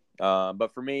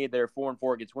 But for me, they're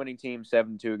 4-4 against winning teams,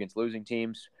 7-2 against losing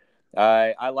teams.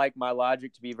 I like my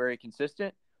logic to be very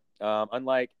consistent,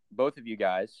 unlike both of you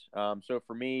guys. So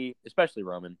for me, especially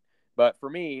Roman, but for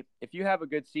me, if you have a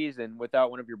good season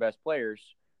without one of your best players,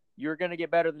 you're going to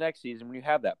get better the next season when you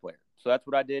have that player. So that's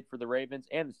what I did for the Ravens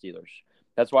and the Steelers.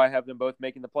 That's why I have them both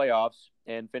making the playoffs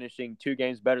and finishing 2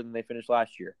 games better than they finished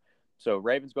last year. So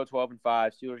Ravens go 12-5,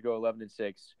 Steelers go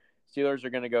 11-6. Steelers are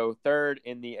going to go 3rd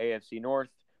in the AFC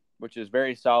North, which is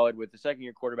very solid with the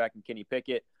second-year quarterback in Kenny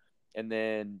Pickett, and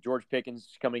then George Pickens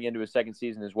coming into his second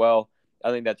season as well.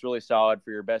 I think that's really solid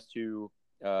for your best two,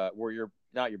 not your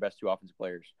best 2 offensive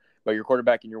players, but your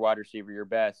quarterback and your wide receiver, your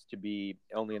best to be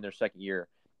only in their second year.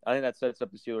 I think that sets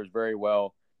up the Steelers very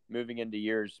well moving into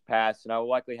years past, and I will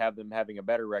likely have them having a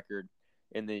better record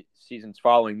in the seasons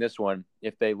following this one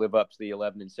if they live up to the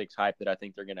 11-6 hype that I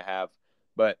think they're going to have.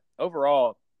 But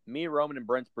overall, me, Roman, and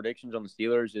Brent's predictions on the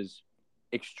Steelers is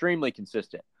extremely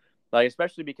consistent. Like,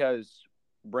 especially because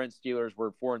Brent's Steelers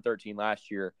were 4-13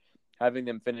 last year. Having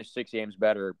them finish 6 games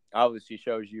better obviously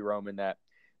shows you, Roman, that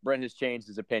Brent has changed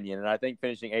his opinion. And I think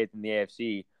finishing 8th in the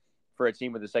AFC for a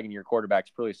team with a second-year quarterback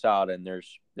is pretty solid, and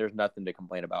there's nothing to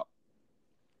complain about.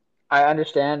 I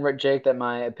understand, Jake, that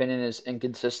my opinion is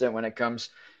inconsistent when it comes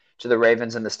to the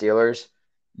Ravens and the Steelers.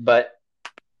 But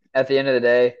at the end of the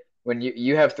day, when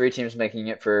you have 3 teams making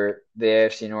it for the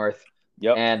AFC North,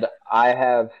 yep, and I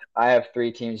have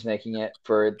 3 teams making it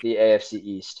for the AFC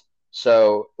East.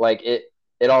 So like it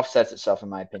offsets itself in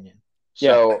my opinion.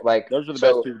 So like those are the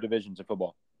best 2 divisions of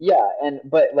football. Yeah,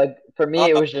 but like for me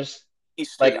it was just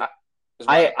like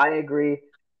I agree.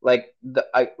 Like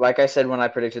like I said when I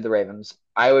predicted the Ravens,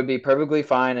 I would be perfectly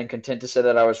fine and content to say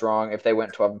that I was wrong if they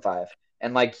went 12-5.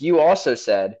 And like you also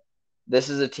said, this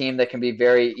is a team that can be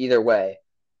very either way.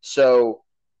 So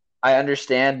I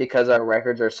understand because our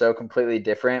records are so completely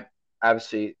different.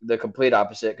 Obviously, the complete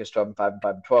opposite because 12-5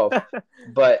 and 5-12.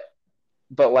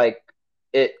 but like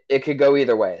it could go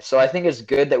either way. So I think it's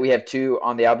good that we have 2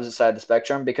 on the opposite side of the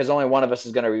spectrum because only one of us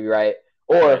is going to be right,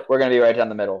 or we're going to be right down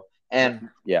the middle. And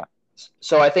yeah,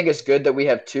 so I think it's good that we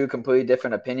have 2 completely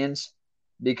different opinions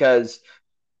because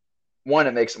 1,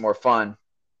 it makes it more fun,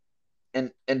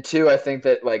 and 2, I think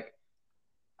that like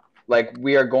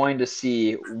we are going to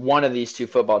see one of these 2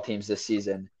 football teams this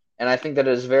season. And I think that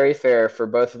it is very fair for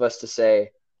both of us to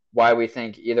say why we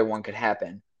think either one could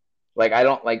happen. Like I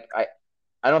don't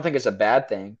think it's a bad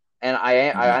thing. and I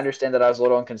understand that I was a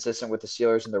little inconsistent with the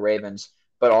Steelers and the Ravens,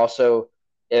 but also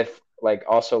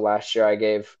also last year I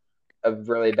gave a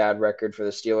really bad record for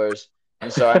the Steelers,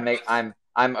 and so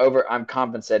I'm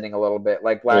compensating a little bit.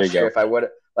 Like There you last year, go.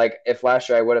 if last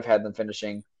year I would have had them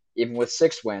finishing even with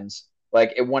 6 wins,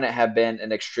 like it wouldn't have been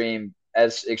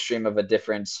as extreme of a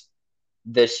difference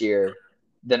this year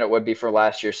than it would be for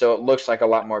last year. So it looks like a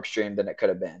lot more extreme than it could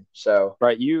have been. So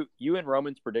Right, you and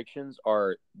Roman's predictions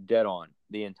are dead on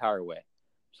the entire way.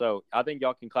 So I think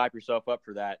y'all can clap yourself up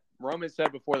for that. Roman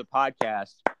said before the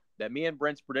podcast that me and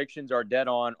Brent's predictions are dead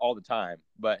on all the time.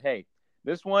 But hey,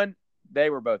 this one, they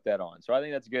were both dead on. So I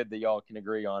think that's good that y'all can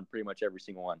agree on pretty much every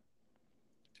single one.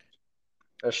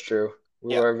 that's true.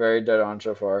 We Yeah. were very dead on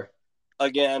so far.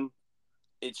 Again,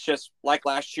 it's just like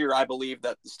last year. I believe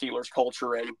that the Steelers'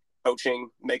 culture and coaching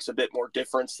makes a bit more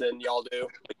difference than y'all do.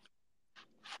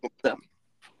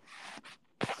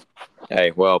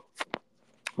 Hey, well,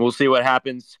 we'll see what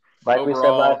happens. Like we said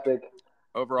last week,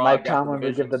 Overall, Mike I've got Tomlin the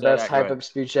would give division the set best at hype-up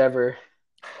speech ever.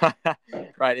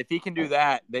 Right. If he can do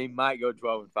that, they might go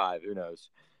 12-5. Who knows?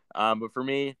 But for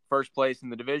me, first place in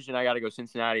the division, I got to go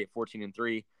Cincinnati at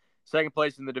 14-3. Second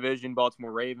place in the division,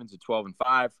 Baltimore Ravens at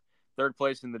 12-5. Third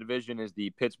place in the division is the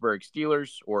Pittsburgh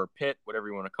Steelers, or Pitt, whatever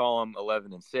you want to call them,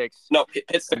 11-6. No,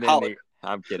 it's the college.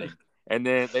 I'm kidding. And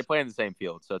then they play in the same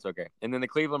field, so it's okay. And then the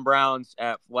Cleveland Browns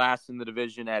at last in the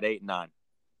division at 8-9.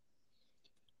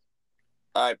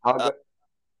 All right.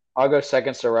 I'll go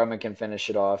second so Roman can finish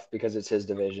it off because it's his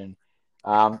division.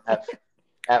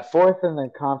 At fourth in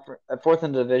the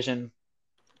division,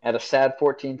 at a sad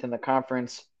 14th in the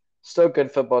conference, still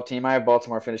good football team. I have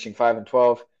Baltimore finishing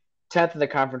 5-12. 10th in the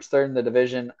conference, third in the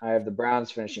division. I have the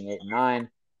Browns finishing 8-9.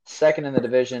 Second in the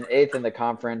division, eighth in the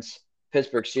conference.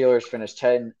 Pittsburgh Steelers finished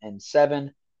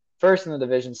 10-7. First in the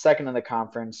division, second in the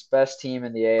conference. Best team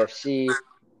in the AFC.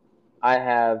 I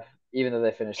have, even though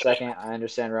they finished second, I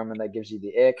understand, Roman, that gives you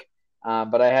the ick.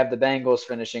 But I have the Bengals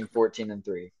finishing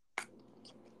 14-3.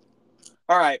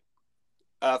 All right.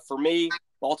 For me,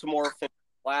 Baltimore finished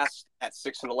last at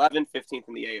 6-11, 15th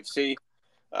in the AFC.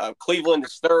 Cleveland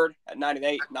is third at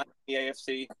 9-8, 9th in the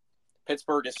AFC.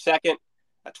 Pittsburgh is second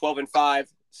at 12-5,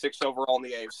 6th overall in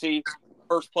the AFC.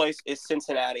 First place is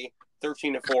Cincinnati,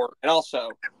 13-4, and also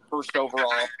first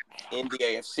overall in the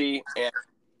AFC and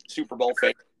Super Bowl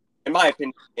favorite, in my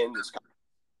opinion, in this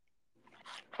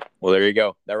country. Well, there you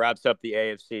go. That wraps up the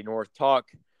AFC North talk.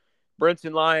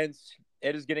 Brenton Lions,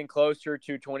 it is getting closer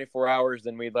to 24 hours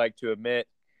than we'd like to admit.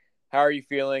 How are you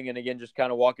feeling? And again, just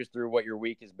kind of walk us through what your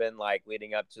week has been like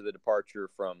leading up to the departure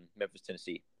from Memphis,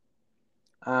 Tennessee.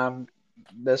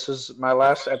 This was my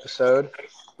last episode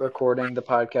recording the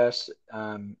podcast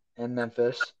in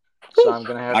Memphis. So I'm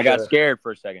going to have I got scared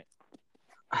for a second.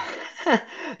 that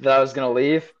I was going to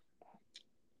leave.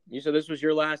 You said this was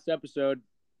your last episode.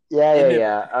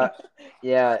 Yeah.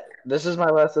 This is my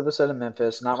last episode in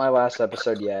Memphis. Not my last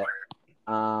episode yet.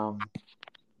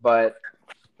 But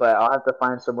I'll have to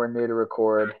find somewhere new to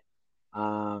record.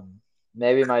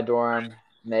 Maybe my dorm,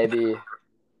 maybe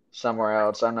somewhere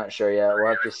else. I'm not sure yet. We'll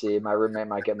have to see. My roommate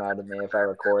might get mad at me if I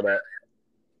record at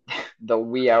the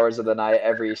wee hours of the night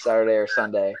every Saturday or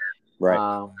Sunday.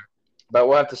 Right. But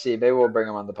we'll have to see. Maybe we'll bring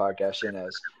him on the podcast. Who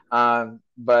knows?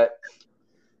 But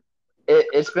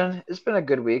it's been a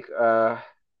good week.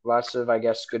 Lots of, I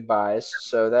guess, goodbyes.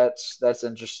 So that's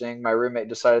interesting. My roommate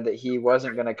decided that he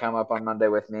wasn't going to come up on Monday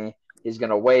with me. He's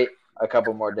going to wait a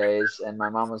couple more days. And my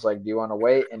mom was like, do you want to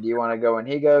wait? And do you want to go when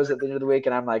he goes at the end of the week?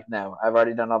 And I'm like, no, I've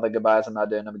already done all the goodbyes. I'm not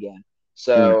doing them again.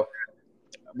 So,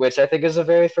 which I think is a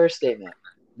very fair statement.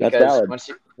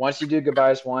 Because once you do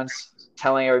goodbyes once,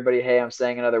 telling everybody, hey, I'm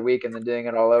staying another week, and then doing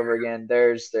it all over again,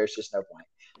 there's just no point.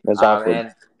 That's awkward.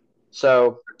 And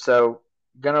so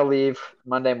going to leave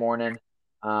Monday morning.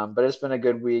 But it's been a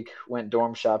good week. Went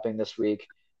dorm shopping this week.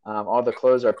 All the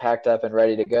clothes are packed up and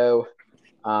ready to go.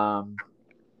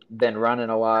 Been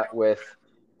running a lot with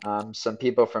some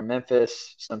people from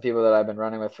Memphis, some people that I've been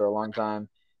running with for a long time.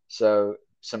 So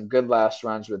some good last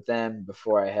runs with them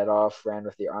before I head off. Ran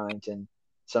with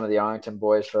some of the Arlington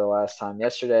boys for the last time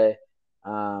yesterday.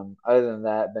 Other than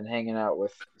that, been hanging out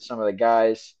with some of the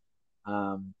guys.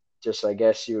 Just, I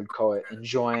guess you would call it,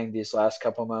 enjoying these last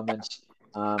couple moments.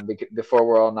 Before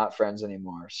we're all not friends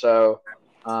anymore. So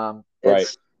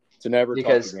right. To never talk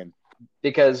again.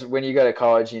 Because when you go to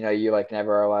college, you like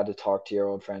never are allowed to talk to your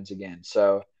old friends again.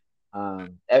 So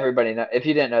everybody know, if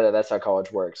you didn't know that, that's how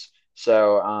college works.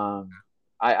 So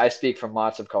I speak from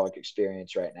lots of college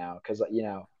experience right now because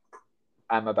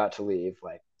I'm about to leave.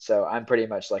 So I'm pretty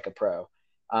much like a pro.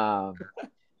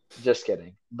 Just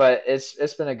kidding. But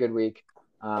it's been a good week.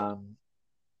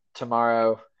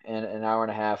 Tomorrow and an hour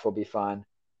and a half will be fun.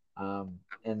 And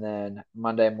then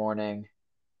Monday morning,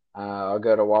 I'll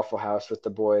go to Waffle House with the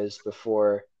boys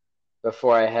before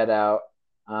I head out.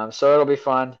 So it'll be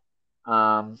fun.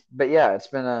 But yeah, it's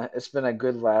been a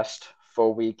good last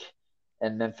full week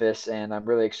in Memphis, and I'm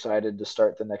really excited to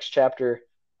start the next chapter.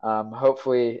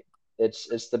 Hopefully,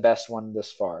 it's the best one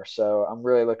this far. So I'm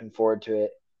really looking forward to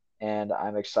it, and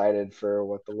I'm excited for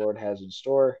what the Lord has in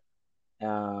store.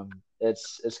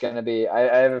 It's gonna be.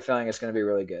 I have a feeling it's gonna be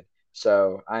really good.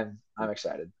 So I'm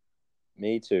excited.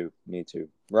 Me too. Me too.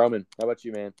 Roman, how about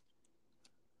you, man?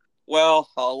 Well,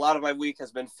 a lot of my week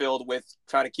has been filled with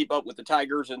trying to keep up with the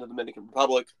Tigers in the Dominican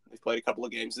Republic. They've played a couple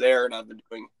of games there, and I've been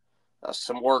doing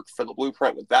some work for the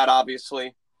Blueprint with that,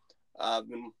 obviously. I've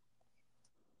been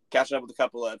catching up with a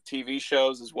couple of TV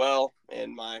shows as well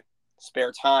in my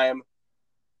spare time.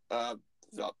 But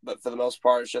for the most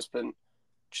part, it's just been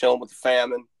chilling with the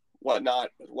fam and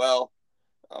whatnot as well.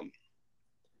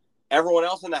 Everyone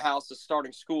else in the house is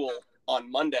starting school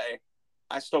on Monday.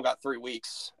 I still got 3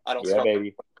 weeks. I don't start.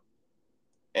 Baby.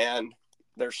 And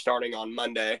they're starting on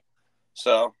Monday.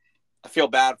 So I feel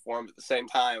bad for them, but at the same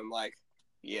time, I'm like,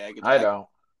 yeah, I don't.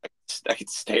 I could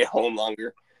stay at home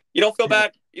longer. You don't feel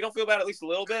bad? You don't feel bad at least a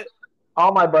little bit?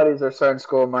 All my buddies are starting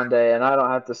school Monday, and I don't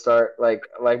have to start. Like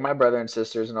my brother and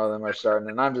sisters and all of them are starting,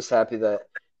 and I'm just happy that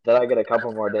I get a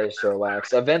couple more days to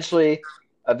relax. Eventually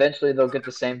they'll get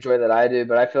the same joy that I do,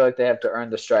 but I feel like they have to earn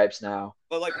the stripes now.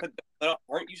 But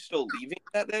aren't you still leaving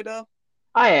that day, though?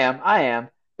 I am,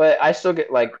 but I still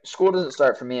get like school doesn't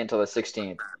start for me until the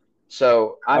 16th,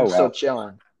 so I'm still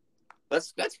chilling.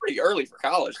 That's pretty early for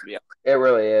college, to be honest. It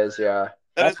really is, yeah.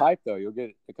 That's hype, though. You'll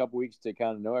get a couple weeks to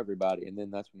kind of know everybody, and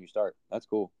then that's when you start. That's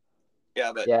cool.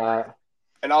 Yeah, but yeah.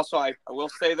 And also, I will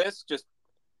say this: just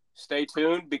stay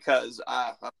tuned, because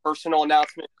a personal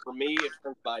announcement for me in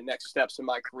terms of my next steps in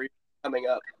my career coming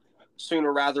up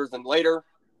sooner rather than later.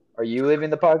 Are you leaving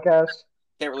the podcast?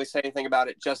 Can't really say anything about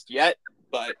it just yet,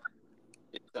 but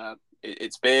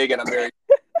it's big, and I'm very.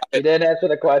 You didn't answer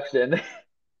the question.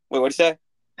 Wait, what'd you say?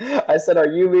 I said, "Are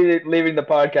you leaving the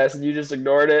podcast?" and you just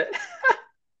ignored it.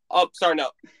 Oh, sorry, no,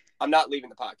 I'm not leaving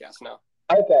the podcast. No.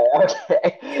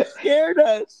 Okay. You scared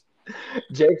us.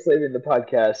 Jake's leaving the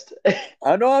podcast.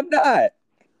 I know I'm not.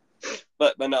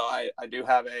 But no, I do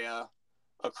have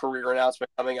a career announcement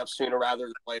coming up sooner rather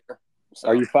than later. So.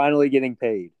 Are you finally getting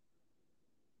paid?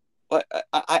 But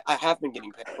I have been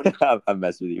getting paid. I'm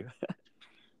messing with you.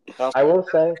 I will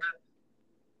say,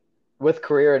 with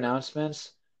career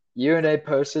announcements, UNA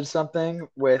posted something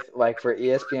with like for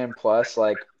ESPN Plus,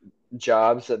 like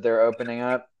jobs that they're opening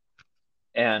up,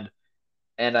 and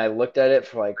I looked at it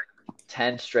for like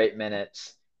 10 straight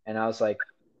minutes, and I was like,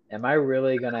 am I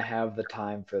really gonna have the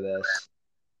time for this?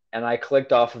 And I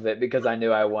clicked off of it because I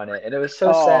knew I won it, and it was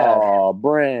so sad. Oh,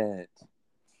 Brent.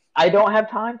 I don't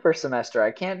have time for a semester.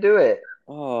 I can't do it.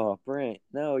 Oh, Brent.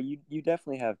 No, you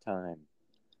definitely have time.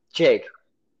 Jake,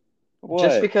 what?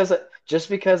 Just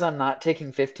because I'm not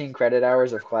taking 15 credit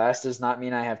hours of class does not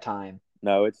mean I have time.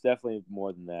 No, it's definitely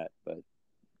more than that, but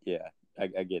yeah,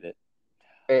 I get it.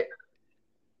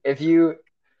 If you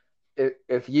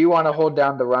want to hold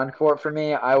down the run court for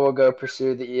me, I will go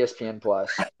pursue the ESPN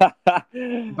Plus. But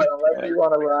unless you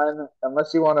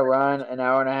want to run an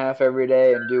hour and a half every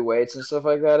day and do weights and stuff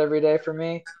like that every day for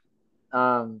me,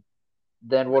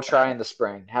 then we'll try in the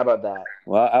spring. How about that?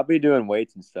 Well, I'll be doing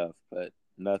weights and stuff, but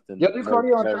nothing. You'll do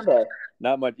cardio on Sunday.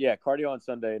 Not much. Yeah, cardio on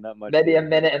Sunday, not much. Maybe a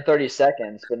minute and 30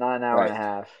 seconds, but not an hour and a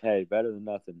half. Hey, better than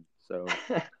nothing. So,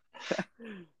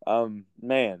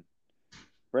 man,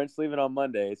 Brent's leaving on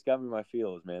Monday. It's got me in my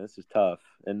feels, man. This is tough.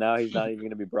 And now he's not even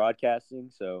going to be broadcasting,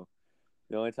 so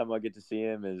the only time I get to see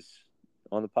him is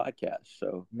on the podcast.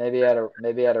 So maybe at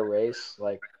a race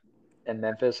like in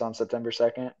Memphis on September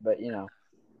 2nd, but you know.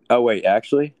 Oh wait,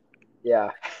 actually?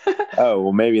 Yeah. Oh,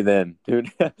 well, maybe then,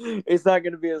 dude. It's not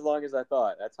going to be as long as I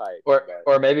thought. That's hype.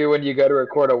 Or maybe when you go to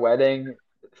record a wedding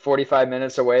 45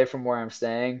 minutes away from where I'm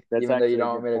staying, even though you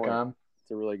don't want me to come. It's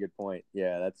a really good point.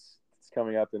 Yeah, it's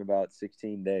coming up in about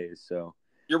 16 days. So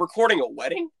you're recording a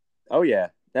wedding? Oh, yeah.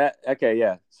 Okay,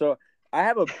 yeah. So I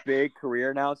have a big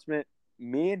career announcement.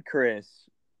 Me and Chris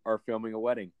are filming a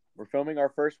wedding. We're filming our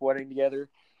first wedding together.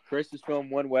 Chris has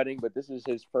filmed one wedding, but this is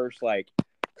his first,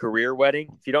 career wedding.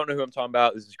 If you don't know who I'm talking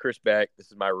about, this is Chris Beck.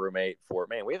 This is my roommate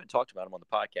we haven't talked about him on the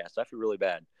podcast. I feel really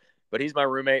bad. But he's my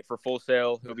roommate for Full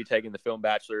Sail. He'll be taking the film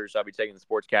bachelor's. I'll be taking the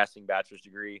sportscasting bachelor's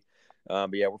degree.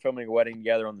 But yeah, we're filming a wedding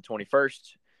together on the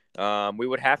 21st. We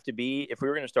would have to be, if we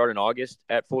were going to start in August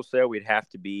at Full Sail, we'd have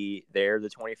to be there the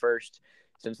 21st.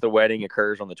 Since the wedding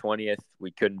occurs on the 20th, we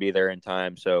couldn't be there in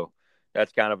time. So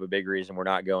that's kind of a big reason we're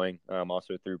not going.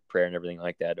 Also through prayer and everything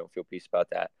like that. Don't feel peace about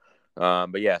that.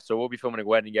 But yeah, so we'll be filming a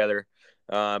wedding together.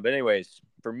 But anyways,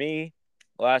 for me,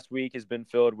 last week has been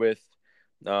filled with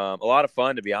a lot of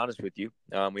fun, to be honest with you.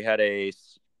 We had a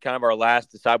kind of our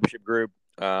last discipleship group,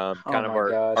 kind of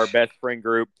our best friend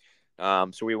group.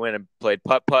 So we went and played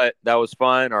putt-putt. That was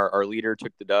fun. Our leader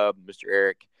took the dub, Mr.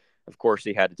 Eric. Of course,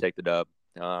 he had to take the dub.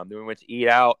 Then we went to eat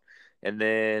out and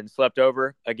then slept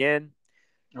over again.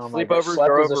 Oh my God. Sleepovers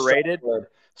are overrated.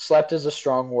 Slept is a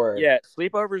strong word. Yeah,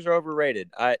 sleepovers are overrated.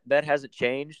 That hasn't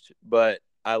changed, but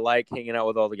I like hanging out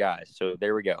with all the guys. So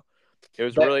there we go. It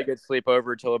was a really good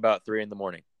sleepover until about 3 a.m.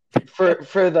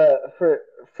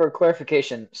 For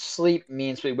clarification, sleep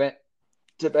means we went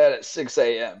to bed at 6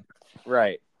 a.m.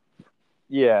 Right.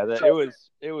 Yeah,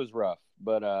 it was rough,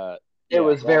 but it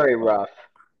was very rough.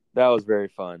 That was very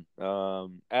fun.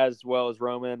 As well as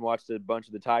Roman watched a bunch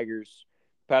of the Tigers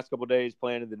past couple of days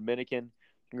playing in the Dominican.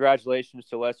 Congratulations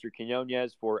to Lester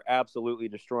Quinones for absolutely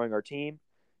destroying our team.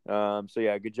 So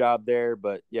yeah, good job there.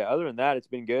 But yeah, other than that, it's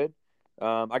been good.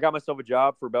 I got myself a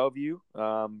job for Bellevue,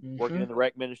 working in the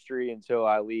rec ministry until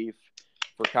I leave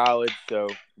for college. So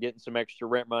getting some extra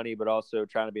rent money, but also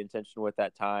trying to be intentional with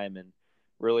that time and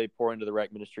really pour into the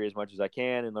rec ministry as much as I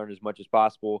can and learn as much as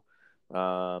possible.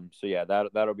 So yeah,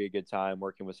 that'll be a good time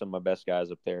working with some of my best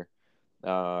guys up there.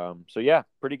 So yeah,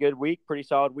 pretty good week, pretty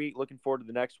solid week. Looking forward to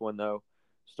the next one though,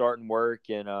 starting work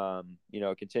and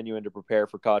continuing to prepare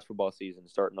for college football season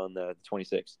starting on the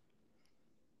 26th.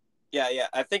 Yeah.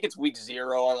 I think it's week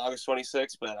 0 on August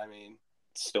 26th, but I mean,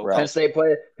 still. Right. Penn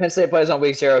State plays on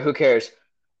week 0. Who cares?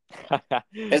 Penn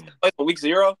State plays on week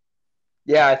 0?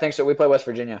 Yeah, I think so. We play West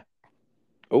Virginia.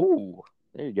 Oh,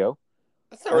 there you go.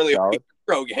 That's not really solid. A week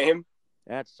 0 game.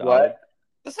 That's solid. What?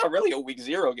 That's not really a week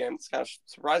 0 game. It's kind of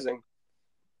surprising.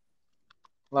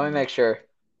 Let me make sure.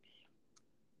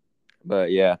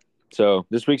 But yeah, so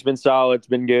this week's been solid. It's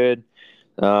been good.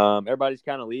 Everybody's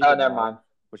kind of leaving. Oh, never mind.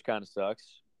 Which kind of sucks.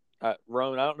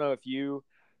 Roman, I don't know if you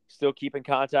still keep in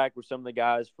contact with some of the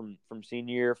guys from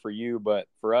senior year for you, but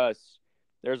for us,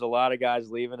 there's a lot of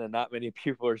guys leaving and not many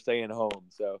people are staying home.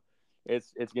 So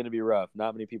it's going to be rough.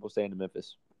 Not many people staying in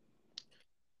Memphis.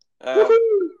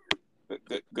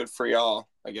 Good for y'all,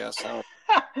 I guess.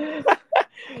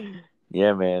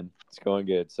 Yeah, man, it's going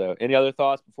good. So, any other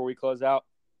thoughts before we close out?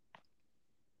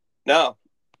 No,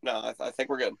 I think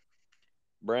we're good.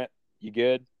 Brent, you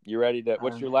good? You ready to?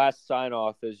 What's your last sign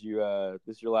off? This is your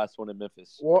last one in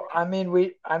Memphis. Well,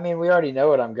 we already know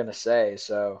what I'm gonna say.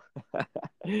 So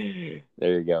there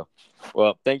you go.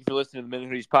 Well, thank you for listening to the Men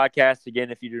Hoodies podcast. Again,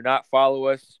 if you do not follow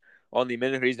us on the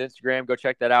Men Hoodies Instagram, go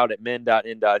check that out at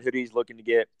men.n.hoodies. Looking to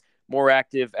get more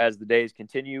active as the days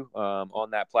continue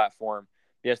on that platform.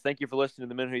 Yes, thank you for listening to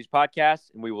the Men Hoodies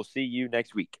podcast, and we will see you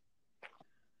next week.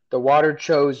 The water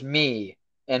chose me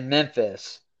in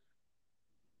Memphis.